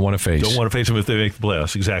do not want to face. Don't want to face them if they make the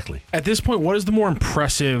playoffs. Exactly. At this point, what is the more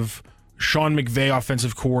impressive Sean McVay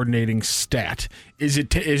offensive coordinating stat? Is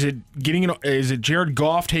it Jared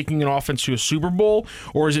Goff taking an offense to a Super Bowl,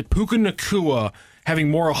 or is it Puka Nacua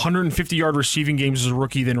having more 150-yard receiving games as a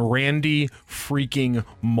rookie than Randy freaking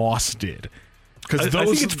Moss did? Because I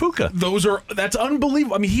think it's Puka. That's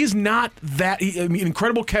unbelievable. I mean, he is not that.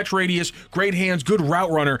 Incredible catch radius, great hands, good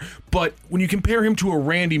route runner. But when you compare him to a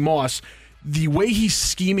Randy Moss, the way he's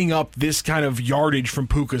scheming up this kind of yardage from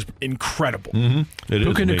Puka is incredible. Puka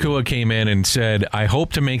Nacua came in and said, I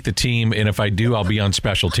hope to make the team, and if I do, I'll be on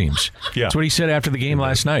special teams. Yeah. That's what he said after the game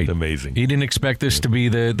last night. Amazing. He didn't expect this to be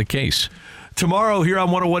the case. Tomorrow here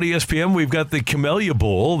on 101 ESPN, we've got the Camellia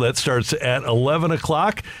Bowl. That starts at 11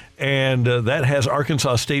 o'clock, and that has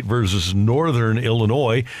Arkansas State versus Northern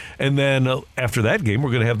Illinois. And then after that game,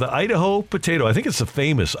 we're going to have the Idaho Potato. I think it's the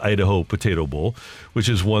famous Idaho Potato Bowl, which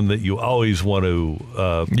is one that you always want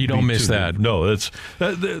to you don't miss that. No,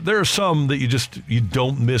 there are some that you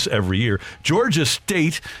don't miss every year. Georgia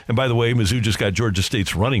State, and by the way, Mizzou just got Georgia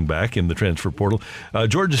State's running back in the transfer portal.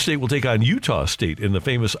 Georgia State will take on Utah State in the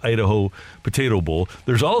famous Idaho Potato Bowl.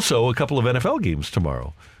 There's also a couple of NFL games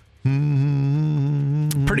tomorrow.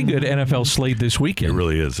 Pretty good NFL slate this weekend. It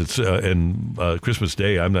really is. It's and Christmas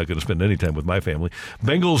Day. I'm not going to spend any time with my family.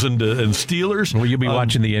 Bengals and Steelers. Well, you'll be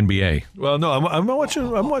watching the NBA. Well, no, I'm watching.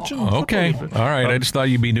 Okay, all right. I just thought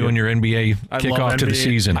you'd be doing your NBA kickoff to the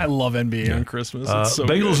season. I love NBA on Christmas. It's so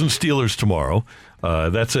Bengals good. and Steelers tomorrow.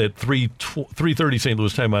 That's at 3:30 St.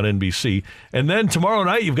 Louis time on NBC. And then tomorrow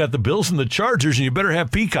night you've got the Bills and the Chargers, and you better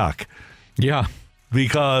have Peacock. Yeah.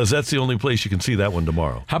 Because that's the only place you can see that one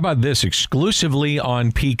tomorrow. How about this? Exclusively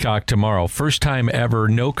on Peacock tomorrow. First time ever,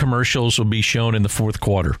 no commercials will be shown in the fourth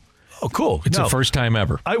quarter. Oh, cool. It's the first time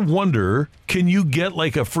ever. I wonder, can you get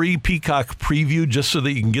like a free Peacock preview just so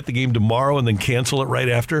that you can get the game tomorrow and then cancel it right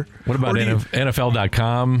after? What about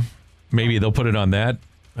NFL.com? Maybe they'll put it on that.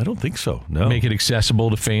 I don't think so, no. Make it accessible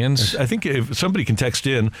to fans? I think if somebody can text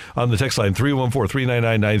in on the text line,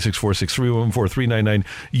 314-399-9646,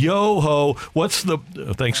 314-399, what's the...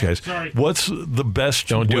 thanks, guys. Sorry. What's the best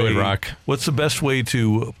Don't do it, Rock. What's the best way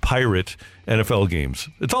to pirate NFL games?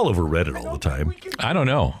 It's all over Reddit all the time. I don't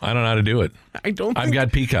know. I don't know how to do it. I've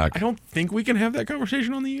got Peacock. I don't think we can have that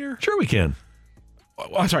conversation on the air. Sure we can.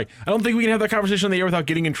 I'm sorry. I don't think we can have that conversation on the air without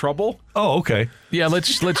getting in trouble. Oh, okay. Yeah,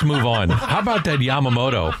 let's move on. How about that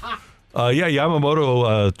Yamamoto?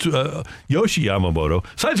 Yoshi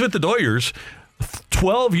Yamamoto signs with the Doyers.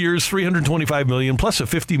 12 years, $325 million, plus a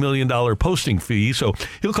 $50 million posting fee. So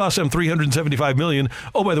he'll cost them $375 million.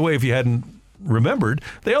 Oh, by the way, if you hadn't remembered,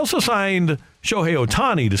 they also signed Shohei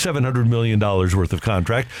Ohtani to $700 million worth of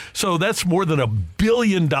contract. So that's more than $1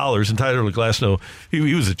 billion. And Tyler Glasnow,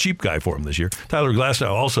 he was a cheap guy for him this year. Tyler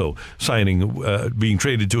Glasnow also being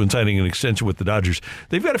traded to and signing an extension with the Dodgers.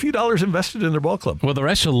 They've got a few dollars invested in their ball club. Well, the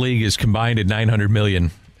rest of the league is combined at $900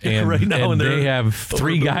 million. And, right now, and they have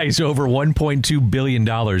three guys over $1.2 billion.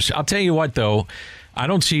 I'll tell you what, though. I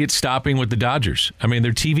don't see it stopping with the Dodgers. I mean,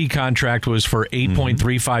 their TV contract was for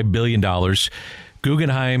 $8.35 billion.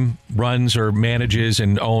 Guggenheim runs or manages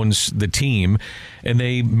and owns the team, and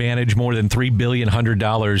they manage more than $3 billion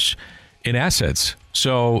in assets.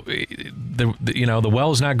 So, the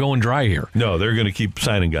well's not going dry here. No, they're going to keep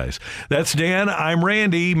signing guys. That's Dan. I'm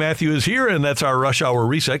Randy. Matthew is here, and that's our Rush Hour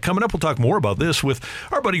Reset. Coming up, we'll talk more about this with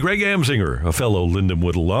our buddy Greg Amsinger, a fellow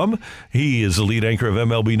Lindenwood alum. He is the lead anchor of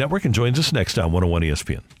MLB Network and joins us next on 101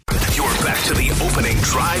 ESPN. You're back to the Opening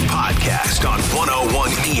Drive podcast on 101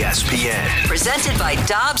 ESPN. Presented by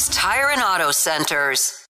Dobbs Tire and Auto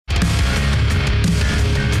Centers.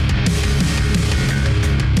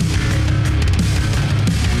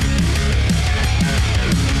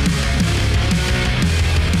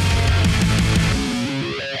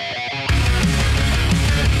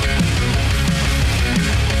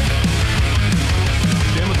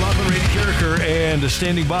 And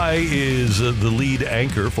standing by is the lead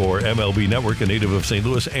anchor for MLB Network, a native of St.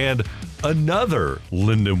 Louis and another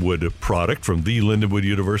Lindenwood product from the Lindenwood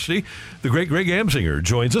University. The great Greg Amsinger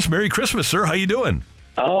joins us. Merry Christmas, sir. How you doing?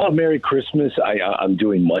 Oh, Merry Christmas. I'm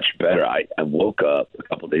doing much better. I woke up a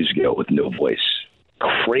couple days ago with no voice.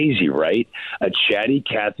 Crazy, right? A chatty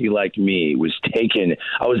Cathy like me was taken.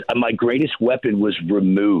 My greatest weapon was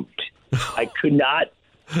removed. I could not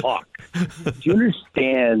talk. Do you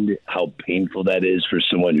understand how painful that is for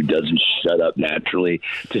someone who doesn't shut up naturally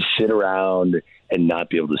to sit around and not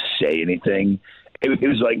be able to say anything? It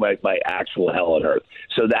was like my actual hell on earth.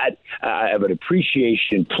 So that I have an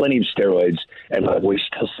appreciation, plenty of steroids, and my voice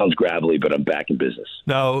still sounds gravelly, but I'm back in business.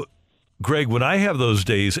 Now, Greg, when I have those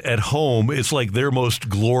days at home, it's like their most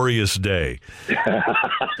glorious day.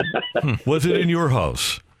 Was it in your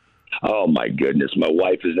house? Oh, my goodness. My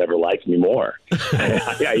wife has never liked me more.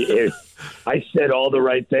 I said all the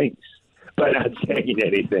right things, but not saying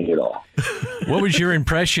anything at all. What was your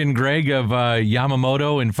impression, Greg, of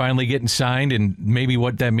Yamamoto and finally getting signed, and maybe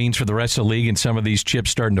what that means for the rest of the league and some of these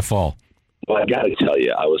chips starting to fall? Well, I got to tell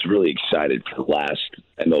you, I was really excited for the last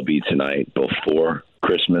MLB Tonight before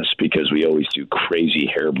Christmas because we always do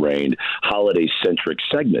crazy, harebrained, holiday-centric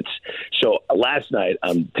segments. So last night,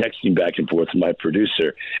 I'm texting back and forth with my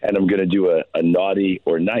producer, and I'm going to do a naughty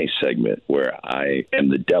or nice segment where I am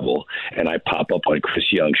the devil, and I pop up on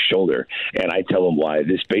Chris Young's shoulder, and I tell him why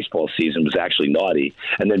this baseball season was actually naughty,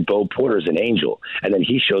 and then Bo Porter's an angel, and then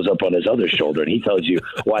he shows up on his other shoulder, and he tells you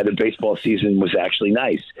why the baseball season was actually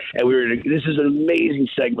nice. And this is an amazing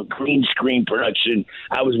segment, green screen production.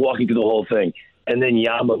 I was walking through the whole thing. And then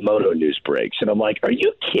Yamamoto news breaks. And I'm like, are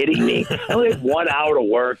you kidding me? I only have 1 hour to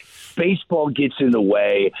work. Baseball gets in the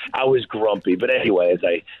way. I was grumpy. But anyway, as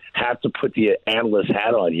I have to put the analyst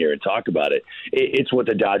hat on here and talk about it, it's what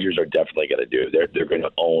the Dodgers are definitely going to do. They're going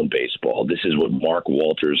to own baseball. This is what Mark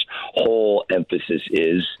Walter's whole emphasis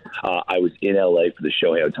is. I was in L.A. for the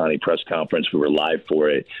Shohei Ohtani press conference. We were live for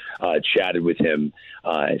it, chatted with him.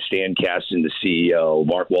 Stan Kasten, the CEO,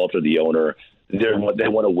 Mark Walter, the owner. They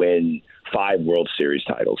want to win 5 World Series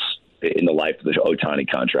titles in the life of the Ohtani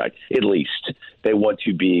contract, at least. They want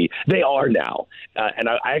to be. They are now. And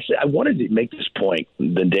I wanted to make this point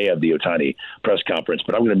the day of the Ohtani press conference,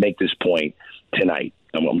 but I'm going to make this point tonight.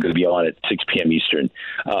 I'm going to be on at 6 p.m. Eastern.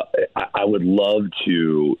 I would love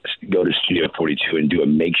to go to Studio 42 and do a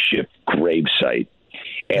makeshift grave site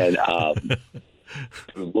and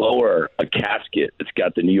lower a casket that's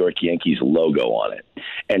got the New York Yankees logo on it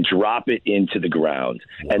and drop it into the ground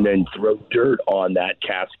and then throw dirt on that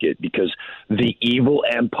casket because the evil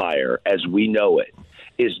empire as we know it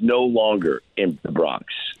is no longer in the Bronx.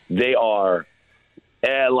 They are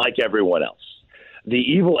like everyone else. The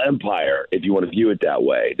evil empire, if you want to view it that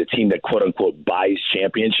way, the team that quote unquote buys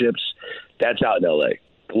championships, that's out in LA.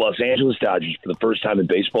 The Los Angeles Dodgers, for the first time in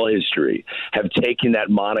baseball history, have taken that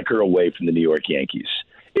moniker away from the New York Yankees.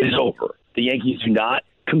 It is over. The Yankees do not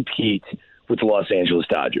compete with the Los Angeles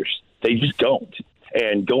Dodgers. They just don't.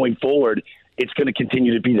 And going forward, it's going to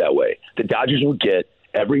continue to be that way. The Dodgers will get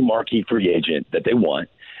every marquee free agent that they want.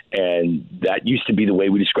 And that used to be the way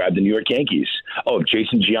we described the New York Yankees. Oh, if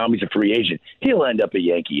Jason Giambi's a free agent, he'll end up a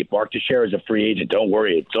Yankee. If Mark Teixeira is a free agent, don't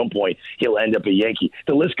worry. At some point, he'll end up a Yankee.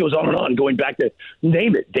 The list goes on and on, going back to,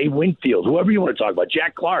 name it, Dave Winfield, whoever you want to talk about,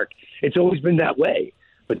 Jack Clark. It's always been that way.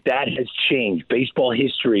 But that has changed. Baseball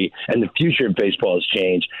history and the future of baseball has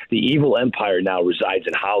changed. The evil empire now resides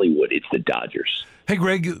in Hollywood. It's the Dodgers. Hey,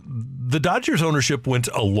 Greg, the Dodgers ownership went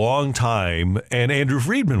a long time, and Andrew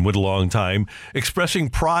Friedman went a long time, expressing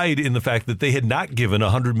pride in the fact that they had not given a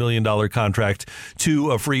 $100 million contract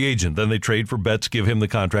to a free agent. Then they trade for Betts, give him the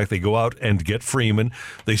contract. They go out and get Freeman.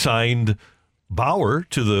 They signed Bauer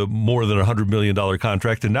to the more than $100 million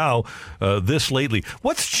contract, and now this lately.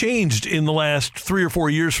 What's changed in the last 3 or 4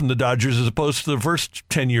 years from the Dodgers as opposed to the first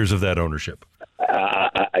 10 years of that ownership?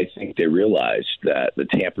 I think they realized that the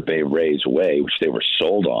Tampa Bay Rays way, which they were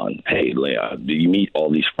sold on, hey, you meet all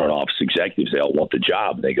these front office executives, they all want the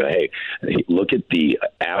job. And they go, hey, look at the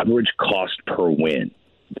average cost per win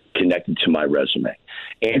connected to my resume.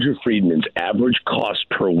 Andrew Friedman's average cost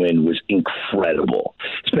per win was incredible.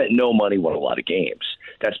 Spent no money, won a lot of games.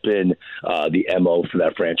 That's been the MO for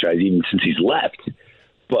that franchise even since he's left.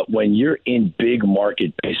 But when you're in big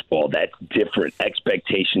market baseball, that's different.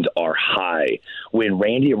 Expectations are high. When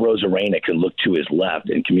Randy Arozarena can look to his left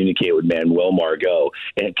and communicate with Manuel Margot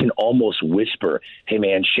and can almost whisper, hey,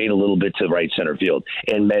 man, shade a little bit to right center field.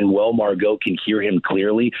 And Manuel Margot can hear him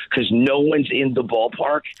clearly because no one's in the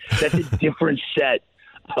ballpark. That's a different set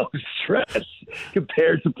of stress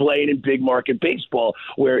compared to playing in big market baseball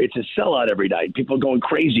where it's a sellout every night. People are going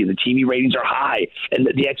crazy. The TV ratings are high, and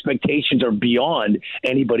the expectations are beyond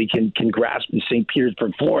anybody can grasp in St.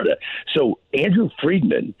 Petersburg, Florida. So Andrew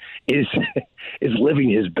Friedman is living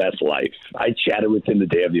his best life. I chatted with him the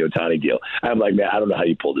day of the Ohtani deal. I'm like, man, I don't know how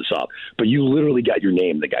you pulled this off, but you literally got your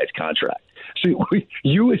name in the guy's contract. So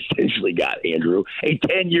you essentially got, Andrew, a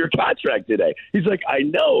 10-year contract today. He's like, I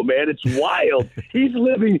know, man. It's wild. He's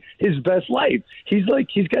living his best life. He's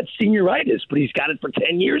got senioritis, but he's got it for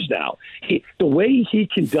 10 years now. The way he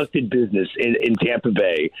conducted business in Tampa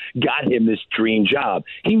Bay got him this dream job.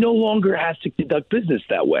 He no longer has to conduct business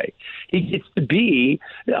that way. He gets to be,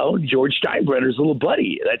 George Steinbrenner's little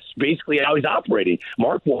buddy. That's basically how he's operating.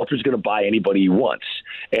 Mark Walter's going to buy anybody he wants.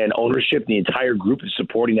 And ownership, the entire group is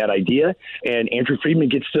supporting that idea. And Andrew Friedman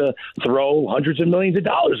gets to throw hundreds of millions of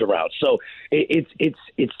dollars around. So it's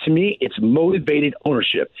to me, it's motivated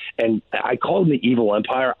ownership. And I call them the evil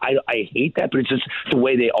empire. I hate that, but it's just the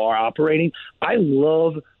way they are operating. I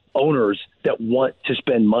love owners that want to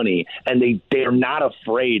spend money, and they are not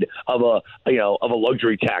afraid of a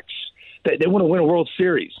luxury tax. They want to win a World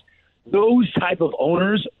Series. Those type of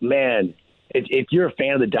owners, man. If you're a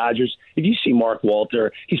fan of the Dodgers, if you see Mark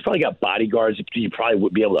Walter, he's probably got bodyguards. You probably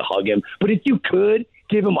would be able to hug him. But if you could,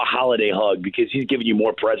 give him a holiday hug because he's giving you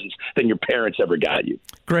more presents than your parents ever got you.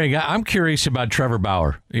 Greg, I'm curious about Trevor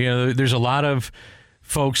Bauer. There's a lot of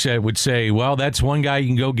folks that would say, well, that's one guy you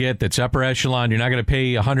can go get that's upper echelon. You're not going to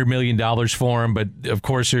pay $100 million for him, but of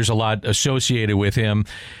course there's a lot associated with him.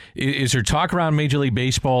 Is there talk around Major League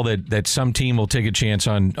Baseball that some team will take a chance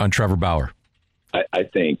on Trevor Bauer? I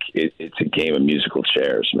think it's a game of musical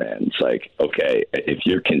chairs, man. It's like, okay, if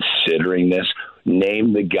you're considering this,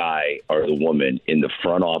 name the guy or the woman in the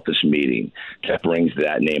front office meeting that brings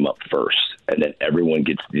that name up first. And then everyone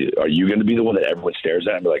are you going to be the one that everyone stares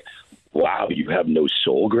at and be like, wow, you have no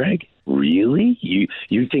soul, Greg? Really?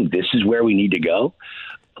 You think this is where we need to go?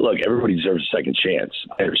 Look, everybody deserves a second chance.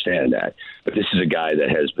 I understand that. But this is a guy that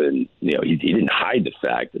has been, he didn't hide the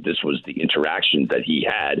fact that this was the interaction that he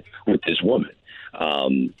had with this woman.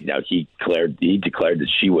 He declared that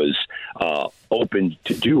she was open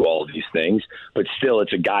to do all of these things, but still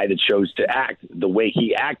it's a guy that chose to act the way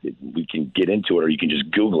he acted. We can get into it, or you can just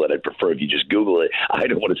Google it. I'd prefer if you just Google it. I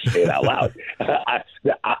don't want to say it out loud.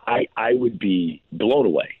 I would be blown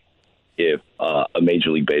away if a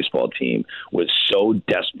Major League Baseball team was so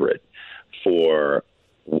desperate for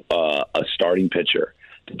a starting pitcher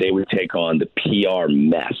that they would take on the PR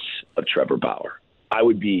mess of Trevor Bauer. I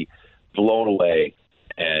would be blown away,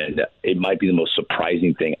 and it might be the most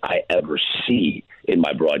surprising thing I ever see in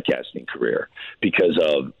my broadcasting career because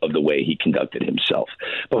of the way he conducted himself.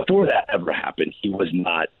 Before that ever happened, he was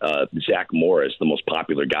not Zach Morris, the most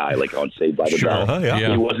popular guy like on Saved by the Bell.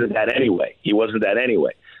 Yeah. He wasn't that anyway.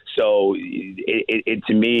 So it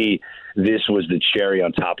to me, this was the cherry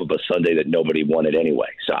on top of a sundae that nobody wanted anyway.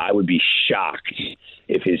 So I would be shocked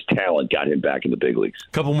if his talent got him back in the big leagues.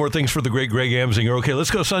 Couple more things for the great Greg Amsinger. Okay,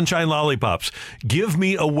 let's go Sunshine Lollipops. Give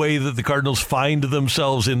me a way that the Cardinals find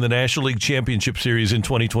themselves in the National League Championship Series in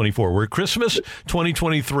 2024. We're Christmas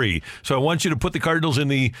 2023. So I want you to put the Cardinals in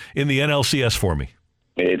the NLCS for me.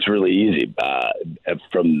 It's really easy.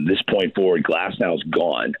 From this point forward, Glasnow is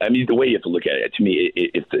gone. I mean, the way you have to look at it, to me,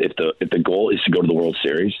 if the goal is to go to the World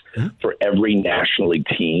Series, for every National League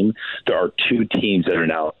team, there are two teams that are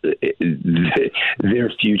now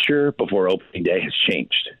their future before opening day has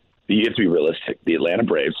changed. You have to be realistic. The Atlanta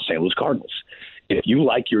Braves, the St. Louis Cardinals. If you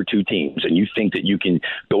like your two teams and you think that you can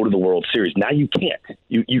go to the World Series, now you can't.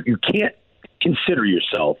 You can't consider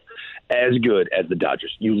yourself as good as the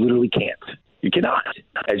Dodgers. You literally can't. You cannot,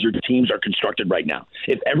 as your teams are constructed right now.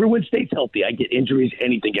 If everyone stays healthy, I get injuries,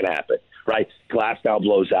 anything can happen, right? Glasnow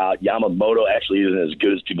blows out. Yamamoto actually isn't as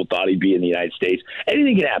good as people thought he'd be in the United States.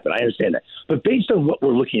 Anything can happen. I understand that. But based on what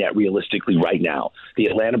we're looking at realistically right now, the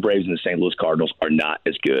Atlanta Braves and the St. Louis Cardinals are not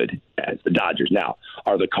as good as the Dodgers. Now,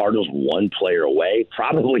 are the Cardinals one player away?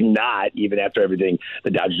 Probably not, even after everything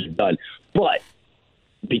the Dodgers have done. But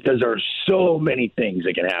because there are so many things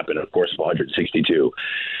that can happen, of course, 162.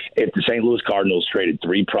 If the St. Louis Cardinals traded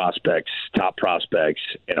three top prospects,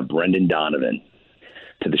 and a Brendan Donovan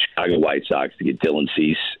to the Chicago White Sox to get Dylan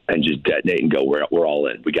Cease and just detonate and go, we're all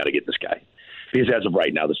in. We got to get this guy. Because as of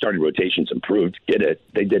right now, the starting rotation's improved. Get it?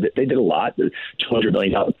 They did it. They did a lot. The $200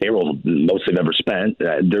 million payroll, most they've ever spent.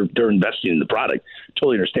 They're investing in the product.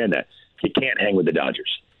 Totally understand that. You can't hang with the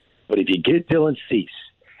Dodgers. But if you get Dylan Cease,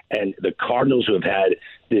 And the Cardinals, who have had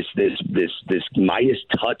this Midas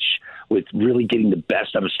touch with really getting the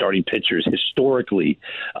best out of starting pitchers historically,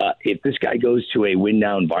 if this guy goes to a win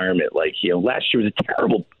now environment, like last year was a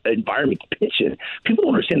terrible environment to pitch in. People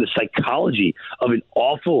don't understand the psychology of an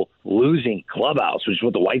awful losing clubhouse, which is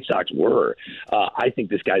what the White Sox were. I think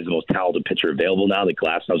this guy's the most talented pitcher available now that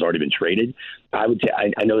Glasnow's already been traded. I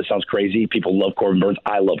know this sounds crazy. People love Corbin Burns.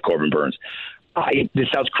 I love Corbin Burns. This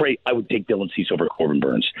sounds great. I would take Dylan Cease over Corbin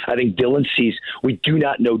Burns. I think Dylan Cease, we do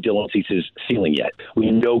not know Dylan Cease's ceiling yet. We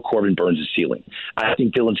know Corbin Burns' ceiling. I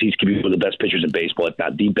think Dylan Cease could be one of the best pitchers in baseball, if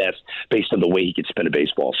not the best, based on the way he can spin a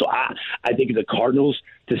baseball. So I think if the Cardinals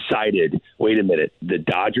decided, wait a minute, the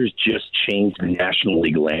Dodgers just changed the National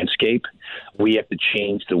League landscape, we have to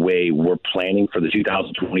change the way we're planning for the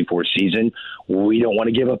 2024 season. We don't want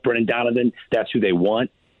to give up Brendan Donovan. That's who they want.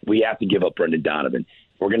 We have to give up Brendan Donovan.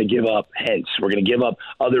 We're going to give up Hentz. We're going to give up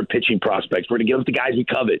other pitching prospects. We're going to give up the guys we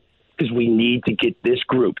covet because we need to get this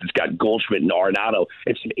group. It's got Goldschmidt and Arenado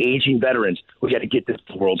and some aging veterans. We got to get this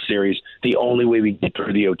to the World Series. The only way we get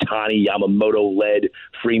through the Ohtani, Yamamoto-led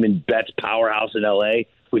Freeman Betts powerhouse in L.A.,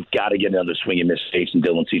 we've got to get another swing and miss face, and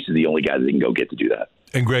Dylan Cease is the only guy that can go get to do that.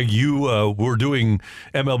 And, Greg, you were doing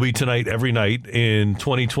MLB Tonight every night in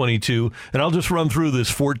 2022, and I'll just run through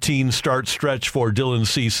this 14-start stretch for Dylan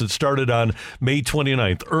Cease that started on May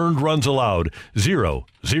 29th. Earned runs allowed, 0,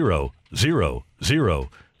 0, 0, 0,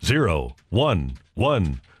 0, 1,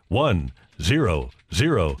 1, 1, 0,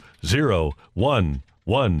 0, 0, 1,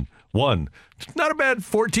 1, 1. It's not a bad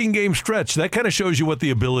 14-game stretch. That kind of shows you what the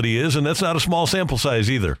ability is, and that's not a small sample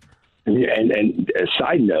size either. Yeah, and a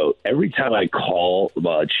side note, every time I call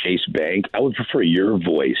Chase Bank, I would prefer your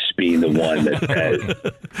voice being the one that says,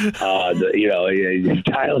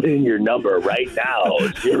 dial in your number right now,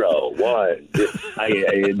 0, 1.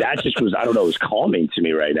 That just was, I don't know, it was calming to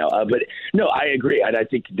me right now. But no, I agree. And I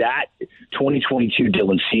think that 2022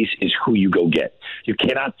 Dylan Cease is who you go get. You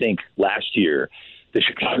cannot think last year the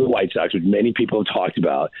Chicago White Sox, which many people have talked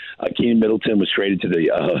about. Keenan Middleton was traded to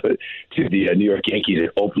the New York Yankees and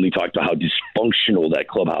openly talked about how dysfunctional that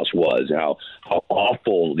clubhouse was and how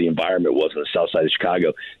awful the environment was on the south side of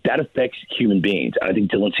Chicago. That affects human beings. I think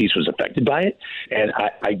Dylan Cease was affected by it, and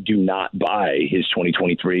I do not buy his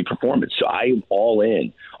 2023 performance. So I am all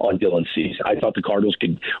in on Dylan Cease. I thought the Cardinals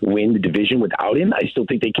could win the division without him. I still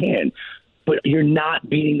think they can. But you're not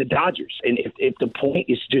beating the Dodgers. And if the point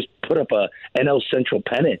is to just put up a NL Central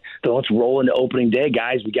pennant, then let's roll into opening day,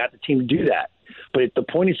 guys. We got the team to do that. But if the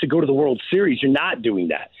point is to go to the World Series, you're not doing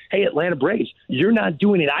that. Hey, Atlanta Braves, you're not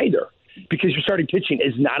doing it either because your starting pitching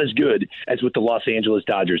is not as good as what the Los Angeles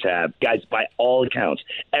Dodgers have. Guys, by all accounts,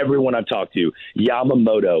 everyone I've talked to,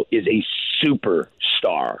 Yamamoto is a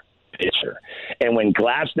superstar pitcher. And when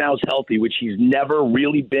Glasnow's healthy, which he's never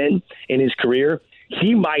really been in his career,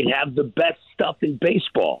 he might have the best stuff in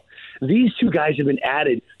baseball. These two guys have been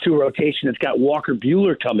added to a rotation that's got Walker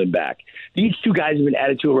Buehler coming back. These two guys have been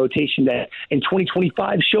added to a rotation that in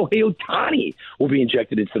 2025, Shohei Ohtani will be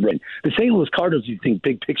injected into the ring. The St. Louis Cardinals, you think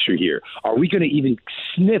big picture here. Are we going to even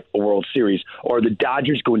sniff a World Series, or are the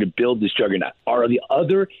Dodgers going to build this juggernaut? Are the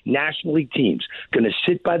other National League teams going to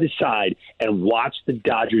sit by the side and watch the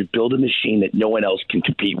Dodgers build a machine that no one else can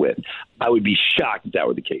compete with? I would be shocked if that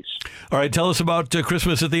were the case. All right, tell us about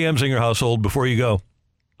Christmas at the Amsinger household before you go.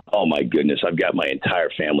 Oh, my goodness. I've got my entire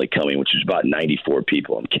family coming, which is about 94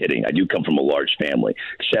 people. I'm kidding. I do come from a large family,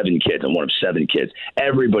 7 kids. I'm one of 7 kids.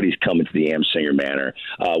 Everybody's coming to the Amsinger Manor.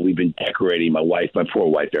 We've been decorating. My poor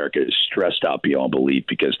wife, Erica, is stressed out beyond belief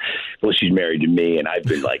because, well, she's married to me, and I've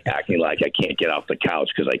been, acting like I can't get off the couch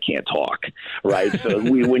because I can't talk, right? So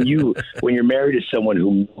when you're married to someone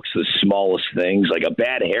who looks the smallest things, like a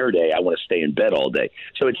bad hair day, I want to stay in bed all day.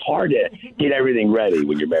 So it's hard to get everything ready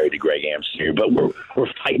when you're married to Greg Amsinger, but we're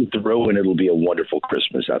fighting through, and it'll be a wonderful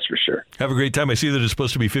Christmas, that's for sure. Have a great time. I see that it's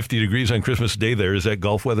supposed to be 50 degrees on Christmas Day there. Is that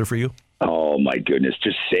golf weather for you? Oh, my goodness.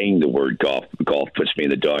 Just saying the word golf puts me in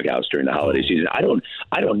the doghouse during the holiday season. I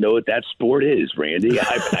don't know what that sport is, Randy.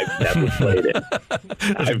 I've never played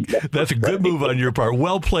it. That's a good move on your part.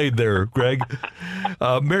 Well played there, Greg.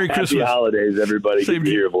 Merry Christmas. Happy holidays, everybody. Same to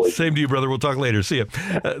your voice. Same to you, brother. We'll talk later. See ya.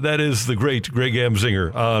 That is the great Greg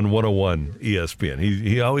Amsinger on 101 ESPN.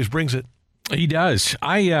 He always brings it. He does.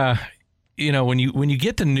 When you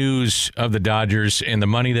get the news of the Dodgers and the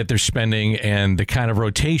money that they're spending and the kind of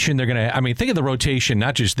rotation they're going to, think of the rotation,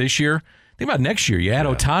 not just this year. Think about next year. You add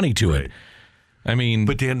Ohtani to it.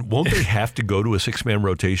 But Dan, won't they have to go to a 6-man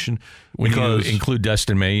rotation? When you include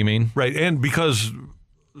Dustin May, you mean? Right, and because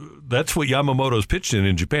that's what Yamamoto's pitched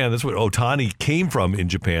in Japan. That's what Ohtani came from in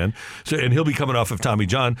Japan. So, and he'll be coming off of Tommy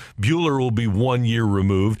John. Buehler will be 1 year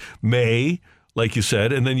removed. May like you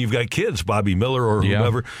said, and then you've got kids, Bobby Miller or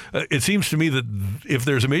whomever. It seems to me that if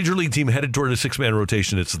there's a major league team headed toward a 6-man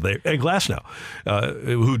rotation, it's there. And Glasnow,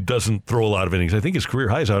 who doesn't throw a lot of innings. I think his career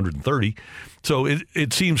high is 130. So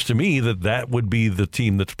it seems to me that would be the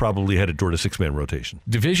team that's probably headed toward a 6-man rotation.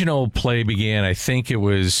 Divisional play began, I think it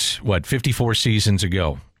was, 54 seasons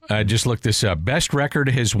ago. I just looked this up. Best record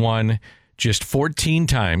has won just 14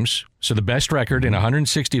 times. So the best record in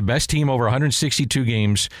 160, best team over 162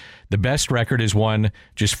 games, the best record is won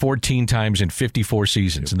just 14 times in 54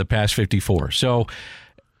 seasons in the past 54. So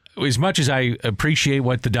as much as I appreciate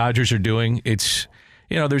what the Dodgers are doing, it's,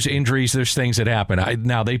 there's injuries, there's things that happen.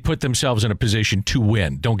 Now, they put themselves in a position to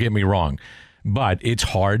win. Don't get me wrong. But it's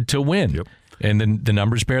hard to win. Yep. And then the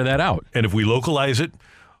numbers bear that out. And if we localize it,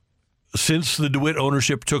 since the DeWitt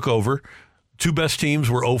ownership took over, 2 best teams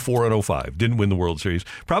were 04 and 05. Didn't win the World Series.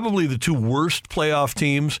 Probably the 2 worst playoff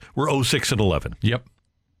teams were 06 and 11. Yep.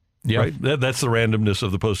 Right? That's the randomness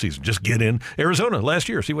of the postseason. Just get in. Arizona last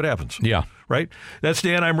year, see what happens. Yeah. Right? That's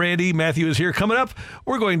Dan. I'm Randy. Matthew is here. Coming up,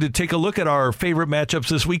 we're going to take a look at our favorite matchups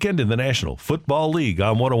this weekend in the National Football League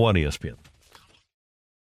on 101 ESPN.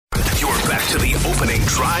 You're back to the Opening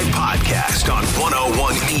Drive podcast on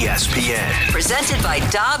 101 ESPN. Presented by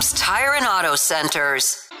Dobbs Tire and Auto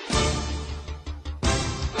Centers.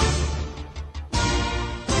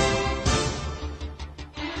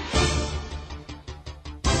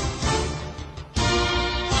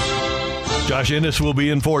 Josh Ennis will be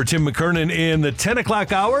in for Tim McKernan in the 10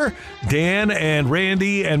 o'clock hour. Dan and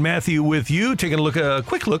Randy and Matthew with you, taking a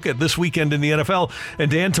quick look at this weekend in the NFL.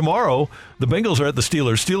 And Dan, tomorrow, the Bengals are at the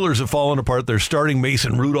Steelers. Steelers have fallen apart. They're starting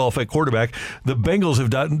Mason Rudolph at quarterback. The Bengals have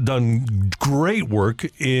done great work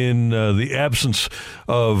in the absence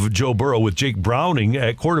of Joe Burrow with Jake Browning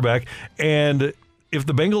at quarterback. And if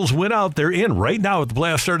the Bengals win out, they're in. Right now, if the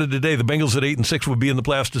playoffs started today, the Bengals at 8-6 would be in the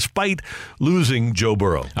playoffs despite losing Joe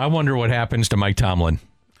Burrow. I wonder what happens to Mike Tomlin.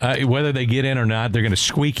 Whether they get in or not, they're going to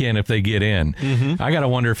squeak in if they get in. Mm-hmm. I got to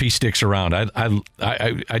wonder if he sticks around.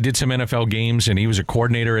 I did some NFL games, and he was a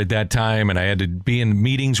coordinator at that time, and I had to be in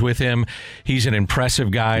meetings with him. He's an impressive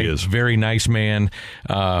guy. He is. Very nice man,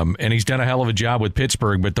 and he's done a hell of a job with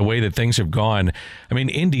Pittsburgh, but the way that things have gone,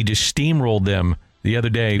 Indy just steamrolled them the other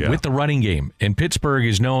day with the running game. And Pittsburgh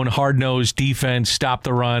is known hard-nosed defense, stop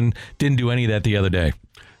the run, didn't do any of that the other day.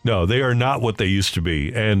 No, they are not what they used to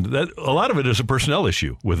be. And that a lot of it is a personnel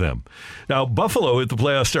issue with them. Now, Buffalo, if the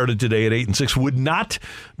playoffs started today at 8-6, would not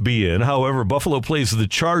be in. However, Buffalo plays the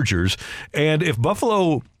Chargers. And if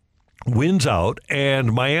Buffalo wins out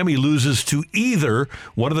and Miami loses to either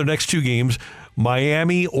one of their next 2 games,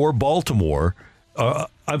 Miami or Baltimore,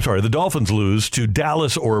 the Dolphins lose to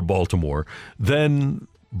Dallas or Baltimore, then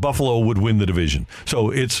Buffalo would win the division. So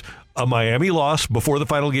it's a Miami loss before the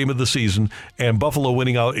final game of the season and Buffalo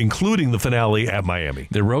winning out, including the finale at Miami.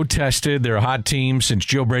 They're road tested. They're a hot team since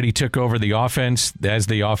Joe Brady took over the offense as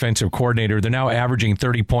the offensive coordinator. They're now averaging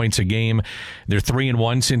 30 points a game. They're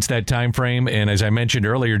 3-1 since that time frame. And as I mentioned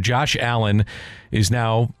earlier, Josh Allen is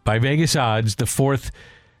now, by Vegas odds, the 4th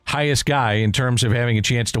highest guy in terms of having a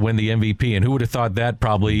chance to win the MVP. And who would have thought that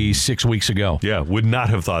probably 6 weeks ago? Yeah, would not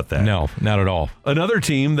have thought that. No, not at all. Another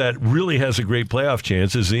team that really has a great playoff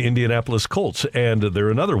chance is the Indianapolis Colts. And they're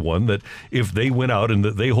another one that if they win out, and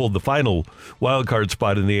they hold the final wild card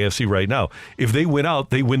spot in the AFC right now, if they win out,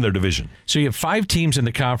 they win their division. So you have 5 teams in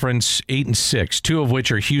the conference, 8-6, 2 of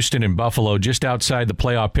which are Houston and Buffalo, just outside the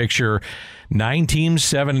playoff picture. 9 teams,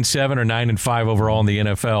 7-7 or 9-5 overall in the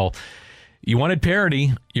NFL. You wanted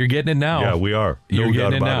parity. You're getting it now. Yeah, we are. You're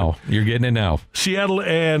getting it now. You're getting it now. Seattle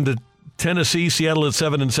and Tennessee. Seattle at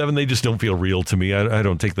 7-7. They just don't feel real to me. I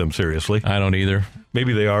don't take them seriously. I don't either.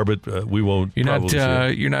 Maybe they are, but we won't. You're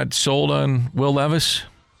not sold on Will Levis?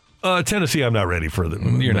 Tennessee, I'm not ready for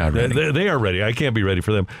them. You're not ready. They are ready. I can't be ready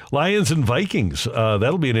for them. Lions and Vikings.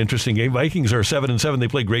 That'll be an interesting game. Vikings are 7-7. They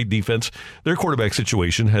play great defense. Their quarterback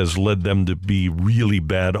situation has led them to be really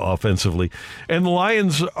bad offensively. And the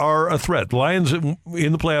Lions are a threat. The Lions in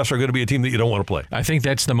the playoffs are going to be a team that you don't want to play. I think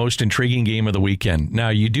that's the most intriguing game of the weekend. Now,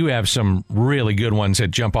 you do have some really good ones that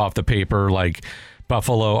jump off the paper, like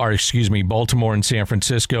Baltimore and San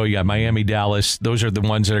Francisco. You got Miami, Dallas. Those are the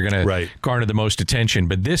ones that are going to garner the most attention.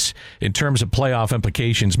 But this, in terms of playoff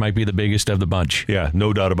implications, might be the biggest of the bunch. Yeah,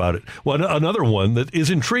 no doubt about it. Well, another one that is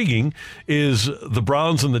intriguing is the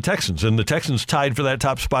Browns and the Texans. And the Texans tied for that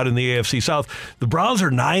top spot in the AFC South. The Browns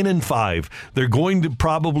are 9-5. They're going to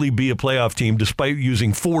probably be a playoff team despite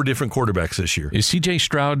using 4 different quarterbacks this year. Is C.J.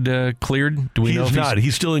 Stroud cleared? Do we know? He's not.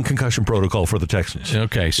 He's still in concussion protocol for the Texans.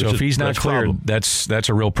 Okay, so if he's not cleared, that's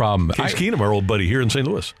a real problem. Case Keenum, our old buddy here in St.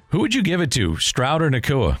 Louis. Who would you give it to, Stroud or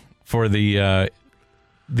Nakua, for the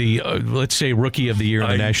the let's say Rookie of the Year in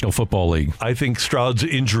the National Football League. I think Stroud's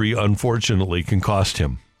injury, unfortunately, can cost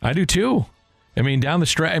him. I do too. I mean, down the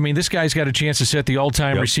stretch, this guy's got a chance to set the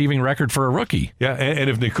all-time receiving record for a rookie. Yeah, and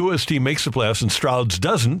if Nakua's team makes the playoffs and Stroud's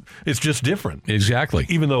doesn't, it's just different. Exactly.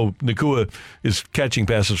 Even though Nakua is catching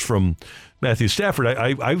passes from Matthew Stafford,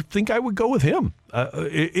 I think I would go with him.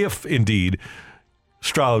 If, indeed,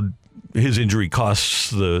 Stroud, his injury costs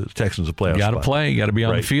the Texans a playoff spot. You got to play. You got to be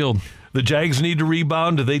on the field. The Jags need to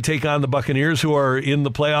rebound. They take on the Buccaneers, who are in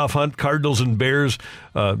the playoff hunt. Cardinals and Bears,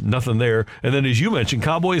 nothing there. And then, as you mentioned,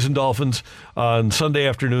 Cowboys and Dolphins on Sunday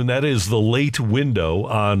afternoon. That is the late window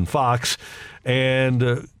on Fox.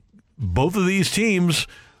 And both of these teams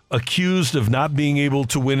accused of not being able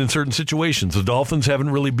to win in certain situations. The Dolphins haven't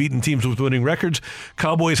really beaten teams with winning records.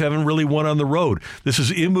 Cowboys haven't really won on the road. This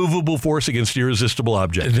is immovable force against irresistible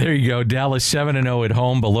objects. There you go. Dallas 7-0 at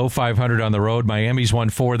home, below 500 on the road. Miami's won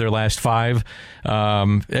 4 of their last 5.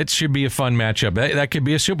 It should be a fun matchup. That could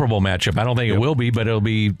be a Super Bowl matchup. I don't think it will be, but it'll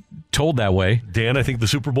be told that way. Dan, I think the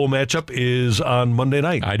Super Bowl matchup is on Monday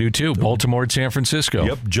night. I do too. Baltimore at San Francisco.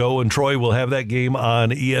 Yep. Joe and Troy will have that game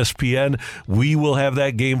on ESPN. We will have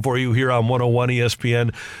that game for you here on 101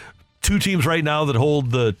 ESPN. 2 teams right now that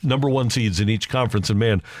hold the number 1 seeds in each conference. And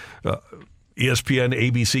man, ESPN,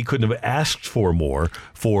 ABC couldn't have asked for more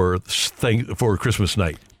for Christmas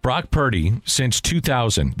night. Brock Purdy, since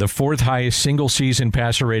 2000, the 4th highest single-season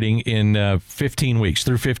passer rating in 15 weeks,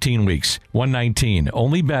 through 15 weeks, 119.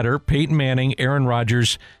 Only better, Peyton Manning, Aaron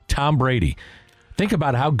Rodgers, Tom Brady. Think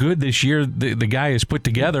about how good this year the guy is put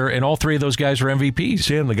together, and all 3 of those guys are MVPs.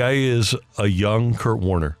 Dan, the guy is a young Kurt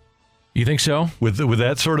Warner. You think so? With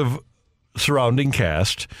that sort of surrounding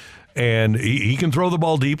cast, and he can throw the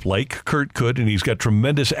ball deep like Kurt could, and he's got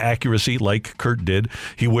tremendous accuracy like Kurt did.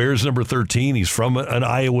 He wears number 13. He's from an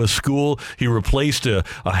Iowa school. He replaced a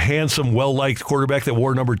handsome, well-liked quarterback that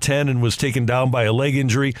wore number 10 and was taken down by a leg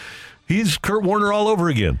injury. He's Kurt Warner all over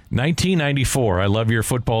again. 1994, I love your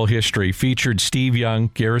football history, featured Steve Young,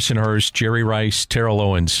 Garrison Hurst, Jerry Rice, Terrell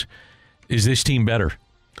Owens. Is this team better?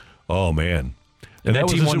 Oh, man. And that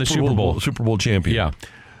team won the Super Bowl. Super Bowl champion. Yeah.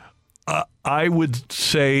 I would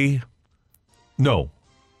say no.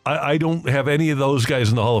 I don't have any of those guys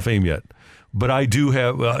in the Hall of Fame yet, but I do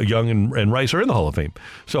have Young and Rice are in the Hall of Fame.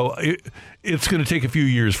 So it's going to take a few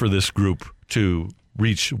years for this group to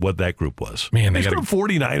reach what that group was. Man, they got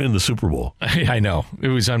 49 in the Super Bowl. I know. It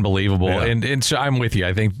was unbelievable. Yeah. And so I'm with you.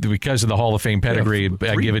 I think because of the Hall of Fame pedigree,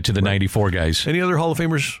 I give it to the 94 guys. Any other Hall of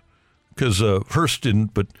Famers? Because Hurst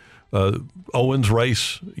didn't, but Owens,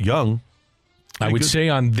 Rice, Young. I would say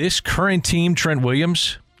on this current team, Trent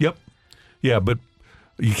Williams. Yep. Yeah, but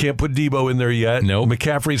you can't put Debo in there yet. No.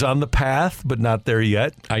 McCaffrey's on the path, but not there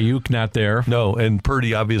yet. Ayuk not there. No, and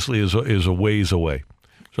Purdy obviously is a ways away.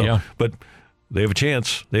 So, yeah. But they have a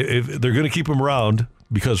chance. They're going to keep him around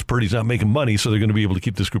because Purdy's not making money, so they're going to be able to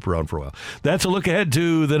keep this group around for a while. That's a look ahead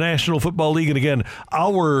to the National Football League. And again,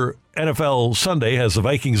 our NFL Sunday has the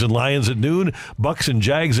Vikings and Lions at noon, Bucks and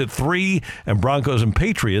Jags at 3, and Broncos and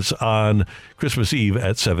Patriots on Christmas Eve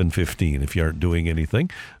at 7:15. If you aren't doing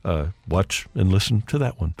anything, watch and listen to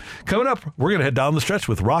that one. Coming up, we're going to head down the stretch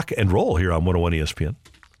with Rock and Roll here on 101 ESPN.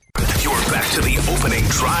 You're back to the Opening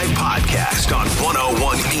Drive podcast on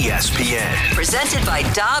 101 ESPN. Presented by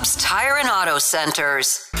Dobbs Tire and Auto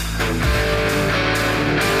Centers.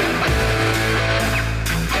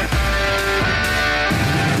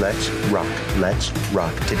 Let's rock. Let's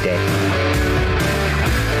rock today.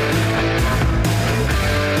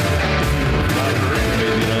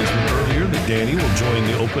 Danny will join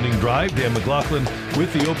the opening drive. Dan McLaughlin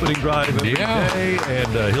with the opening drive every day,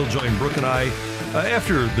 and he'll join Brooke and I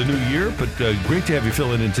after the new year. But great to have you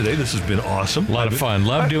filling in today. This has been awesome. A lot of fun.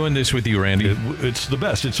 Love doing this with you, Randy. It's the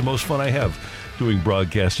best. It's the most fun I have doing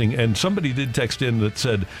broadcasting. And somebody did text in that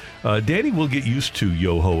said, Danny will get used to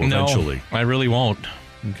Yo-Ho eventually. No, I really won't.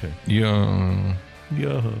 Okay.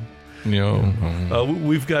 Yo-ho.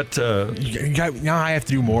 We've got. Now I have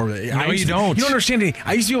to do more of it. No, you don't. You don't understand it.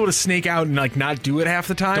 I used to be able to snake out and not do it half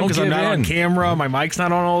the time because I'm not on camera. My mic's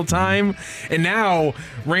not on all the time. And now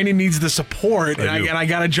Randy needs the support, and I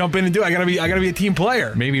got to jump in and do it. I got to be a team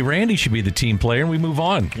player. Maybe Randy should be the team player, and we move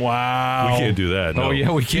on. Wow. We can't do that. No. Oh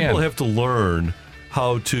yeah, we can. People have to learn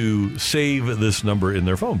how to save this number in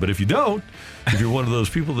their phone. But if you don't, if you're one of those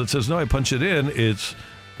people that says, no, I punch it in, it's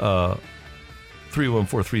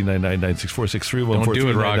 314-399-9646, Don't do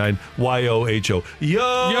it, Rock. 314-399-YOHO.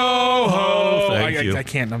 Yo-ho! Thank you. I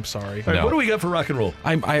can't. I'm sorry. All right, what do we got for rock and roll?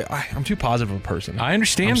 I'm too positive of a person. I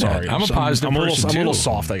understand I'm that. sorry. I'm a positive person, I'm a little too.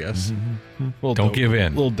 soft, I guess. Don't give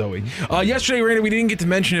in. A little doughy. Yesterday, Randy, we didn't get to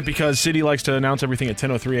mention it because City likes to announce everything at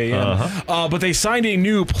 10:03 a.m. But they signed a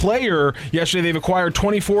new player yesterday. They've acquired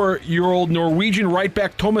 24-year-old Norwegian right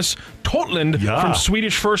back Thomas Totland from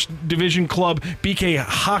Swedish First Division club BK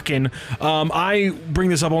Häcken. I bring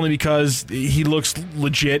this up only because he looks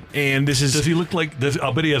legit, and this is. Does he look like?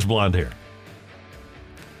 I'll bet he has blonde hair.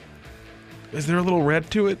 Is there a little red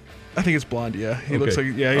to it? I think it's blonde. Yeah, he looks like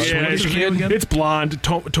again? It's blonde.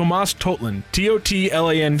 Thomas Totland,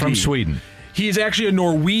 Totland from Sweden. He is actually a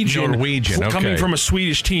Norwegian coming from a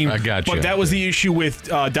Swedish team. I got you. But that was the issue with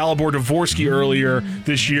Dalibor Dvorsky earlier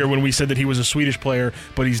this year when we said that he was a Swedish player,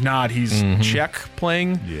 but he's not. He's Czech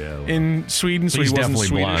playing in Sweden, so he's he wasn't definitely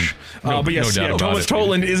Swedish. blonde. But yes, Thomas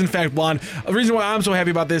Totland is in fact blonde. The reason why I'm so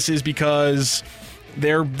happy about this is because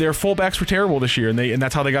their fullbacks were terrible this year, and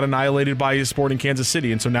that's how they got annihilated by Sporting Kansas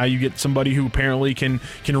City. And so now you get somebody who apparently can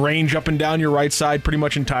range up and down your right side pretty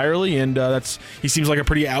much entirely, and he seems like a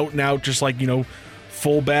pretty out and out, just like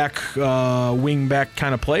fullback, wing back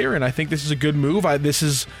kind of player. And I think this is a good move. I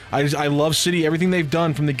love City, everything they've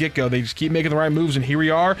done from the get go. They just keep making the right moves, and here we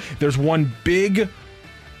are. There's one big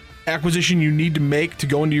acquisition you need to make to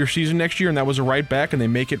go into your season next year, and that was a right back, and they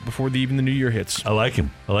make it before even the new year hits. I like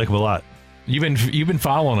him. I like him a lot. You've been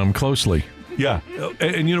following him closely. Yeah,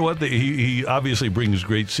 and you know what? He obviously brings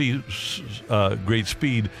great speed,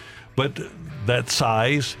 but that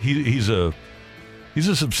size, he's a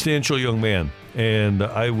substantial young man, and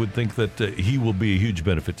I would think that he will be a huge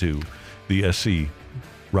benefit to the SC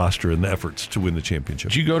roster and the efforts to win the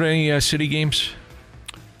championship. Did you go to any City games?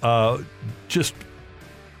 Just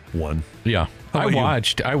one. Yeah,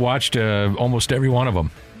 I watched almost every one of them.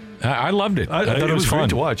 I loved it. I thought it was fun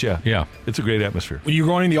great to watch. Yeah. It's a great atmosphere. When you were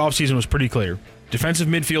going in the offseason, it was pretty clear. Defensive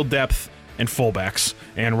midfield depth and fullbacks.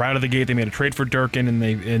 And right out of the gate, they made a trade for Durkin, and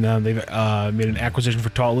they've made an acquisition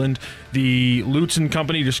for Totland. The Lutz and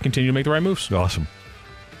company just continue to make the right moves. Awesome.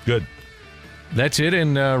 Good. That's it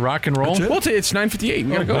in rock and roll? Well, it's 9:58.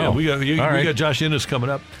 We got to go. Yeah, we got Josh Innes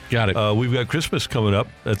coming up. Got it. We've got Christmas coming up.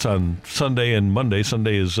 That's on Sunday and Monday.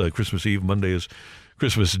 Sunday is Christmas Eve. Monday is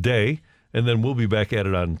Christmas Day. And then we'll be back at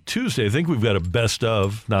it on Tuesday. I think we've got a best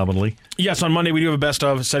of nominally. Yes, on Monday we do have a best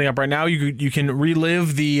of setting up right now. You can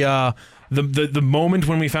relive the moment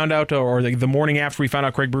when we found out, or the morning after we found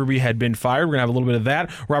out Craig Berube had been fired. We're going to have a little bit of that.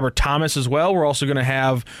 Robert Thomas as well. We're also going to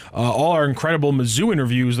have all our incredible Mizzou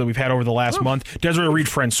interviews that we've had over the last month. Desiree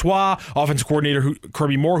Reed-Francois, offensive coordinator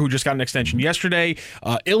Kirby Moore, who just got an extension yesterday.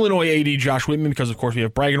 Illinois AD Josh Whitman, because of course we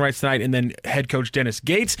have bragging rights tonight, and then head coach Dennis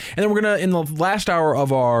Gates. And then we're going to, in the last hour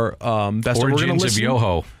of our best of, we're going to listen. Origins of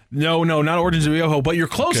Yoho. No, not Origins of Yoho, but you're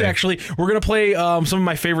close, okay. Actually. We're going to play some of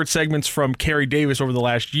my favorite segments from Kerry Davis over the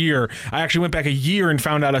last year. I actually went back a year and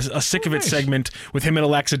found out a Sick of It segment with him and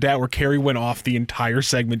Alexa Dat where Kerry went off the entire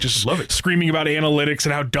segment, just screaming about analytics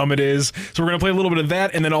and how dumb it is. So we're going to play a little bit of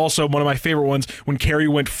that, and then also one of my favorite ones when Kerry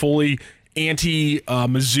went fully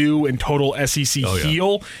anti-Mizzou and total SEC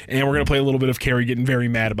heel, and we're going to play a little bit of Kerry getting very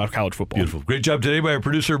mad about college football. Beautiful. Great job today by our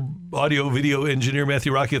producer, audio, video engineer,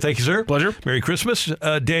 Matthew Rocchia. Thank you, sir. Pleasure. Merry Christmas,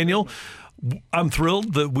 Daniel. I'm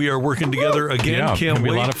thrilled that we are working together again. Yeah, Can't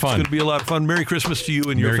wait. Be a lot of fun. It's going to be a lot of fun. Merry Christmas to you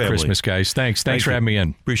and your family. Merry Christmas, guys. Thanks for having me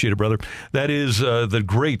in. Appreciate it, brother. That is the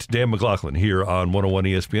great Dan McLaughlin here on 101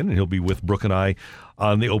 ESPN, and he'll be with Brooke and I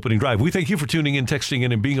on the opening drive. We thank you for tuning in, texting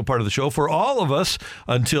in, and being a part of the show. For all of us,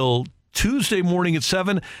 until Tuesday morning at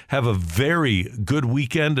 7, have a very good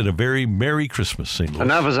weekend and a very Merry Christmas, St. Louis. And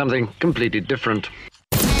now for something completely different.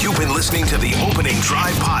 You've been listening to the Opening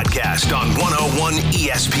Drive podcast on 101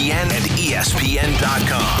 ESPN and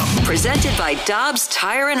ESPN.com. Presented by Dobbs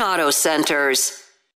Tire and Auto Centers.